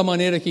 vivem da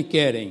maneira que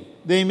querem.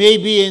 They may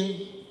be in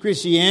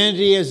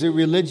Christianity as a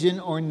religion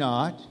or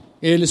not,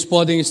 Eles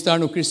podem estar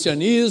no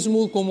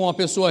cristianismo como uma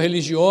pessoa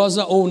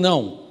religiosa ou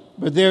não,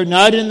 but they're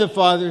not in the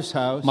Father's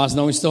house. mas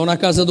não estão na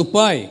casa do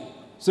Pai.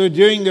 So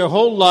during their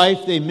whole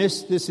life, they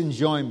miss this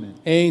enjoyment.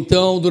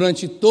 Então,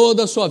 durante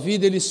toda a sua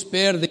vida, eles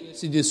perdem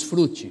esse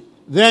desfrute.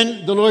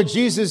 Then the Lord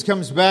Jesus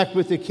comes back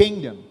with the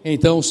kingdom,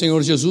 Então, o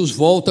Senhor Jesus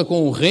volta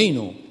com o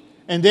reino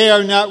and they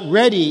are not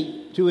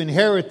ready to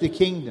inherit the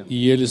kingdom.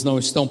 e eles não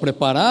estão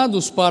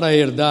preparados para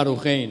herdar o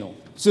reino.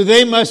 So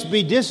they must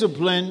be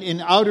disciplined in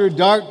outer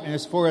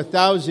darkness for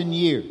 1,000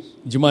 years.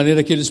 De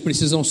maneira que eles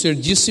precisam ser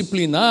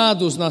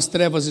disciplinados nas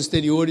trevas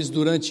exteriores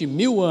durante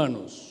 1000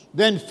 anos.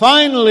 Then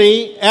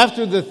finally,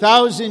 after the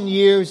 1,000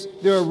 years,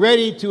 they're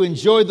ready to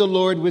enjoy the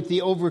Lord with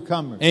the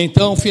overcomers.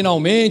 Então,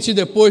 finalmente,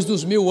 depois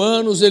dos 1000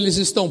 anos, eles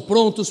estão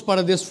prontos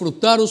para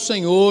desfrutar o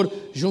Senhor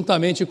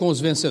juntamente com os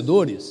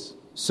vencedores.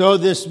 So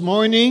this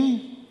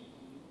morning,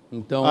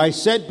 Então, I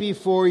set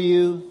before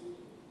you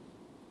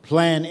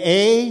plan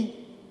A,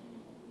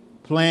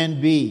 plan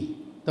B.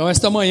 então,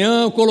 esta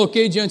manhã eu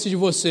coloquei diante de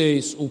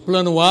vocês o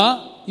plano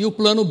A e o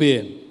plano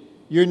B.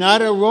 You're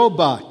not a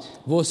robot.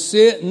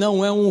 Você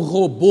não é um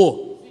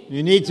robô.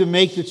 You need to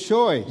make the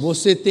choice.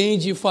 Você tem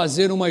de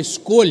fazer uma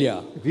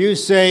escolha. If you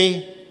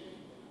say,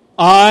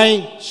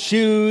 I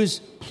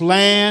choose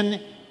plan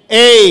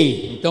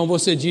A, Então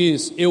você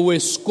diz, eu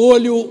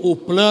escolho o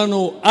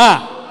plano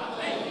A.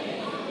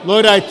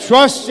 Lord, I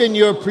trust in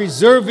your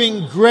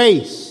preserving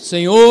grace.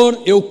 Senhor,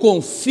 eu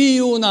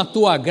confio na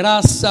tua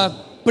graça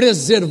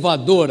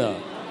preservadora.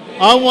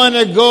 I want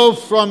to go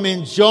from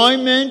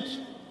enjoyment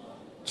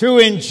to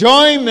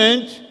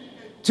enjoyment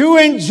to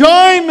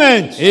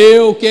enjoyment.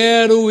 Eu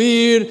quero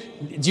ir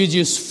de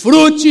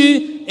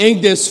desfrute em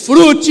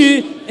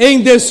desfrute em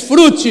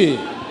desfrute.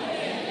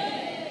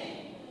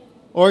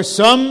 Or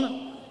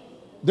some,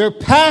 they're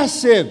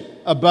passive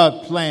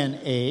about plan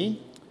A.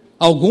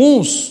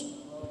 Alguns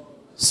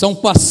são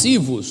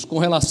passivos com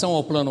relação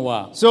ao plano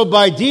A. So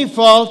by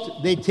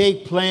default, they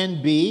take plan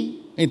B.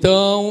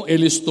 Então,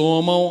 eles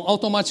tomam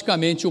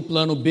automaticamente o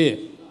plano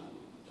B.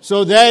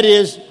 So that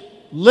is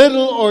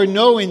little or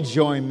no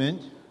enjoyment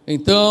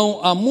Então,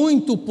 há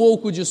muito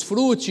pouco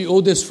desfrute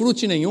ou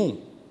desfrute nenhum,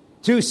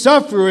 to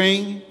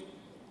suffering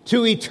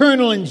to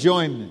eternal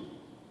enjoyment.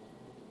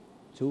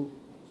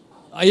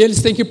 aí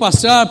eles têm que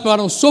passar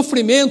para um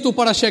sofrimento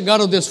para chegar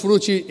ao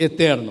desfrute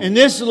eterno. In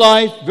this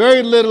life,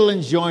 very little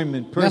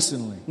enjoyment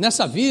personally.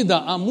 Nessa vida,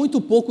 há muito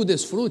pouco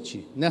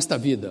desfrute, nesta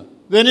vida.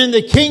 Then in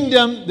the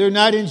kingdom, they're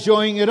not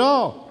enjoying at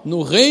all.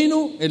 No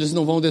reino, eles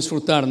não vão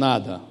desfrutar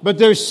nada. But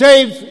they're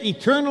saved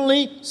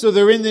eternally, so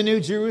they're in the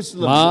New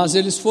Jerusalem. Mas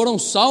eles foram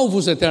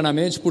salvos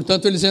eternamente,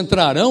 portanto eles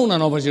entrarão na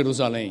Nova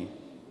Jerusalém.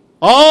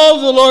 All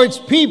the Lord's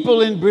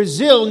people in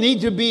Brazil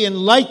need to be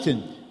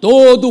enlightened.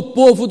 Todo o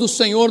povo do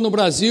Senhor no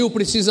Brasil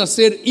precisa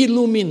ser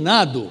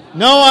iluminado.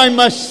 Now I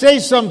must say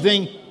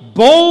something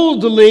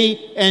boldly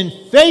and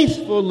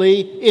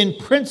faithfully in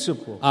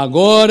principle.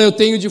 Agora eu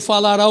tenho de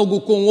falar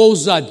algo com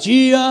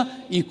ousadia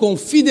e com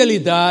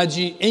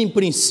fidelidade em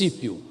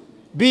princípio.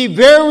 Be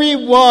very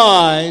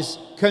wise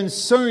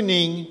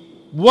concerning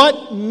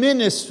what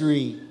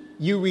ministry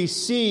you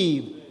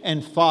receive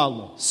and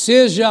follow.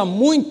 Seja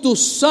muito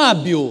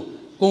sábio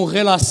com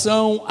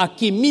relação a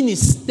que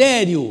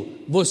ministério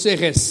você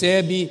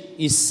recebe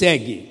e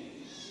segue.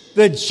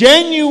 The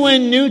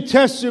genuine New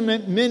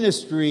Testament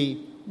ministry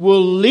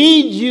will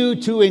lead you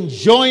to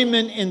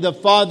enjoyment in the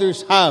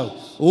Father's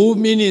house. O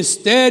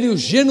ministério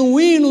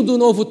genuíno do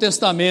Novo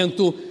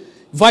Testamento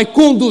vai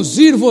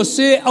conduzir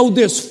você ao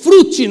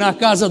desfrute na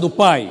casa do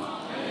Pai.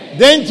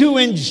 Then to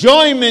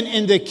enjoyment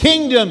in the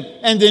kingdom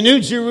and the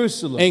New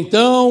Jerusalem.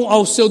 Então,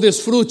 ao seu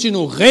desfrute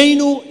no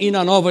reino e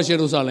na Nova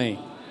Jerusalém.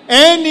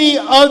 Any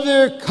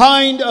other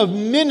kind of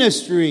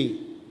ministry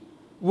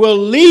will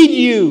lead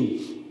you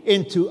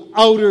into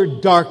outer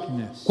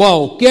darkness.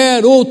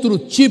 Qualquer outro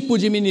tipo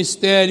de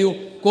ministério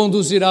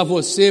conduzirá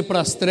você para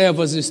as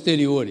trevas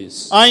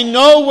exteriores. I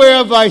know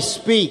whereof I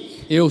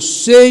speak. Eu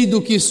sei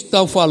do que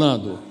estou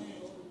falando.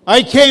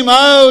 I came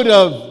out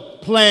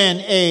of plan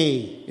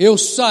A. Eu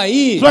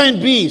saí. Plan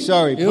B,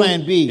 sorry, plan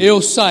B.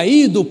 Eu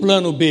saí do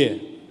plano B.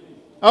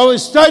 I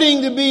was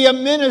studying to be a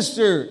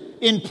minister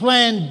in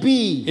plan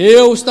B.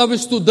 Eu estava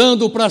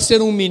estudando para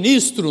ser um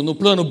ministro no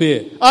plano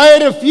B. I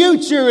had a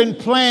future in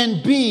plan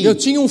B. Eu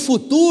tinha um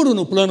futuro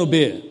no plano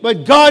B.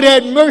 But God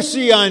had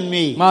mercy on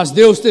me. Mas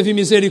Deus teve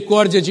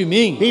misericórdia de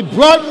mim. He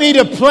brought me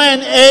to plan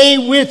A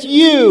with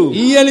you.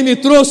 E Ele me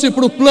trouxe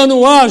para o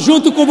plano A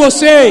junto com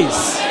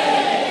vocês.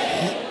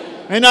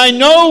 And I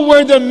know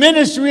where the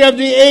ministry of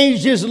the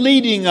age is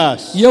leading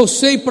us. E eu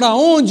sei para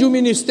onde o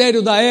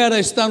ministério da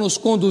era está nos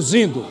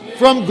conduzindo.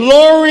 From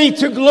glory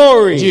to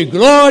glory. De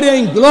glória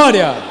em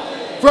glória.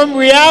 From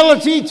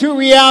reality to De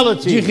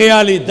reality.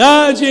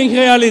 realidade em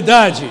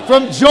realidade.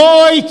 From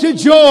joy to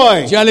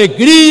joy. De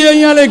alegria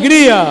em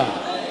alegria.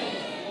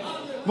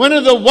 One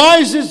of the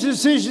wisest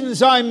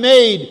decisions I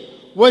made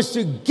was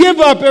to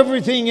give up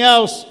everything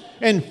else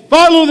and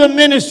follow the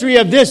ministry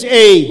of this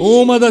age.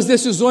 Uma das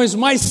decisões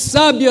mais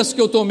sábias que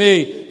eu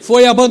tomei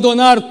foi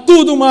abandonar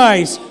tudo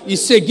mais e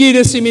seguir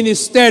esse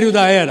ministério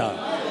da era.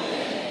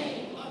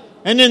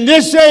 And in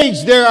this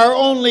age, there are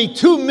only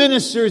 2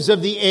 ministers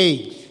of the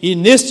age. E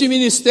neste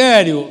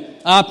ministério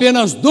há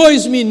apenas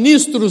 2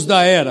 ministros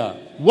da era: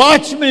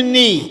 Watchman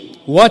Nee,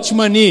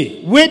 Watchman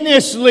Nee,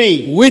 Witness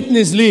Lee,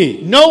 Witness Lee,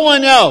 no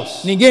one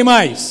else. ninguém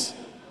mais.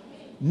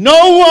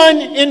 No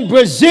one in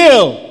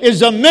Brazil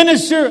is a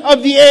minister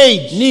of the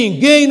age.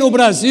 Ninguém no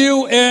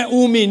Brasil é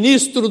o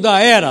ministro da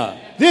era.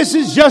 This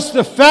is just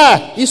a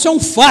fact. Isso é um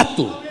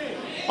fato.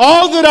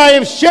 All that I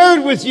have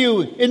shared with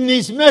you in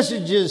these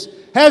messages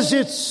has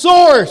its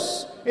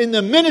source in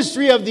the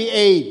ministry of the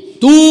age.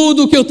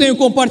 Tudo que eu tenho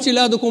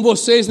compartilhado com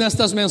vocês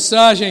nestas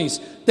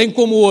mensagens tem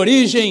como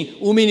origem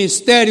o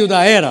ministério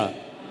da era.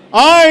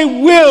 I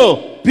will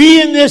be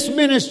in this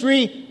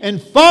ministry and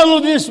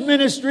follow this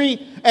ministry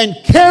and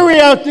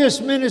carry out this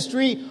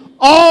ministry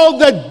all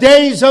the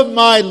days of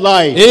my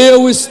life.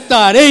 Eu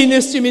estarei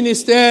neste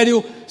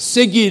ministério,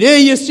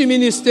 seguirei este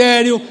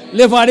ministério,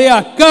 levarei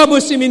a cabo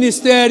esse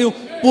ministério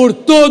por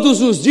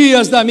todos os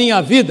dias da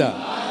minha vida.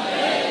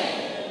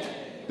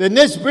 Then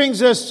this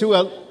brings us to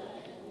a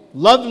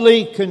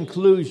lovely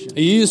conclusion.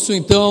 E isso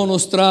então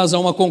nos traz a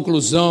uma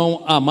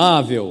conclusão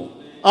amável.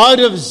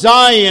 Out of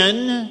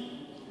Zion,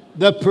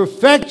 the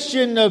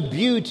perfection of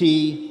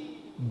beauty,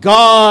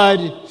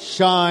 God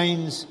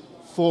shines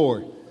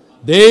forth.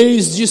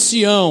 Desde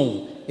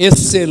Sião,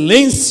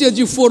 excelência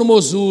de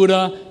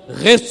formosura,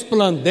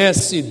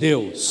 resplandece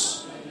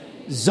Deus.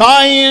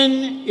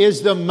 Zion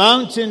is the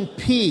mountain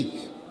peak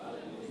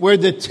where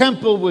the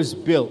temple was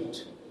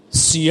built.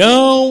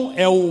 Sião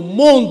é o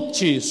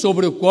monte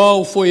sobre o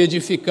qual foi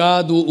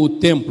edificado o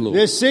templo,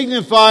 This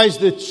signifies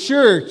the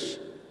church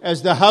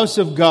as the house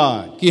of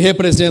God. que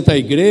representa a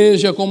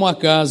igreja como a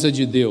casa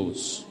de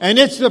Deus. And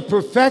it's the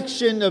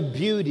perfection of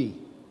beauty.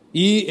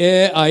 E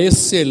é a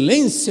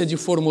excelência de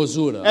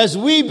formosura. As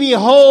we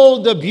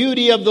behold the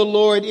beauty of the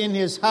Lord in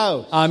His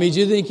house, À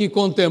medida em que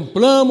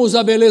contemplamos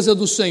a beleza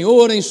do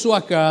Senhor em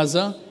sua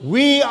casa,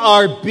 we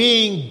are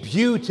being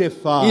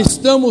beautified.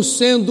 estamos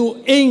sendo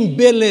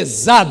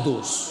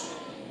embelezados.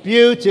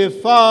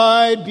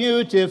 Beautified,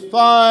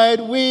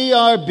 beautified, we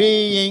are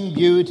being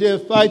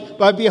beautified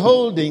by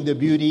beholding the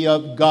beauty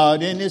of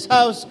God in His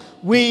house.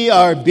 We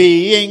are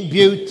being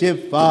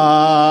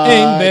beautified.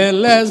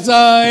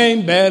 Embeleza,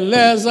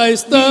 embeleza,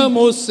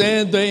 estamos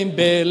sendo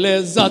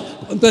embelezados,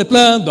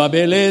 contemplando a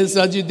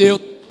beleza de Deus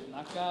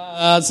na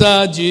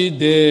casa de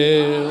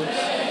Deus.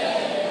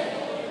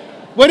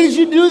 What did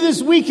you do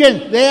this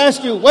weekend? They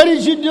ask you, what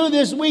did you do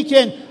this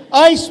weekend?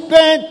 I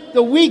spent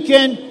the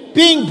weekend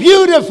being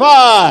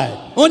beautified.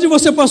 Onde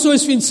você passou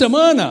esse fim de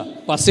semana?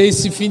 Passei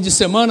esse fim de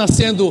semana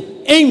sendo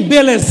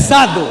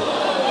embelezado.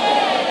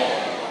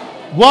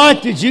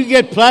 What? Did you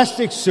get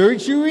plastic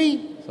surgery?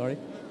 Sorry.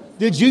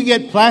 Did you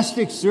get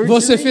plastic surgery?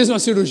 Você fez uma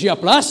cirurgia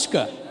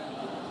plástica?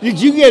 Did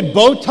you get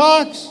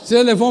Botox?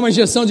 Você levou uma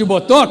injeção de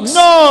botox?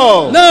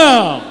 No.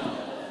 Não!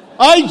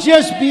 I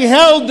just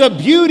beheld the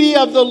beauty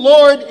of the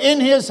Lord in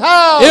His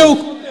house. Eu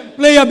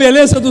contemplei a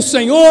beleza do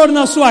Senhor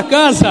na sua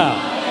casa.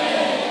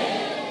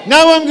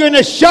 Now I'm going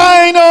to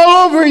shine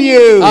all over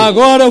you.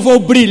 Agora eu vou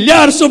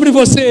brilhar sobre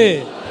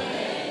você.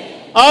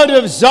 Out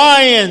of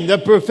Zion, the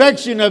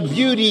perfection of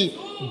beauty,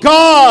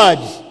 God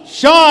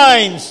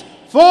shines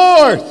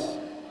forth.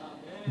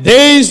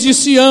 Desde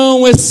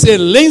Sião,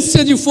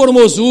 excelência de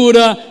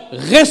formosura,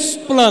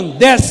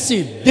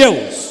 resplandece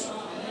Deus.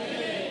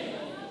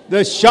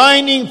 The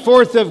shining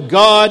forth of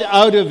God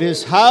out of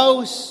His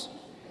house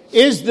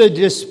is the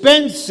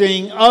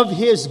dispensing of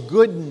His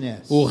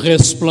goodness. O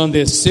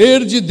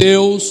resplandecer de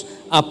Deus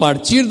a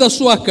partir da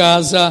sua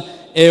casa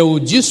é o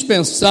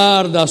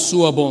dispensar da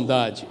sua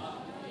bondade.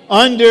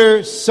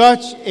 Under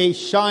such a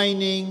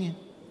shining,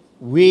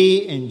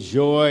 we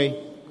enjoy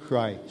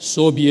Christ.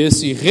 Sob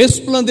esse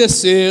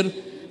resplandecer,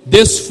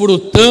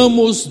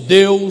 desfrutamos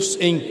Deus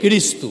em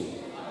Cristo.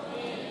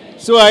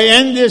 So I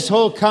end this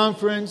whole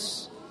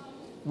conference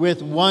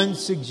with one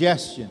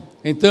suggestion.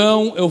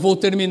 Então, eu vou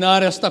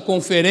terminar esta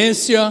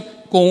conferência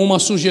com uma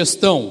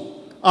sugestão.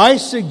 I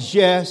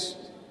suggest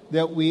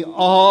that we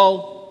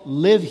all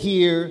live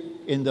here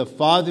in the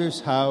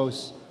Father's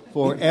house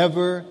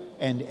forever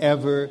and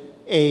ever.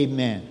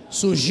 Amen.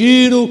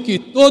 Sugiro que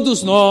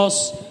todos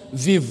nós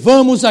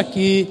vivamos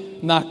aqui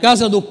na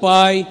casa do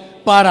Pai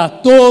para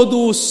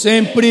todo o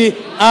sempre.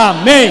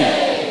 Amém.